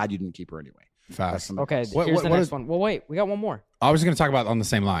be glad you didn't keep her anyway. Fast. Okay. What- here's what- the what next is- one. Well, wait. We got one more. I was going to talk about on the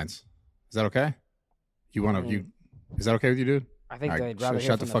same lines. Is that okay? You want to? Is that okay with you, dude? I think All right, they'd rather hear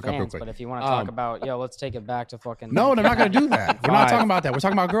shut from the fuck up real fans, quick. but if you want to talk about, let's take it back to fucking. No, they're not going to do that. We're not Five. talking about that. We're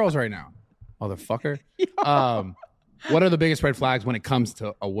talking about girls right now, motherfucker. What are the biggest red flags when it comes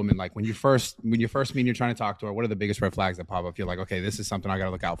to a woman? Like when you first meet, you're trying to talk to her. What are the biggest red flags that pop up? You're like, okay, this is something I got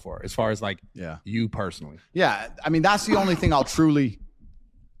to look out for. As far as like, you personally. Yeah, I mean that's the only thing I'll truly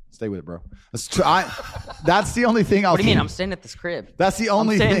stay with it, bro. That's the only thing I'll. What do you mean? I'm staying at this crib. That's the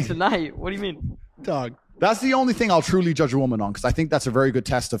only I'm staying thing tonight. What do you mean? Dog. That's the only thing I'll truly judge a woman on because I think that's a very good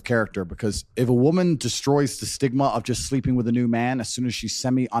test of character. Because if a woman destroys the stigma of just sleeping with a new man as soon as she's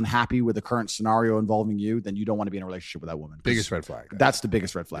semi-unhappy with the current scenario involving you, then you don't want to be in a relationship with that woman. Biggest red flag. That's the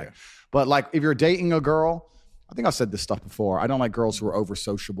biggest red flag. Yeah. But like if you're dating a girl, I think I've said this stuff before. I don't like girls who are over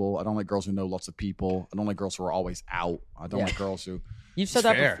sociable. I don't like girls who know lots of people. I don't like girls who are always out. I don't like girls who. You've said It's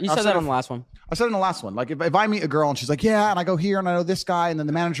that. fair. You said that on the last one. I said in the last one, like if I meet a girl and she's like, yeah, and I go here and I know this guy and then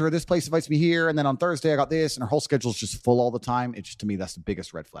the manager of this place invites me here and then on Thursday I got this and her whole schedule's just full all the time. It's just, to me, that's the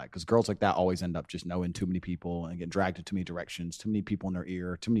biggest red flag because girls like that always end up just knowing too many people and get dragged in too many directions, too many people in their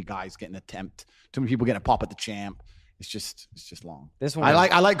ear, too many guys getting a tempt, too many people getting a pop at the champ. It's just long. This one.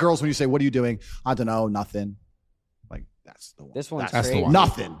 I like girls when you say, what are you doing? I don't know, nothing. Like that's the one. This one's That's the great. one.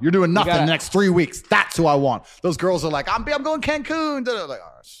 Nothing. You're doing nothing gotta- the next 3 weeks. That's who I want. Those girls are like, I'm going Cancun. Like,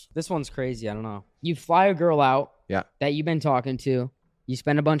 oh, This one's crazy. I don't know. You fly a girl out Yeah. that you've been talking to. You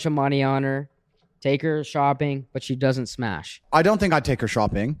spend a bunch of money on her, take her shopping, but she doesn't smash. I don't think I'd take her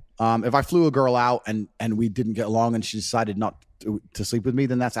shopping. If I flew a girl out and we didn't get along and she decided not to sleep with me,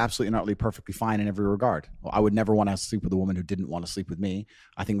 then that's absolutely and utterly perfectly fine in every regard. Well, I would never want to sleep with a woman who didn't want to sleep with me.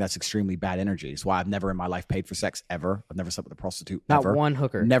 I think that's extremely bad energy. It's why I've never in my life paid for sex ever. I've never slept with a prostitute. Not ever. one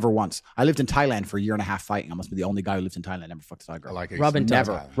hooker. Never once. I lived in Thailand for a year and a half fighting. I must be the only guy who lived in Thailand. Never fucked a Thai girl. I like it. Rub and tug.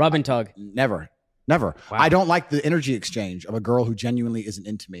 Never. Rub and tug. Never. I don't like the energy exchange of a girl who genuinely isn't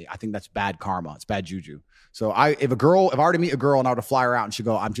into me. I think that's bad karma. It's bad juju. So if I were to meet a girl and I were to fly her out and she'd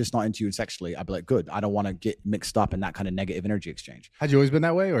go, I'm just not into you sexually, I'd be like, good. I don't want to get mixed up in that kind of negative energy exchange. Had you always been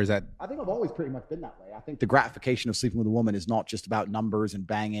that way, or is that? I think I've always pretty much been that way. I think the gratification of sleeping with a woman is not just about numbers and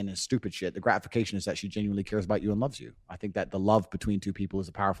banging and stupid shit. The gratification is that she genuinely cares about you and loves you. I think that the love between two people is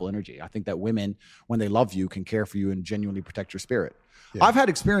a powerful energy. I think that women, when they love you, can care for you and genuinely protect your spirit. Yeah. I've had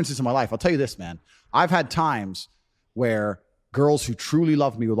experiences in my life. I'll tell you this, man. I've had times where girls who truly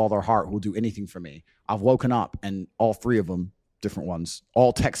love me with all their heart will do anything for me. I've woken up and all three of them, different ones,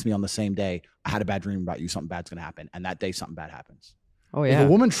 all text me on the same day. I had a bad dream about you. Something bad's going to happen. And that day, something bad happens. Oh, yeah. If a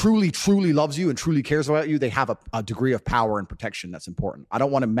woman truly, truly loves you and truly cares about you, they have a degree of power and protection that's important. I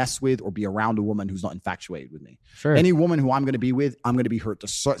don't want to mess with or be around a woman who's not infatuated with me. Sure. Any woman who I'm going to be with, I'm going to be her at the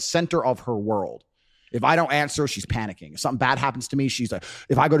center of her world. If I don't answer, she's panicking. If something bad happens to me, she's like,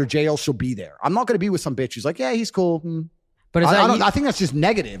 if I go to jail, she'll be there. I'm not going to be with some bitch who's like, yeah, he's cool. But I think that's just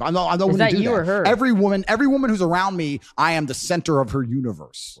negative. I don't is that do you that. or her? Every woman who's around me, I am the center of her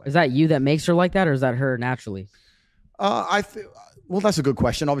universe. Is that you that makes her like that, or is that her naturally? Well, that's a good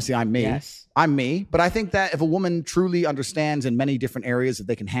question. Obviously, I'm me. Yes. I'm me. But I think that if a woman truly understands in many different areas that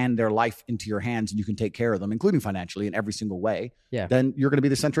they can hand their life into your hands and you can take care of them, including financially in every single way, then you're going to be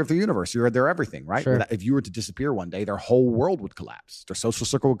the center of the universe. You're their everything, right? Sure. If you were to disappear one day, their whole world would collapse. Their social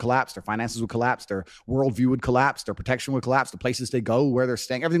circle would collapse. Their finances would collapse. Their worldview would collapse. Their protection would collapse. The places they go, where they're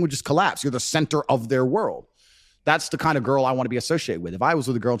staying, everything would just collapse. You're the center of their world. That's the kind of girl I want to be associated with. If I was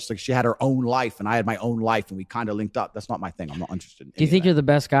with a girl, just like she had her own life and I had my own life and we kind of linked up, that's not my thing. I'm not interested in Do you think you're the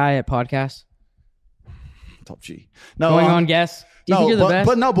best guy at podcasts? Top G. No, Going on guess. Do you think you're the best?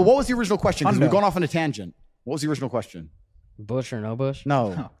 But what was the original question? Because we've gone off on a tangent. What was the original question? Bush or no bush?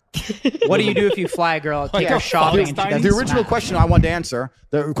 No. What do you do if you fly a girl, take her shopping, and she gets The original question I wanted to answer.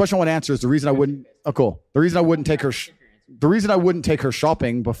 The question I want to answer is the reason I wouldn't. Oh, cool. The reason I wouldn't take her. The reason I wouldn't take her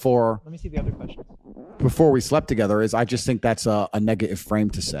shopping before. Let me see the other question. Before we slept together is I just think that's a negative frame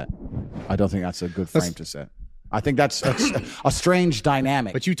to set. I don't think that's a good frame to set. I think that's a strange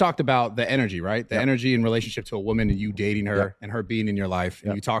dynamic. But you talked about the energy, right? The energy in relationship to a woman and you dating her and her being in your life.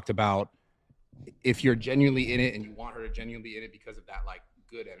 And you talked about if you're genuinely in it and you want her to genuinely be in it because of that like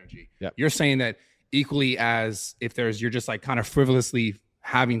good energy. You're saying that equally as if you're just like kind of frivolously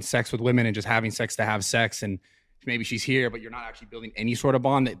having sex with women and just having sex to have sex and maybe she's here, but you're not actually building any sort of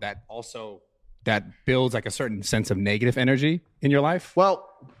bond that builds like a certain sense of negative energy in your life? Well,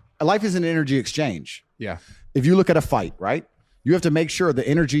 life is an energy exchange. Yeah. If you look at a fight, right? You have to make sure the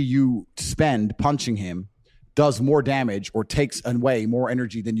energy you spend punching him does more damage or takes away more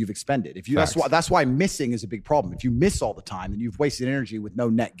energy than you've expended. That's why missing is a big problem. If you miss all the time, then you've wasted energy with no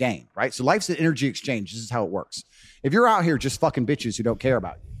net gain, right? So life's an energy exchange. This is how it works. If you're out here just fucking bitches who don't care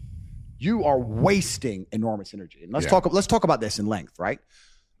about you, you are wasting enormous energy. And let's talk about this in length, right?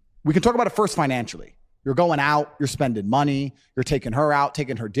 We can talk about it first financially. You're going out, you're spending money, you're taking her out,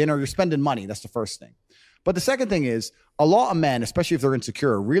 taking her dinner, you're spending money. That's the first thing. But the second thing is a lot of men, especially if they're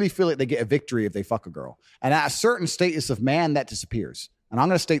insecure, really feel like they get a victory if they fuck a girl. And at a certain status of man, that disappears. And I'm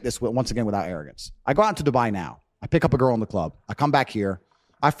going to state this once again without arrogance. I go out to Dubai now. I pick up a girl in the club. I come back here.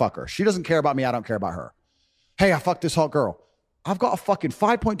 I fuck her. She doesn't care about me. I don't care about her. Hey, I fucked this hot girl. I've got a fucking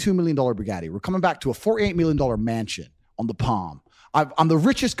 $5.2 million Bugatti. We're coming back to a $48 million mansion on the Palm. I'm the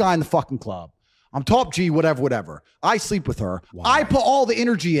richest guy in the fucking club. I'm top G, whatever. I sleep with her. Why? I put all the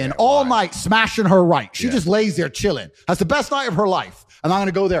energy in all night smashing her right. She just lays there chilling. Has the best night of her life. And I'm going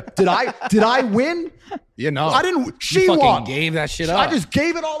to go there. Did I win? You know. I didn't. She fucking won. Gave that shit up. I just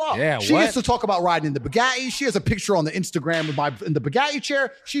gave it all up. Yeah, she used to talk about riding in the Bugatti. She has a picture on the Instagram in the Bugatti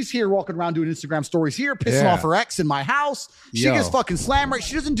chair. She's here walking around doing Instagram stories here, pissing off her ex in my house. She gets fucking slammed right.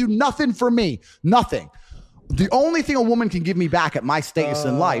 She doesn't do nothing for me. Nothing. The only thing a woman can give me back at my status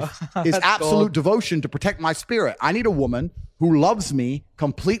in life is absolute devotion to protect my spirit. I need a woman who loves me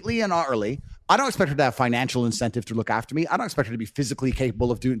completely and utterly. I don't expect her to have financial incentive to look after me. I don't expect her to be physically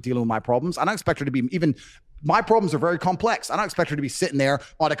capable of dealing with my problems. I don't expect her to be my problems are very complex. I don't expect her to be sitting there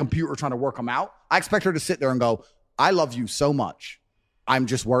on a computer trying to work them out. I expect her to sit there and go, I love you so much. I'm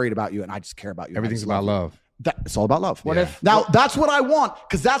just worried about you and I just care about you. Everything's about love. It's all about love. Now, that's what I want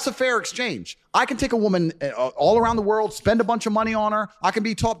because that's a fair exchange. I can take a woman all around the world, spend a bunch of money on her. I can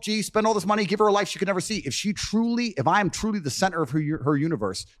be top G, spend all this money, give her a life she could never see. If I am truly the center of her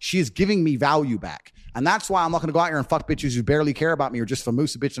universe, she is giving me value back. And that's why I'm not going to go out here and fuck bitches who barely care about me or just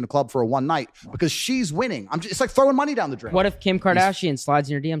famoosa bitch in a club for a one night because she's winning. It's like throwing money down the drain. What if Kim Kardashian slides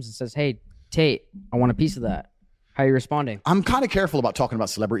in your DMs and says, hey, Tate, I want a piece of that? How are you responding? I'm kind of careful about talking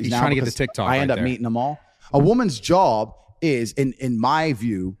about celebrities He's now. trying to get the TikTok I end up meeting them all. A woman's job is, in my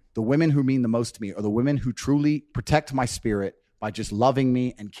view, the women who mean the most to me are the women who truly protect my spirit by just loving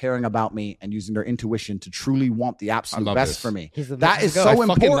me and caring about me and using their intuition to truly want the absolute best for me. That is so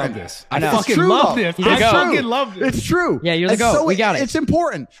important. I fucking love this. I fucking love this. I fucking love this. It's true. Yeah, you're the GOAT. We got it. It's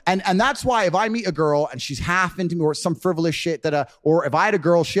important. And that's why if I meet a girl and she's half into me or some frivolous shit or if I had a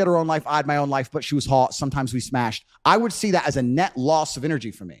girl, she had her own life, I had my own life, but she was hot. Sometimes we smashed. I would see that as a net loss of energy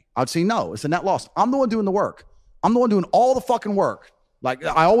for me. I would say, no, it's a net loss. I'm the one doing the work. I'm the one doing all the fucking work. Like,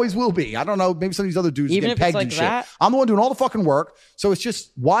 I always will be. I don't know. Maybe some of these other dudes Even get if pegged it's like and shit. that? I'm the one doing all the fucking work. So it's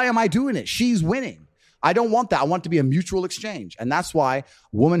just, why am I doing it? She's winning. I don't want that. I want it to be a mutual exchange. And that's why a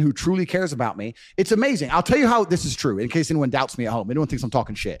woman who truly cares about me, it's amazing. I'll tell you how this is true in case anyone doubts me at home. Anyone thinks I'm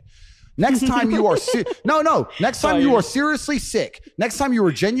talking shit. Next time you are next time you are seriously sick, next time you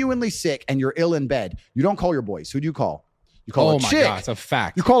are genuinely sick and you're ill in bed, you don't call your boys. Who do you call? You call a chick. Oh my God, it's a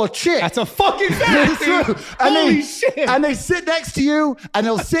fact. You call a chick. That's a fucking fact. And Holy shit. And they sit next to you and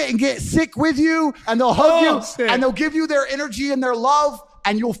they'll sit and get sick with you and they'll hug you shit. and they'll give you their energy and their love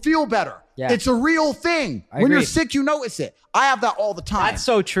and you'll feel better. Yeah. It's a real thing. I When you're agree. sick, you notice it. I have that all the time. That's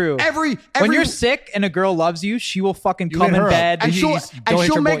so true. Every when you're sick and a girl loves you, she will fucking come lit in her up. bed. and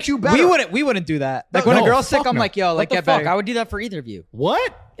she'll make you better. We wouldn't do that. Like No, when a no, girl's sick, fuck I'm no. like, yo, What like the get fuck? better. I would do that for either of you.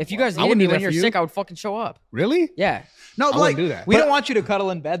 What? If you guys I needed wouldn't me do when that you're for you. sick, I would fucking show up. Really? Yeah. No, I but like, wouldn't do that. We don't want you to cuddle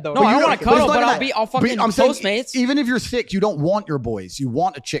in bed though. No, I don't want to cuddle, it's but not I'll fucking I'm saying, Postmates. even if you're sick, you don't want your boys. You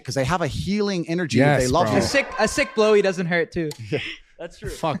want a chick because they have a healing energy. Yes, that they love bro. you. a sick blowy doesn't hurt too. That's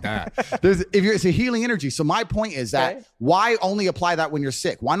true. Fuck that. It's a healing energy. So my point is that why only apply that when you're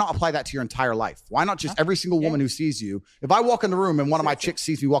sick? Why not apply that to your entire life? Why not just every single woman who sees you? If I walk in the room and one of my chicks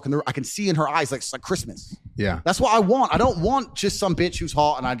sees me walk in the room, I can see in her eyes like it's like Christmas. Yeah. That's what I want. I don't want just some bitch who's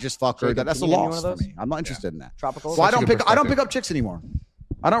hot and I just fuck her. That's a can you get me loss one of for those? me. I'm not interested in that. Tropical? So I That's a don't good pick perspective. up chicks anymore.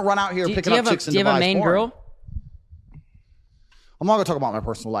 I don't run out here Do picking you up have chicks in do you have a Dubai. main It's boring. girl? I'm not going to talk about my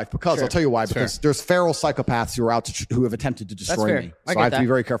personal life because I'll tell you why. Because there's feral psychopaths who are out to who have attempted to destroy fair. me. I So get I have to be that.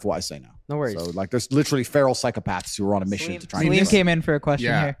 very careful what I say now. No worries. So like, there's literally feral psychopaths who are on a mission to try and Salim destroy me. came in for a question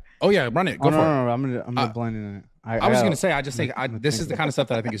Yeah. here. Oh yeah, run it. Go Oh, for no, it. no, no, I'm not blinding in it. I was gonna say, I just think this is the kind of stuff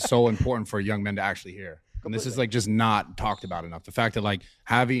that I think is so important for young men to actually hear. And this is like just not talked about enough. The fact that like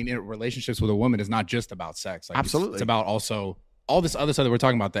having relationships with a woman is not just about sex. Like, Absolutely. it's about also all this other stuff that we're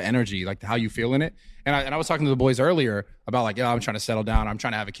talking about, the energy, like how you feel in it. And I was talking to the boys earlier about like, I'm trying to settle down. I'm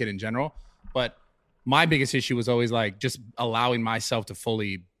trying to have a kid in general. But my biggest issue was always like just allowing myself to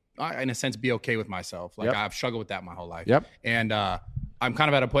fully, in a sense, be okay with myself. Like I've struggled with that my whole life. Yep. And I'm kind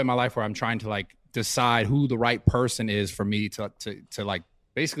of at a point in my life where I'm trying to like decide who the right person is for me to like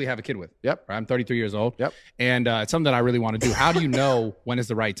basically have a kid with. Yep. Right? I'm 33 years old. Yep. And it's something that I really want to do. How do you know when is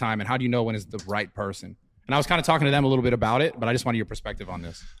the right time and how do you know when is the right person? And I was kind of talking to them a little bit about it, but I just wanted your perspective on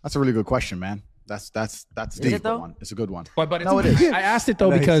this. That's a really good question, man. That's deep. it though? One. It's a good one. But it's, No, it is. I asked it though I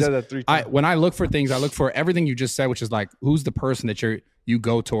know he because said that 3 times. when I look for things, I look for everything you just said, which is like who's the person that you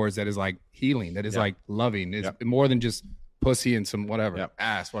go towards that is like healing, that is like loving, is more than just pussy and some whatever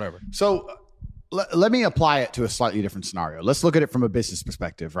ass, whatever. So let me apply it to a slightly different scenario. Let's look at it from a business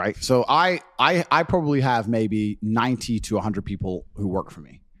perspective, right? So I probably have maybe 90 to 100 people who work for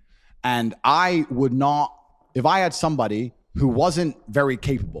me. And I would not, if I had somebody who wasn't very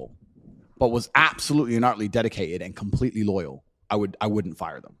capable, but was absolutely and utterly dedicated and completely loyal, I wouldn't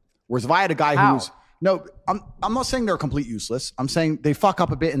fire them. Whereas if I had a guy How? who's I'm not saying they're complete useless. I'm saying they fuck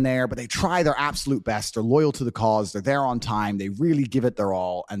up a bit in there, but they try their absolute best. They're loyal to the cause. They're there on time. They really give it their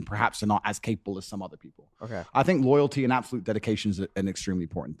all, and perhaps they're not as capable as some other people. Okay. I think loyalty and absolute dedication is an extremely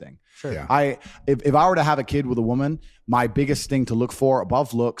important thing. Sure. Yeah. If I were to have a kid with a woman, my biggest thing to look for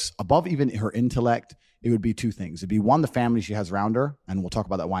above looks, above even her intellect, it would be two things. It'd be one, the family she has around her, and we'll talk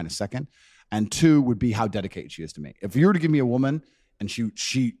about that why in a second. And two would be how dedicated she is to me. If you were to give me a woman and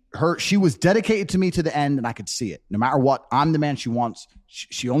she was dedicated to me to the end, and I could see it. No matter what, I'm the man she wants.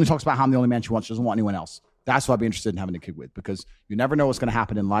 She only talks about how I'm the only man she wants. She doesn't want anyone else. That's what I'd be interested in having a kid with, because you never know what's going to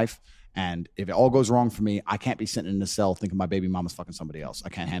happen in life. And if it all goes wrong for me, I can't be sitting in a cell thinking my baby mama's fucking somebody else. I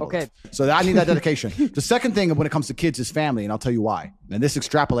can't handle it. So I need that dedication. The second thing when it comes to kids is family, and I'll tell you why. And this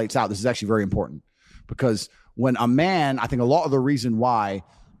extrapolates out. This is actually very important, because when a man, I think a lot of the reason why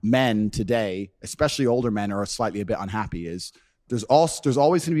men today, especially older men, are slightly a bit unhappy is there's always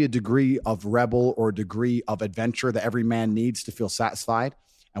going to be a degree of rebel or a degree of adventure that every man needs to feel satisfied.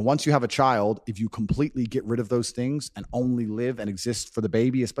 And once you have a child, if you completely get rid of those things and only live and exist for the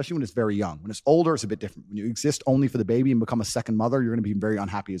baby, especially when it's very young, when it's older, it's a bit different. When you exist only for the baby and become a second mother, you're going to be very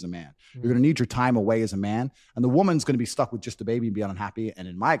unhappy as a man. You're going to need your time away as a man. And the woman's going to be stuck with just the baby and be unhappy. And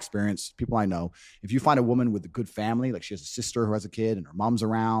in my experience, people I know, if you find a woman with a good family, like she has a sister who has a kid and her mom's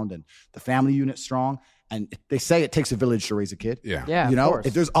around and the family unit's strong, and they say it takes a village to raise a kid. Yeah, you know, of course.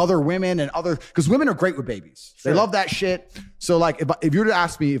 if there's other women and because women are great with babies. They love that shit. So like, if you were to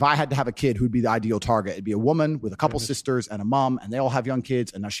ask me if I had to have a kid, who'd be the ideal target? It'd be a woman with a couple sisters and a mom, and they all have young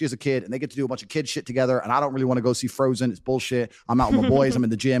kids. And now she has a kid, and they get to do a bunch of kid shit together. And I don't really want to go see Frozen. It's bullshit. I'm out with my boys. I'm in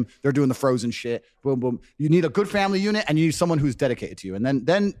the gym. They're doing the Frozen shit. Boom, boom. You need a good family unit, and you need someone who's dedicated to you. And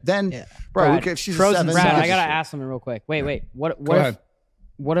then, bro, Brad, if she's Frozen. a 7, Brad, who I gives a gotta shit? ask something real quick. Wait. Go ahead.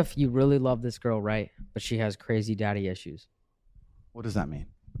 What if you really love this girl, right? But she has crazy daddy issues. What does that mean?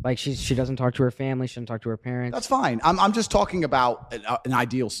 Like she doesn't talk to her family. She doesn't talk to her parents. That's fine. I'm just talking about an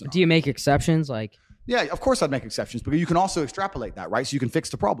ideal scenario. Do you make exceptions? Like, yeah, of course I'd make exceptions, but you can also extrapolate that, right? So you can fix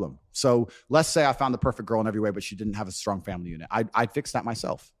the problem. So let's say I found the perfect girl in every way, but she didn't have a strong family unit. I'd fix that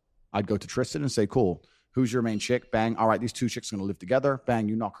myself. I'd go to Tristan and say, cool, who's your main chick? Bang. All right, these two chicks are going to live together. Bang,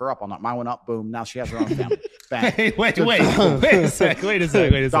 you knock her up. I'll knock my one up. Boom. Now she has her own family. Bang. Hey, wait a sec. Bro,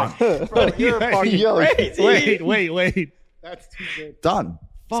 you're fucking crazy. Wait. That's too good. Done.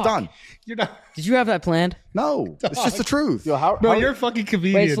 Fuck. It's done. You're not. did you have that planned? No, it's just the truth. Yo, bro, you're a fucking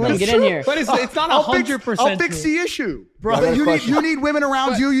comedian. Wait, Slim, though. get in here. But it's not 100%. I'll fix the issue, Bro. But you need women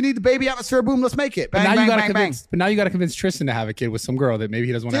around you. You need the baby atmosphere. Boom, let's make it. Bang, But now bang, you gotta bang, convince. But now you gotta convince Tristan to have a kid with some girl that maybe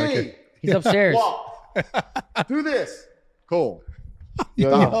he doesn't want to have a kid. He's upstairs. Walk. Do this. Cool.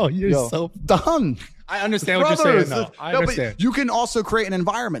 Yo, you're so. Done. I understand what you're saying. Brothers. though. I No, understand. but you can also create an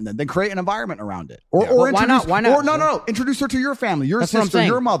environment then create an environment around it. Yeah. Or Why not? introduce, Why not? Or no. Introduce her to your family, your That's what I'm sister, saying.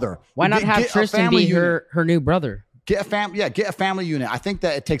 your mother. Why not have Get a Tristan family be unit. her new brother? Get a family unit. I think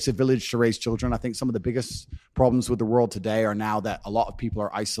that it takes a village to raise children. I think some of the biggest problems with the world today are now that a lot of people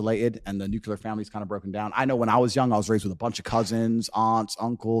are isolated and the nuclear family is kind of broken down. I know when I was young, I was raised with a bunch of cousins, aunts,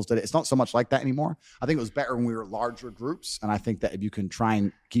 uncles. That it's not so much like that anymore. I think it was better when we were larger groups. And I think that if you can try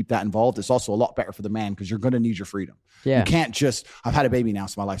and keep that involved, it's also a lot better for the man because you're going to need your freedom. Yeah. You can't just, I've had a baby now,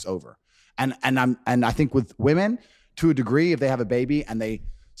 so my life's over. And I think with women, to a degree, if they have a baby and they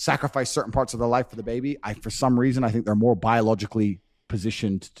sacrifice certain parts of their life for the baby, for some reason, I think they're more biologically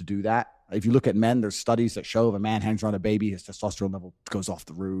positioned to do that. If you look at men, there's studies that show if a man hangs around a baby, his testosterone level goes off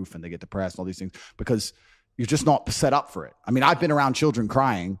the roof and they get depressed and all these things because you're just not set up for it. I mean, I've been around children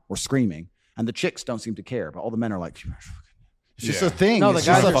crying or screaming and the chicks don't seem to care, but all the men are like, it's just a thing. No, the It's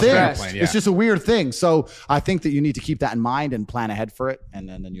guys just are a thing. stressed. It's just a weird thing. So I think that you need to keep that in mind and plan ahead for it, and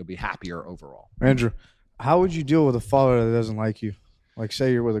then you'll be happier overall. Andrew, how would you deal with a father that doesn't like you? Like,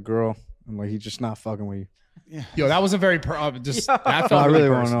 say you're with a girl and like he's just not fucking with you. Yeah. Yo, that wasn't very. That felt I really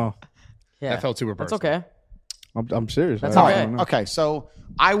want want to know. Yeah. That felt super That's personal. okay. I'm serious. That's I okay. don't know. Okay, so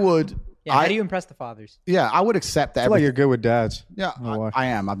I would. Yeah, how do you impress the fathers? Yeah, I would accept that. I feel like you're good with dads. Yeah, I don't know why. I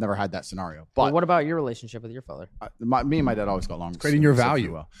am. I've never had that scenario, But but what about your relationship with your father? me and my dad always got along. Creating your exceptionally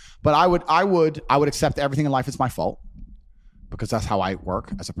value. well. But I would accept that everything in life is my fault because that's how I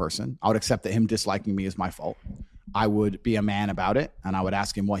work as a person. I would accept that him disliking me is my fault. I would be a man about it, and I would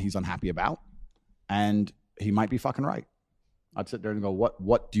ask him what he's unhappy about, and he might be fucking right. I'd sit there and go,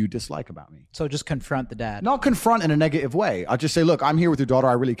 what do you dislike about me? So just confront the dad. Not confront in a negative way. I'll just say, look, I'm here with your daughter.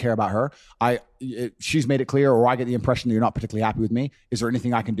 I really care about her. She's made it clear, or I get the impression that you're not particularly happy with me. Is there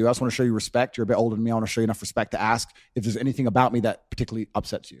anything I can do? I just want to show you respect. You're a bit older than me. I want to show you enough respect to ask if there's anything about me that particularly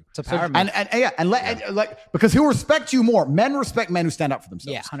upsets you. It's a power move. And because he'll respect you more. Men respect men who stand up for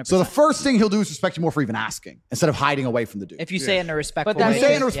themselves. Yeah, 100%. So the first thing he'll do is respect you more for even asking instead of hiding away from the dude. If you say it in a respectful But way. that's You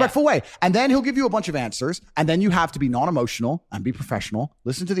say it in a yeah. respectful way. And then he'll give you a bunch of answers. And then you have to be non-emotional and be professional.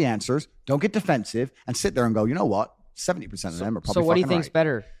 Listen to the answers. Don't get defensive and sit there and go, you know what? 70% of them are probably So what do you fucking think's right.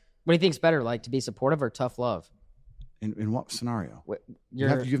 better? What do you think's better, like to be supportive or tough love? In what scenario? Your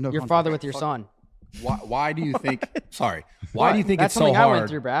have no your context. father with your son. Why do you think? Sorry. Why do you think That's it's so something I went hard?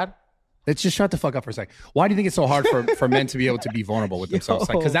 through, Brad. Let's just shut the fuck up for a second. Why do you think it's so hard for men to be able to be vulnerable with themselves?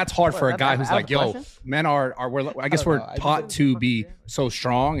 Like, because that's hard for a guy who's out of like, the yo, question? men I guess we're taught to be so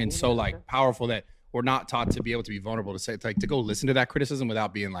strong and so like powerful that we're not taught to be able to be vulnerable to say, like, to go listen to that criticism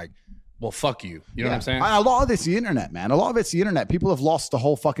without being like, well, fuck you. You know what I'm saying? A lot of it's the internet, man. A lot of it's the internet. People have lost the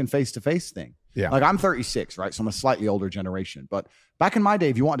whole fucking face-to-face thing. Yeah. Like I'm 36, right? So I'm a slightly older generation. But back in my day,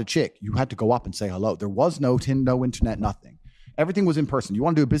 if you wanted a chick, you had to go up and say hello. There was no internet, nothing. Everything was in person. You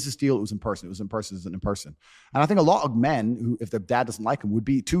want to do a business deal, it was in person. It was in person, it was in person. And I think a lot of men who, if their dad doesn't like them, would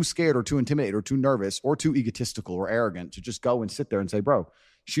be too scared or too intimidated or too nervous or too egotistical or arrogant to just go and sit there and say, bro,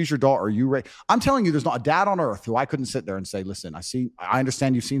 she's your daughter. I'm telling you, there's not a dad on earth who I couldn't sit there and say, listen, I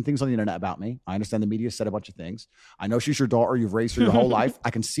understand you've seen things on the internet about me. I understand the media said a bunch of things. I know she's your daughter. You've raised her your whole life.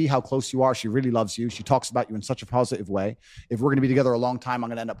 I can see how close you are. She really loves you. She talks about you in such a positive way. If we're going to be together a long time, I'm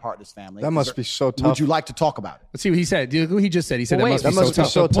going to end up part of this family. That must be so tough. Would you like to talk about it? Let's see what he said. What he just said. He said Well, that must be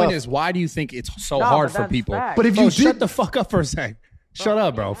so tough. The point is, why do you think it's so hard for people? But if Bro, you shut did, the fuck up for a second. Shut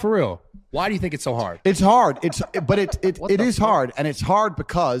up, bro. For real. Why do you think it's so hard? it's hard. It is hard. And it's hard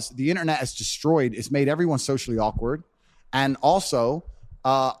because the internet has destroyed, it's made everyone socially awkward. And also,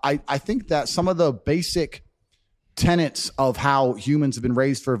 I think that some of the basic tenets of how humans have been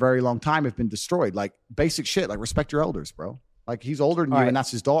raised for a very long time have been destroyed. Like basic shit, like respect your elders, bro. Like he's older than you and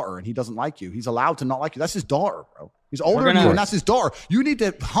that's his daughter and he doesn't like you. He's allowed to not like you. That's his daughter, bro. He's older than you and that's his daughter. You need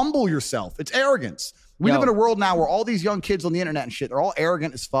to humble yourself. It's arrogance. We live in a world now where all these young kids on the internet and shit, they're all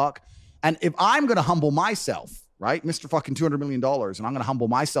arrogant as fuck. And if I'm going to humble myself, right, Mr. fucking $200 million, and I'm going to humble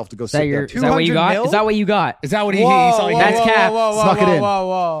myself to go sit there. Is that what you got? Is that what you got? Is that what he Whoa, That's cap. Snuck it in.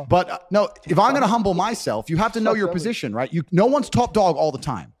 Whoa. But no, if I'm going to humble myself, you have to know your position, right? No one's top dog all the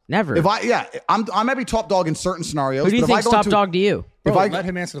time. Never. I may be top dog in certain scenarios. Who do you think's top dog to you? Bro, let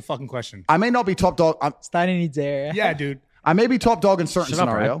him answer the fucking question. I may not be top dog. Steiny needs air. Yeah, dude. I may be top dog in certain Shut up,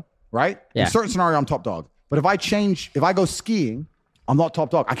 scenario, right? Yeah. In certain scenario, I'm top dog. But if I go skiing, I'm not top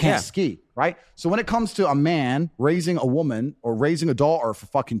dog. I can't ski, right? So when it comes to a man raising a woman or raising a daughter for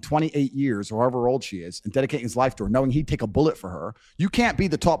fucking 28 years or however old she is and dedicating his life to her, knowing he'd take a bullet for her, you can't be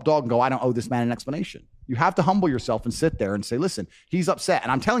the top dog and go, I don't owe this man an explanation. You have to humble yourself and sit there and say, listen, he's upset.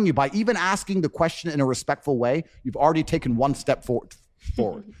 And I'm telling you, by even asking the question in a respectful way, you've already taken one step forward.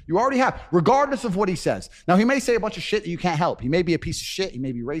 You already have, regardless of what he says. Now, he may say a bunch of shit that you can't help. He may be a piece of shit. He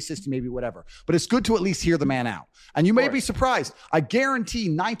may be racist. He may be whatever. But it's good to at least hear the man out. And you may be surprised. I guarantee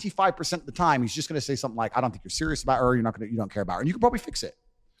 95% of the time, he's just going to say something like, I don't think you're serious about her. You don't care about her. And you can probably fix it.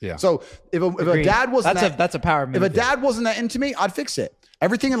 Yeah. So if a dad wasn't that's a power move. If a dad wasn't that into me, I'd fix it.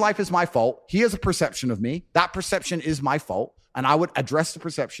 Everything in life is my fault. He has a perception of me. That perception is my fault. And I would address the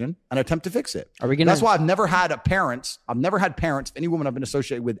perception and attempt to fix it. That's why I've never had parents, any woman I've been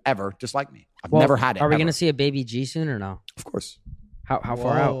associated with ever, just like me. I've never had it. Are we going to see a baby G soon or no? Of course. How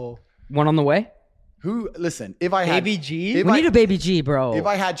far out? One on the way? Listen, if I had... Baby G? We need a baby G, bro. If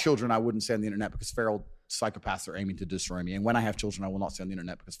I had children, I wouldn't say on the internet because feral psychopaths are aiming to destroy me. And when I have children, I will not say on the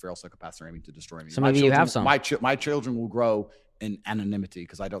internet because feral psychopaths are aiming to destroy me. So maybe you have some. My children will grow in anonymity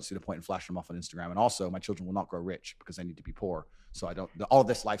because I don't see the point in flashing them off on Instagram. And also, my children will not grow rich because they need to be poor. So I don't. All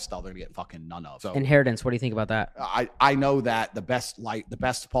this lifestyle they're gonna get fucking none of. So inheritance. What do you think about that? I know that the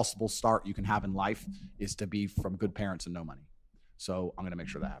best possible start you can have in life is to be from good parents and no money. So I'm gonna make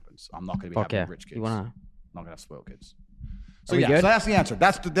sure that happens. I'm not gonna be having rich kids. I'm not gonna have spoiled kids. So so that's the answer.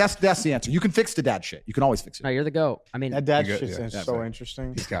 That's the answer. You can fix the dad shit. You can always fix it. No, you're the GOAT. I mean, that dad shit is so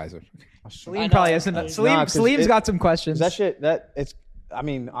interesting. These guys are. Salim probably hasn't. Salim's got some questions. That shit. I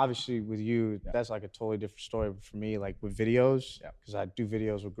mean, obviously with you, that's like a totally different story. But for me, like with videos, because I do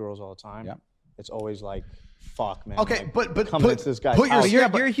videos with girls all the time. Yeah. It's always like, fuck, man. Okay, like, but coming into this guy's house. You're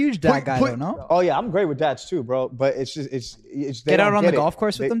a huge dad guy, though, no? Oh yeah, I'm great with dads too, bro. But it's just it's get out on the golf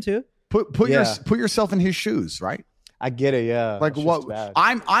course with them too. Put yourself in his shoes, right? I get it, yeah. Like what?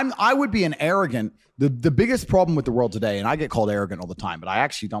 I would be an arrogant. The biggest problem with the world today, and I get called arrogant all the time, but I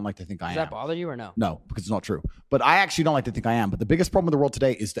actually don't like to think I am. Does that bother you or no? No, because it's not true. But I actually don't like to think I am. But the biggest problem with the world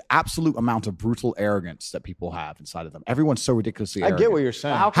today is the absolute amount of brutal arrogance that people have inside of them. Everyone's so ridiculously arrogant. I get what you're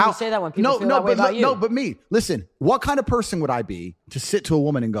saying. How can you say that when people feel that way about you? No, but me. Listen, what kind of person would I be to sit to a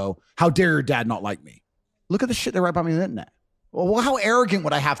woman and go, how dare your dad not like me? Look at the shit they write about me on the internet. Well, how arrogant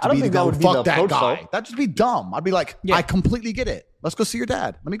would I have to be to go, fuck that guy? That'd just be dumb. I'd be like, I completely get it. Let's go see your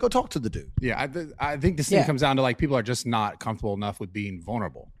dad. Let me go talk to the dude. Yeah, I think this thing comes down to like people are just not comfortable enough with being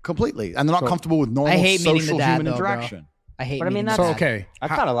vulnerable. Completely. And they're not comfortable with normal social human interaction. I hate but I mean, that's okay. I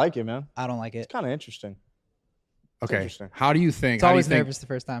kind of like it, man. I don't like it. It's kind of interesting. Okay. How do you think? It's always nervous the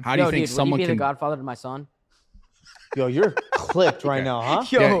first time. How do you think someone can be the godfather to my son? Yo, you're clipped right now, huh?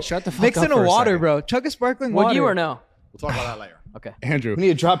 Yo, shut the fuck mix up in a water, bro. Chug a sparkling water. Would you or no? We'll talk about that later. Okay. Andrew. We need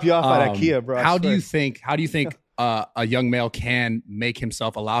to drop you off at IKEA, bro. How do you think a young male can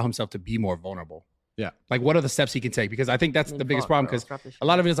allow himself to be more vulnerable? Yeah. Like what are the steps he can take? Because I think that's the biggest problem because a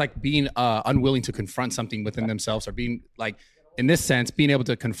lot of it is like being unwilling to confront something within themselves or being like, in this sense, being able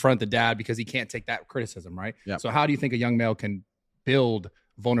to confront the dad because he can't take that criticism, right? Yeah. So how do you think a young male can build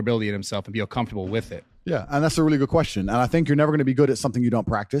vulnerability in himself and be comfortable with it? Yeah, and that's a really good question. And I think you're never going to be good at something you don't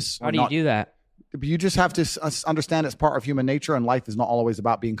practice. How do you do that? You just have to understand it's part of human nature and life is not always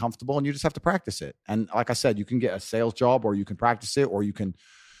about being comfortable and you just have to practice it. And like I said, you can get a sales job or you can practice it or you can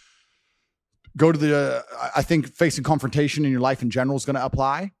go to I think facing confrontation in your life in general is going to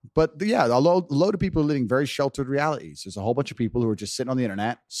apply. But a load of people are living very sheltered realities. There's a whole bunch of people who are just sitting on the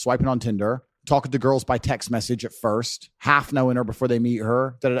internet, swiping on Tinder, talking to girls by text message at first, half knowing her before they meet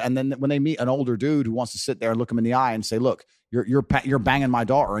her. And then when they meet an older dude who wants to sit there and look them in the eye and say, look, you're banging my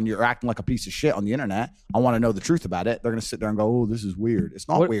daughter and you're acting like a piece of shit on the internet. I want to know the truth about it. They're going to sit there and go, oh, this is weird. It's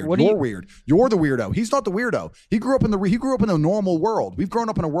not weird. You're weird. You're the weirdo. He's not the weirdo. He grew up in the normal world. We've grown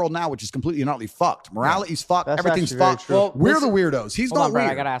up in a world now which is completely and utterly fucked. Morality's fucked. That's Everything's fucked. Well, we're the weirdos. He's not weird.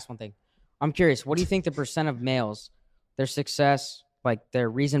 I got to ask one thing. I'm curious. What do you think the percent of males, their success, like their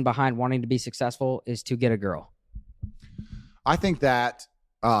reason behind wanting to be successful is to get a girl? I think that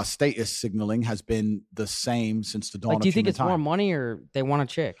status signaling has been the same since the dawn of human time. Do you think it's more money or they want a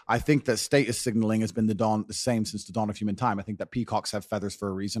chick? I think that status signaling has been the same since the dawn of human time. I think that peacocks have feathers for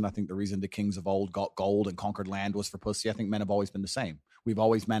a reason. I think the reason the kings of old got gold and conquered land was for pussy. I think men have always been the same. We've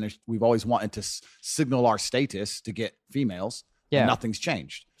always wanted to signal our status to get females. Yeah. And nothing's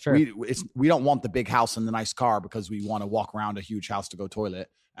changed. Sure. We don't want the big house and the nice car because we want to walk around a huge house to go toilet.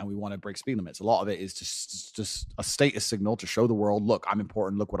 And we want to break speed limits. A lot of it is just a status signal to show the world, look, I'm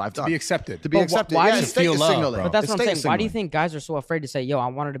important. Look what I've done. To be accepted. To be accepted. Why do you feel love, bro? But that's what I'm saying. Why do you think guys are so afraid to say, yo, I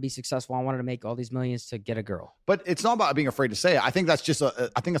wanted to be successful. I wanted to make all these millions to get a girl? But it's not about being afraid to say it. I think that's just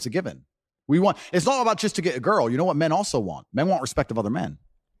I think that's a given. It's not about just to get a girl. You know what men also want? Men want respect of other men.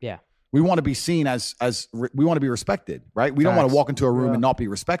 Yeah. We want to be seen as we want to be respected, right? We don't want to walk into a room and not be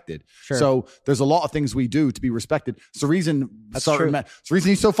respected. Sure. So there's a lot of things we do to be respected. It's the reason it's the reason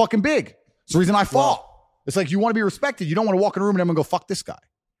he's so fucking big. It's the reason I fought. It's like you want to be respected. You don't want to walk in a room and everyone go, fuck this guy,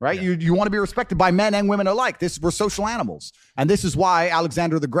 right? Yeah. You want to be respected by men and women alike. We're social animals. And this is why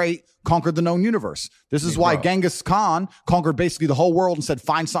Alexander the Great conquered the known universe. This is why Genghis Khan conquered basically the whole world and said,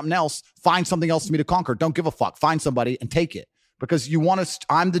 find something else for me to conquer. Don't give a fuck. Find somebody and take it. Because you want to,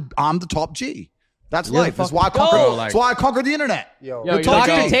 I'm the top G. That's life. That's why I conquered the internet. Yo,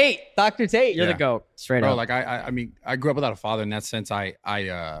 Dr. Tate. Dr. Tate. You're the GOAT. Straight up. Like I mean, I grew up without a father in that sense.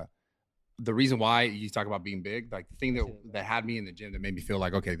 The reason why you talk about being big, like the thing that had me in the gym that made me feel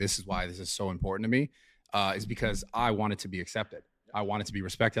like, okay, this is why this is so important to me, is because I wanted to be accepted. I wanted to be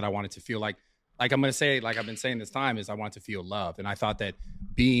respected. I wanted to feel like I'm going to say, like I've been saying this time, is I wanted to feel loved. And I thought that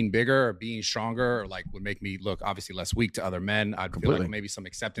being bigger or being stronger would make me look obviously less weak to other men. I'd feel like maybe some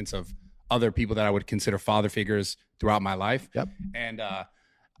acceptance of other people that I would consider father figures throughout my life. Yep. And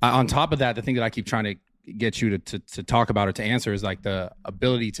on top of that, the thing that I keep trying to get you to talk about or to answer is like the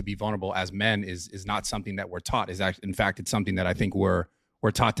ability to be vulnerable as men is not something that we're taught. In fact, it's something that I think we're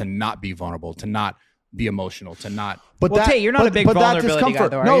taught to not be vulnerable, to not be emotional, to not. But Tate, you're not a big vulnerability guy,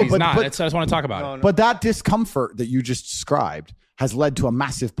 though, no, he's not. I just want to talk about it. But that discomfort that you just described has led to a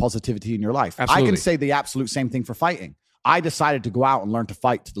massive positivity in your life. Absolutely. I can say the absolute same thing for fighting. I decided to go out and learn to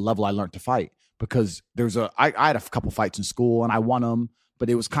fight to the level I learned to fight because I had a couple fights in school and I won them, but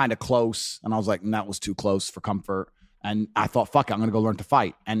it was kind of close. And I was like, that was too close for comfort. And I thought, fuck it, I'm going to go learn to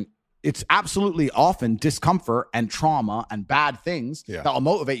fight. And it's absolutely often discomfort and trauma and bad things that will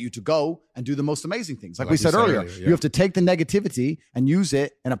motivate you to go and do the most amazing things. Like we said earlier, you have to take the negativity and use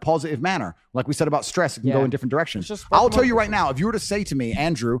it in a positive manner. Like we said about stress, it can go in different directions. I'll tell you right now, if you were to say to me,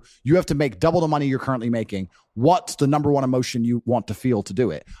 Andrew, you have to make double the money you're currently making, what's the number one emotion you want to feel to do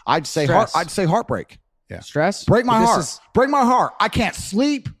it? I'd say heartbreak. Yeah. Stress? Break my heart. Break my heart. I can't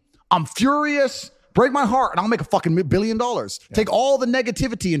sleep. I'm furious. Break my heart and I'll make a fucking $1 billion. Yeah. Take all the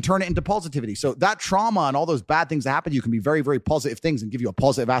negativity and turn it into positivity. So that trauma and all those bad things that happen to you can be very, very positive things and give you a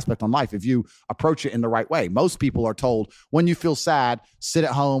positive aspect on life if you approach it in the right way. Most people are told when you feel sad, sit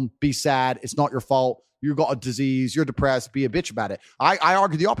at home, be sad. It's not your fault. You got a disease. You're depressed. Be a bitch about it. I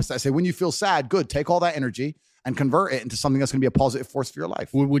argue the opposite. I say when you feel sad, good. Take all that energy and convert it into something that's going to be a positive force for your life.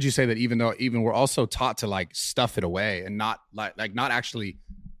 Would you say that even we're also taught to like stuff it away and not not actually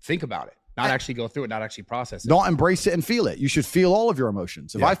think about it? Not actually go through it, not actually process it. Not embrace it and feel it. You should feel all of your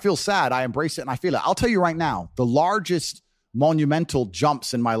emotions. If I feel sad, I embrace it and I feel it. I'll tell you right now, the largest monumental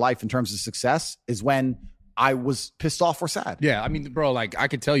jumps in my life in terms of success is when I was pissed off or sad. Yeah, I mean, bro, like I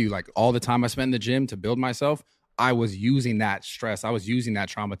could tell you like all the time I spent in the gym to build myself, I was using that stress. I was using that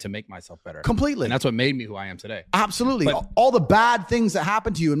trauma to make myself better. Completely. And that's what made me who I am today. Absolutely. But all the bad things that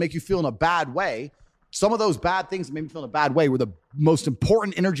happen to you and make you feel in a bad way, some of those bad things that made me feel in a bad way were the most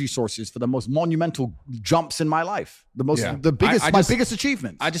important energy sources for the most monumental jumps in my life. The biggest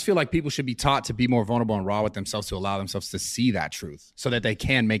achievements. I just feel like people should be taught to be more vulnerable and raw with themselves to allow themselves to see that truth so that they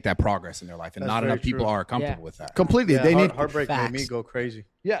can make that progress in their life. And not enough people are comfortable with that. Completely. Yeah, they need heartbreak made me go crazy.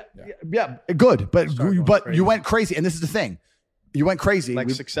 Yeah. Good. But you went crazy. And this is the thing. You went crazy. Like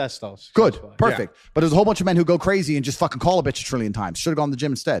success, though. Good. Perfect. Yeah. But there's a whole bunch of men who go crazy and just fucking call a bitch a trillion times. Should have gone to the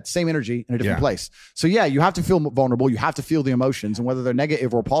gym instead. Same energy in a different place. So yeah, you have to feel vulnerable. You have to feel the emotions. And whether they're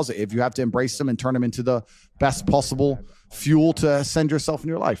negative or positive, you have to embrace them and turn them into the best possible fuel to send yourself in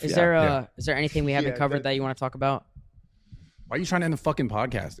your life. Is there anything we haven't covered that you want to talk about? Why are you trying to end the fucking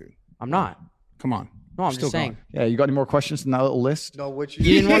podcast, dude? I'm not. Come on. No, I'm just saying. Yeah, you got any more questions in that little list? No, what you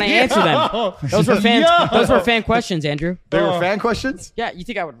didn't want to answer them. Those were fan questions, Andrew. They were fan questions? Yeah, you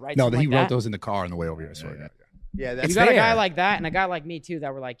think I would write? No, he wrote those in the car on the way over here. Sorry. Yeah, that's you got a guy like that and a guy like me too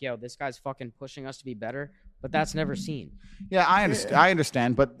that were like, "Yo, this guy's fucking pushing us to be better," but that's never seen. Yeah, I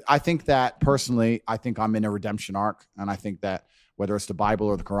understand. But I think that personally, I think I'm in a redemption arc, and I think that whether it's the Bible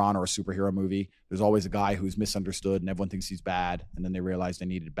or the Quran or a superhero movie, there's always a guy who's misunderstood and everyone thinks he's bad. And then they realize they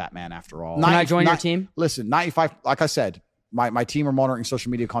needed Batman after all. Can I join your team? Listen, 95, like I said, my team are monitoring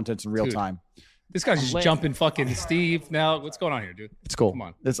social media contents in real time. This guy's just jumping fucking Steve. Now, what's going on here, dude? It's cool. Come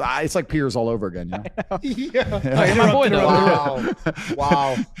on. It's like peers all over again, you know?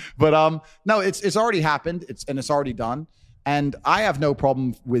 Wow. But no, it's already happened. It's already done. And I have no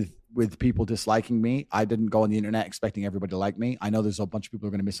problem with people disliking me. I didn't go on the internet expecting everybody to like me. I know there's a bunch of people who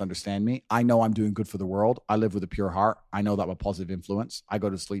are going to misunderstand me. I know I'm doing good for the world. I live with a pure heart. I know that I'm a positive influence. I go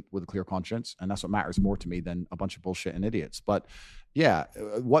to sleep with a clear conscience, and that's what matters more to me than a bunch of bullshit and idiots. But yeah,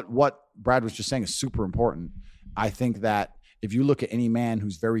 what Brad was just saying is super important. I think that if you look at any man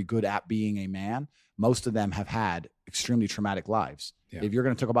who's very good at being a man, most of them have had extremely traumatic lives. Yeah. If you're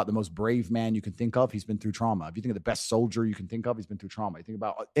going to talk about the most brave man you can think of, he's been through trauma. If you think of the best soldier you can think of, he's been through trauma. You think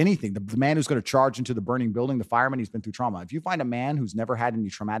about anything, the man who's going to charge into the burning building, the fireman, he's been through trauma. If you find a man who's never had any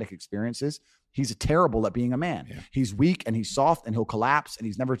traumatic experiences, he's terrible at being a man. Yeah. He's weak and he's soft and he'll collapse and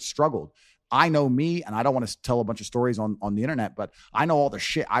he's never struggled. I know me, and I don't want to tell a bunch of stories on the internet, but I know all the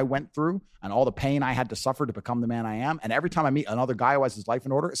shit I went through and all the pain I had to suffer to become the man I am. And every time I meet another guy who has his life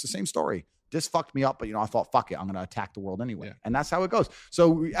in order, it's the same story. This fucked me up, but I thought, fuck it, I'm going to attack the world anyway. Yeah. And that's how it goes.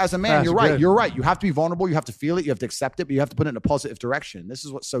 So as a man, you're right. You're right. You have to be vulnerable. You have to feel it. You have to accept it, but you have to put it in a positive direction. This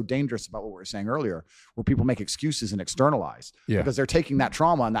is what's so dangerous about what we were saying earlier, where people make excuses and externalize because they're taking that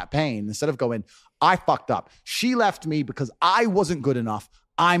trauma and that pain instead of going, I fucked up. She left me because I wasn't good enough.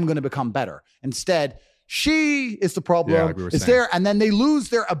 I'm going to become better. Instead, she is the problem. Yeah, it's there. And then they lose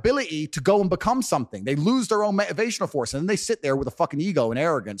their ability to go and become something. They lose their own motivational force. And then they sit there with a fucking ego and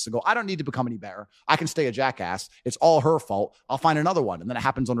arrogance and go, I don't need to become any better. I can stay a jackass. It's all her fault. I'll find another one. And then it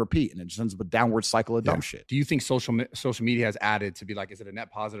happens on repeat. And it just ends up a downward cycle of dumb shit. Do you think social media has added to be like, is it a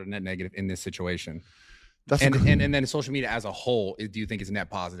net positive or net negative in this situation? And then social media as a whole, do you think it's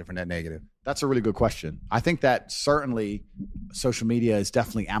net positive or net negative? That's a really good question. I think that certainly social media is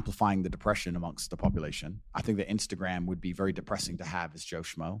definitely amplifying the depression amongst the population. I think that Instagram would be very depressing to have as Joe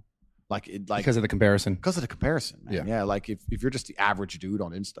Schmo. Because of the comparison. Because of the comparison, man. Yeah. Like if you're just the average dude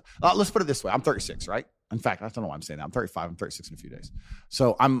on Insta. Let's put it this way. I'm 36, right? In fact, I don't know why I'm saying that. I'm 35. I'm 36 in a few days.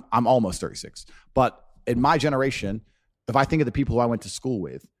 So I'm almost 36. But in my generation, if I think of the people who I went to school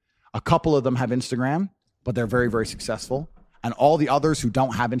with, a couple of them have Instagram, but they're very, very successful. And all the others who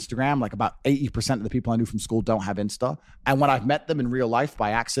don't have Instagram, like about 80% of the people I knew from school don't have Insta. And when I've met them in real life by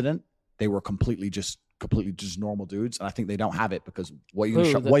accident, they were completely just normal dudes. And I think they don't have it because what are you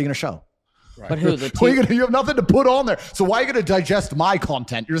going to show? Right. But who? You have nothing to put on there. So why are you going to digest my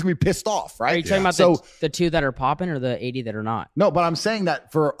content? You're just going to be pissed off, right? Are you talking about the 2 that are popping or the 80 that are not? No, but I'm saying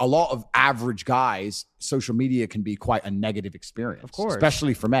that for a lot of average guys, social media can be quite a negative experience. Of course.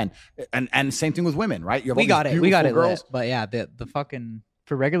 Especially for men. And same thing with women, right? We got it, girls. But yeah, the fucking...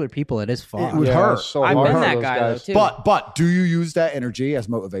 For regular people, it is fun. It would hurt. So I've been that guy though too. But do you use that energy as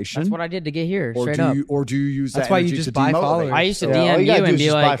motivation? That's what I did to get here. Or do you use that That's why energy you just to buy demotivate? followers. I used to DM you and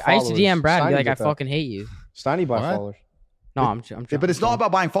be like, I used to DM Brad and be like, I fucking hate you. Steiny buy followers. No, I'm but it's not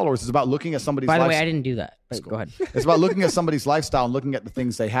about buying followers. It's about looking at somebody's By the way, lifestyle. I didn't do that. Go ahead. It's about looking at somebody's lifestyle and looking at the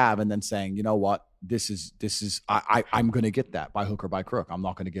things they have and then saying, you know what, this is I'm going to get that by hook or by crook. I'm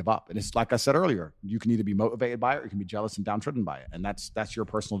not going to give up. And it's like I said earlier, you can either be motivated by it or you can be jealous and downtrodden by it. And that's your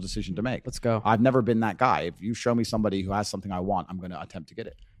personal decision to make. Let's go. I've never been that guy. If you show me somebody who has something I want, I'm going to attempt to get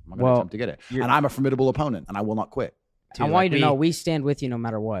it. And I'm a formidable opponent and I will not quit. I want you to know we stand with you no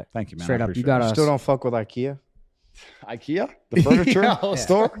matter what. Thank you, man. Straight up. You got us. Still don't fuck with IKEA? IKEA? The furniture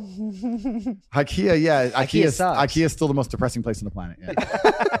store? IKEA, yeah. IKEA is still the most depressing place on the planet. Yeah.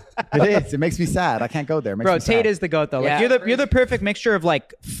 It is. It makes me sad. I can't go there. Bro, Tate is the GOAT though. Like, you're the perfect mixture of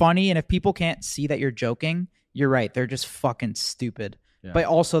like funny, and if people can't see that you're joking, you're right. They're just fucking stupid. Yeah. But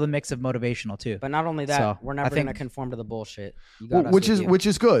also the mix of motivational too. But not only that, we're never going to conform to the bullshit. Which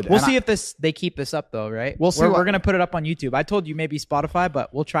is good. We'll see if they keep this up though, right? We're going to put it up on YouTube. I told you maybe Spotify,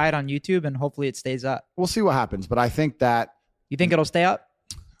 but we'll try it on YouTube and hopefully it stays up. We'll see what happens. But I think that you think it'll stay up.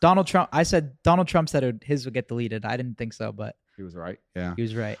 Donald Trump said his would get deleted. I didn't think so, but he was right. Yeah, he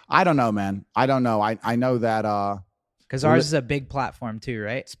was right. I don't know, man. I don't know. I know that because ours is a big platform too,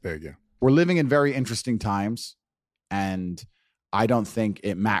 right? It's big, yeah. We're living in very interesting times, and I don't think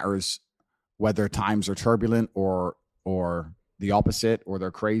it matters whether times are turbulent or the opposite or they're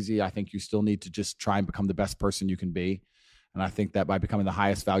crazy. I think you still need to just try and become the best person you can be. And I think that by becoming the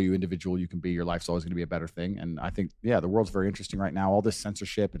highest value individual you can be, your life's always going to be a better thing. And I think, the world's very interesting right now. All this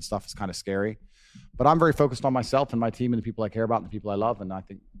censorship and stuff is kind of scary. But I'm very focused on myself and my team and the people I care about and the people I love. And I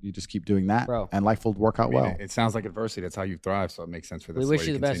think you just keep doing that, Bro. and life will work out well. It sounds like adversity. That's how you thrive. So it makes sense for this. We wish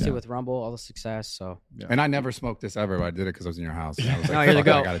you the best too with Rumble, all the success. So And I never smoked this ever, but I did it because I was in your house. And I was like, No, here we fuck it,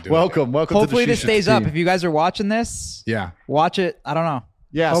 go. I gotta do it. Welcome. Hopefully to the this stays up. team. If you guys are watching this, Yeah. watch it. I don't know.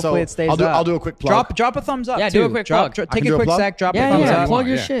 Yeah, Hopefully so it stays I'll up. do a quick plug. Drop a thumbs up. Yeah, too. do a quick plug. Take can a do a quick plug? sec. Drop a yeah, thumbs yeah, up. plug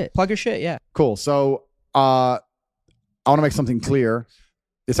your Yeah. shit. Plug your shit. Yeah. Cool. So I want to make something clear.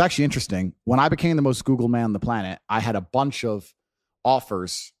 It's actually interesting. When I became the most Googled man on the planet, I had a bunch of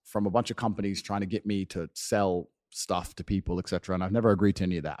offers from a bunch of companies trying to get me to sell stuff to people, etc. And I've never agreed to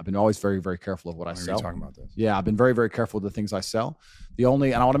any of that. I've been always very, very careful of what I When sell. we were talking about this. Yeah, I've been very, very careful with the things I sell. And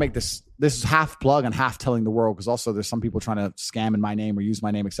I want to make this is half plug and half telling the world, because also there's some people trying to scam in my name or use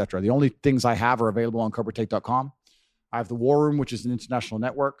my name, etc. The only things I have are available on CobraTate.com. I have the War Room, which is an international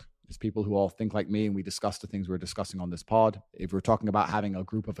network. It's people who all think like me, and we discuss the things we're discussing on this pod. If we're talking about having a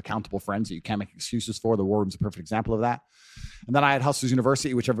group of accountable friends that you can't make excuses for, the War Room's a perfect example of that. And then I had Hustlers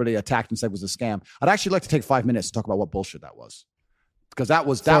University, which everybody attacked and said was a scam. I'd actually like to take 5 minutes to talk about what bullshit that was, because that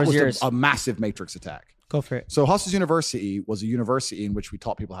was a massive matrix attack. Go for it. So Hustlers University was a university in which we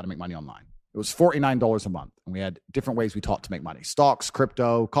taught people how to make money online. It was $49 a month, and we had different ways we taught to make money: stocks,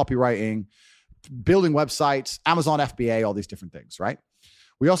 crypto, copywriting, building websites, Amazon FBA, all these different things, right?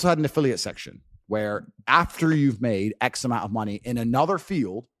 We also had an affiliate section where after you've made X amount of money in another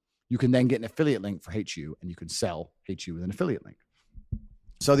field, you can then get an affiliate link for HU, and you can sell HU with an affiliate link.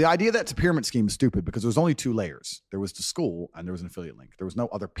 So the idea that it's a pyramid scheme is stupid, because there was only 2 layers. There was the school and there was an affiliate link. There was no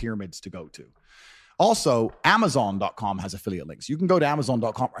other pyramids to go to. Also, Amazon.com has affiliate links. You can go to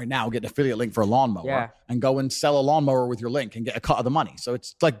Amazon.com right now, get an affiliate link for a lawnmower, and go and sell a lawnmower with your link and get a cut of the money. So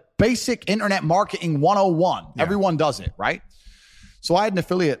it's like basic internet marketing 101. Yeah. Everyone does it, right? So I had an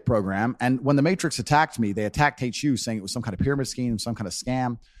affiliate program, and when the Matrix attacked me, they attacked HU saying it was some kind of pyramid scheme, some kind of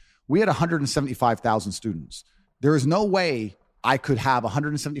scam. We had 175,000 students. There is no way I could have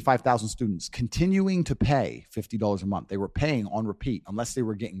 175,000 students continuing to pay $50 a month. They were paying on repeat unless they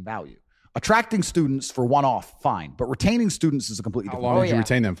were getting value. Attracting students for one-off, fine. But retaining students is a completely different. How long did you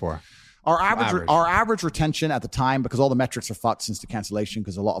retain them for? Our average retention at the time, because all the metrics are fucked since the cancellation,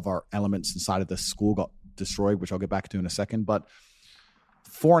 because a lot of our elements inside of the school got destroyed, which I'll get back to in a second. But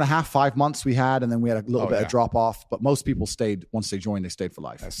 4.5, 5 months we had, and then we had a little bit of drop off. But most people stayed. Once they joined, they stayed for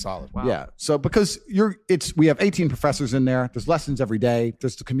life. That's solid. Wow. Yeah. So because we have 18 professors in there. There's lessons every day.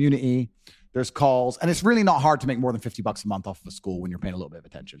 There's the community. There's calls, and it's really not hard to make more than $50 a month off of a school when you're paying a little bit of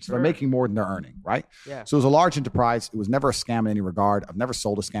attention. So they're making more than they're earning, right? Yeah. So it was a large enterprise. It was never a scam in any regard. I've never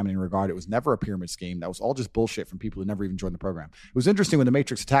sold a scam in any regard. It was never a pyramid scheme. That was all just bullshit from people who never even joined the program. It was interesting when the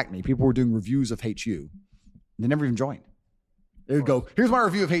Matrix attacked me. People were doing reviews of HU. They never even joined. They would go, "Here's my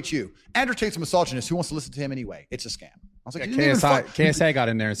review of HU. Andrew Tate's a misogynist. Who wants to listen to him anyway? It's a scam." I was like, KSI got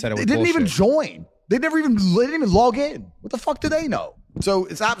in there and said it was They didn't even bullshit. join. They didn't even log in. What the fuck do they know? So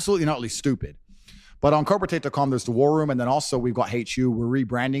it's absolutely not really stupid. But on CobraTate.com, there's the War Room, and then also we've got HU. We're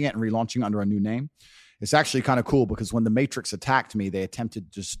rebranding it and relaunching it under a new name. It's actually kind of cool, because when the Matrix attacked me, they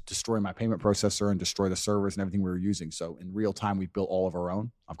attempted to just destroy my payment processor and destroy the servers and everything we were using. So in real time, we've built all of our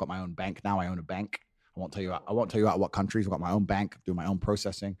own. I've got my own bank now. I own a bank. I won't tell you out what countries. I've got my own bank, do my own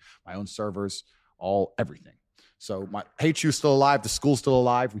processing, my own servers, everything. So my HU is still alive. The school's still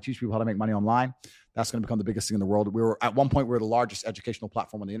alive. We teach people how to make money online. That's going to become the biggest thing in the world. At one point, we were the largest educational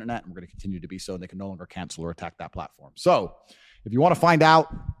platform on the internet, and we're going to continue to be so, and they can no longer cancel or attack that platform. So if you want to find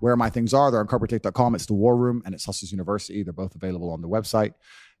out where my things are, they're on CobraTate.com. It's the War Room, and it's Hustlers University. They're both available on the website.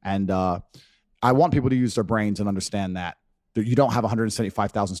 And I want people to use their brains and understand that you don't have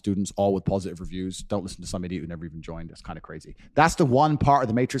 175,000 students all with positive reviews. Don't listen to some idiot who never even joined. That's kind of crazy. That's the one part of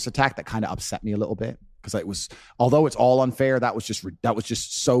the Matrix attack that kind of upset me a little bit, because it was, although it's all unfair, that was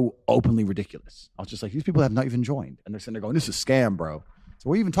just so openly ridiculous. I was just like, these people have not even joined, and they're sitting there going, "This is a scam, bro." So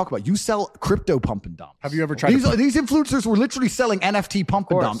what do you even talk about? You sell crypto pump and dumps. Have you ever tried these influencers were literally selling NFT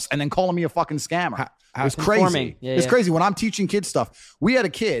pump and dumps and then calling me a fucking scammer. It's crazy. It's crazy. When I'm teaching kids stuff, we had a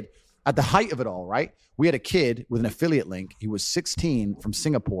kid at the height of it all, right? We had a kid with an affiliate link. He was 16 from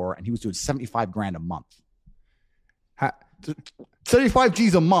Singapore, and he was doing 75 grand a month. 75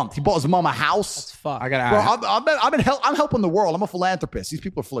 G's a month. He bought his mom a house. That's fuck. I gotta. I'm helping the world. I'm a philanthropist. These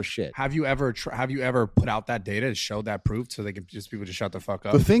people are full of shit. Have you ever put out that data to show that proof so they can people just shut the fuck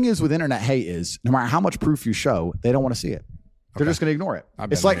up? The thing is with internet hate is no matter how much proof you show, they don't want to see it. They're just going to ignore it.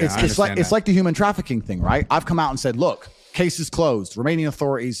 It's like the human trafficking thing, right? I've come out and said, look, case is closed. Romanian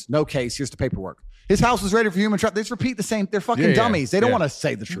authorities, no case. Here's the paperwork. His house was rated for human trafficking. They just repeat the same. They're fucking dummies. They don't want to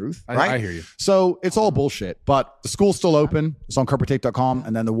say the truth, right? I hear you. So it's all bullshit. But the school's still open. It's on corporatate.com.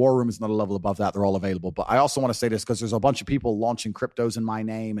 And then the war room is another level above that. They're all available. But I also want to say this because there's a bunch of people launching cryptos in my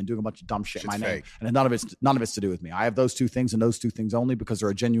name and doing a bunch of dumb shit in my name. And none of it's to do with me. I have those two things and those two things only because they're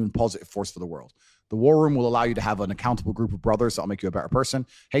a genuine positive force for the world. The war room will allow you to have an accountable group of brothers that'll make you a better person.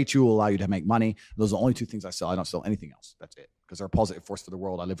 Hate you will allow you to make money. Those are the only two things I sell. I don't sell anything else. That's it. Because they're a positive force for the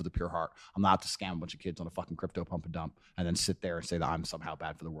world. I live with a pure heart. I'm not out to scam a bunch of kids on a fucking crypto pump and dump and then sit there and say that I'm somehow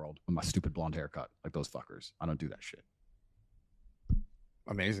bad for the world with my stupid blonde haircut like those fuckers. I don't do that shit.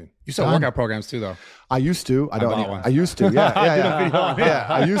 Amazing. You sell workout programs too, though. I used to. I don't anymore. I used to. Yeah.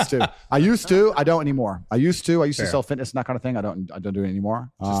 I used to. I don't anymore. I used to sell fitness and that kind of thing. I don't do it anymore.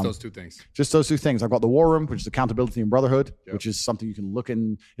 Just those two things. Just those two things. I've got the War Room, which is accountability and brotherhood, which is something you can look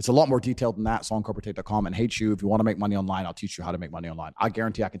in. It's a lot more detailed than that. So on corporatate.com. And Hate You, if you want to make money online, I'll teach you how to make money online. I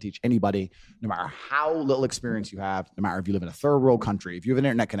guarantee I can teach anybody, no matter how little experience you have, no matter if you live in a third world country, if you have an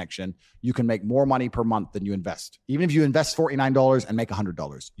internet connection, you can make more money per month than you invest. Even if you invest $49 and make $100,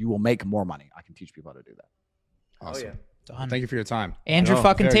 you will make more money. I can teach people how to do that. Awesome. Done. Thank you for your time. Andrew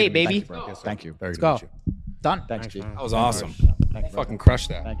fucking Tate, baby. Thank you, yes, thank you. Let's go. Done. Thanks, G. That was awesome. Thank you. Fucking crushed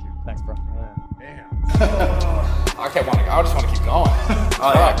that. Thank you. Thanks, bro. Damn. I just want to keep going.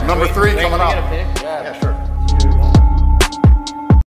 Number 3 coming up. Yeah, sure.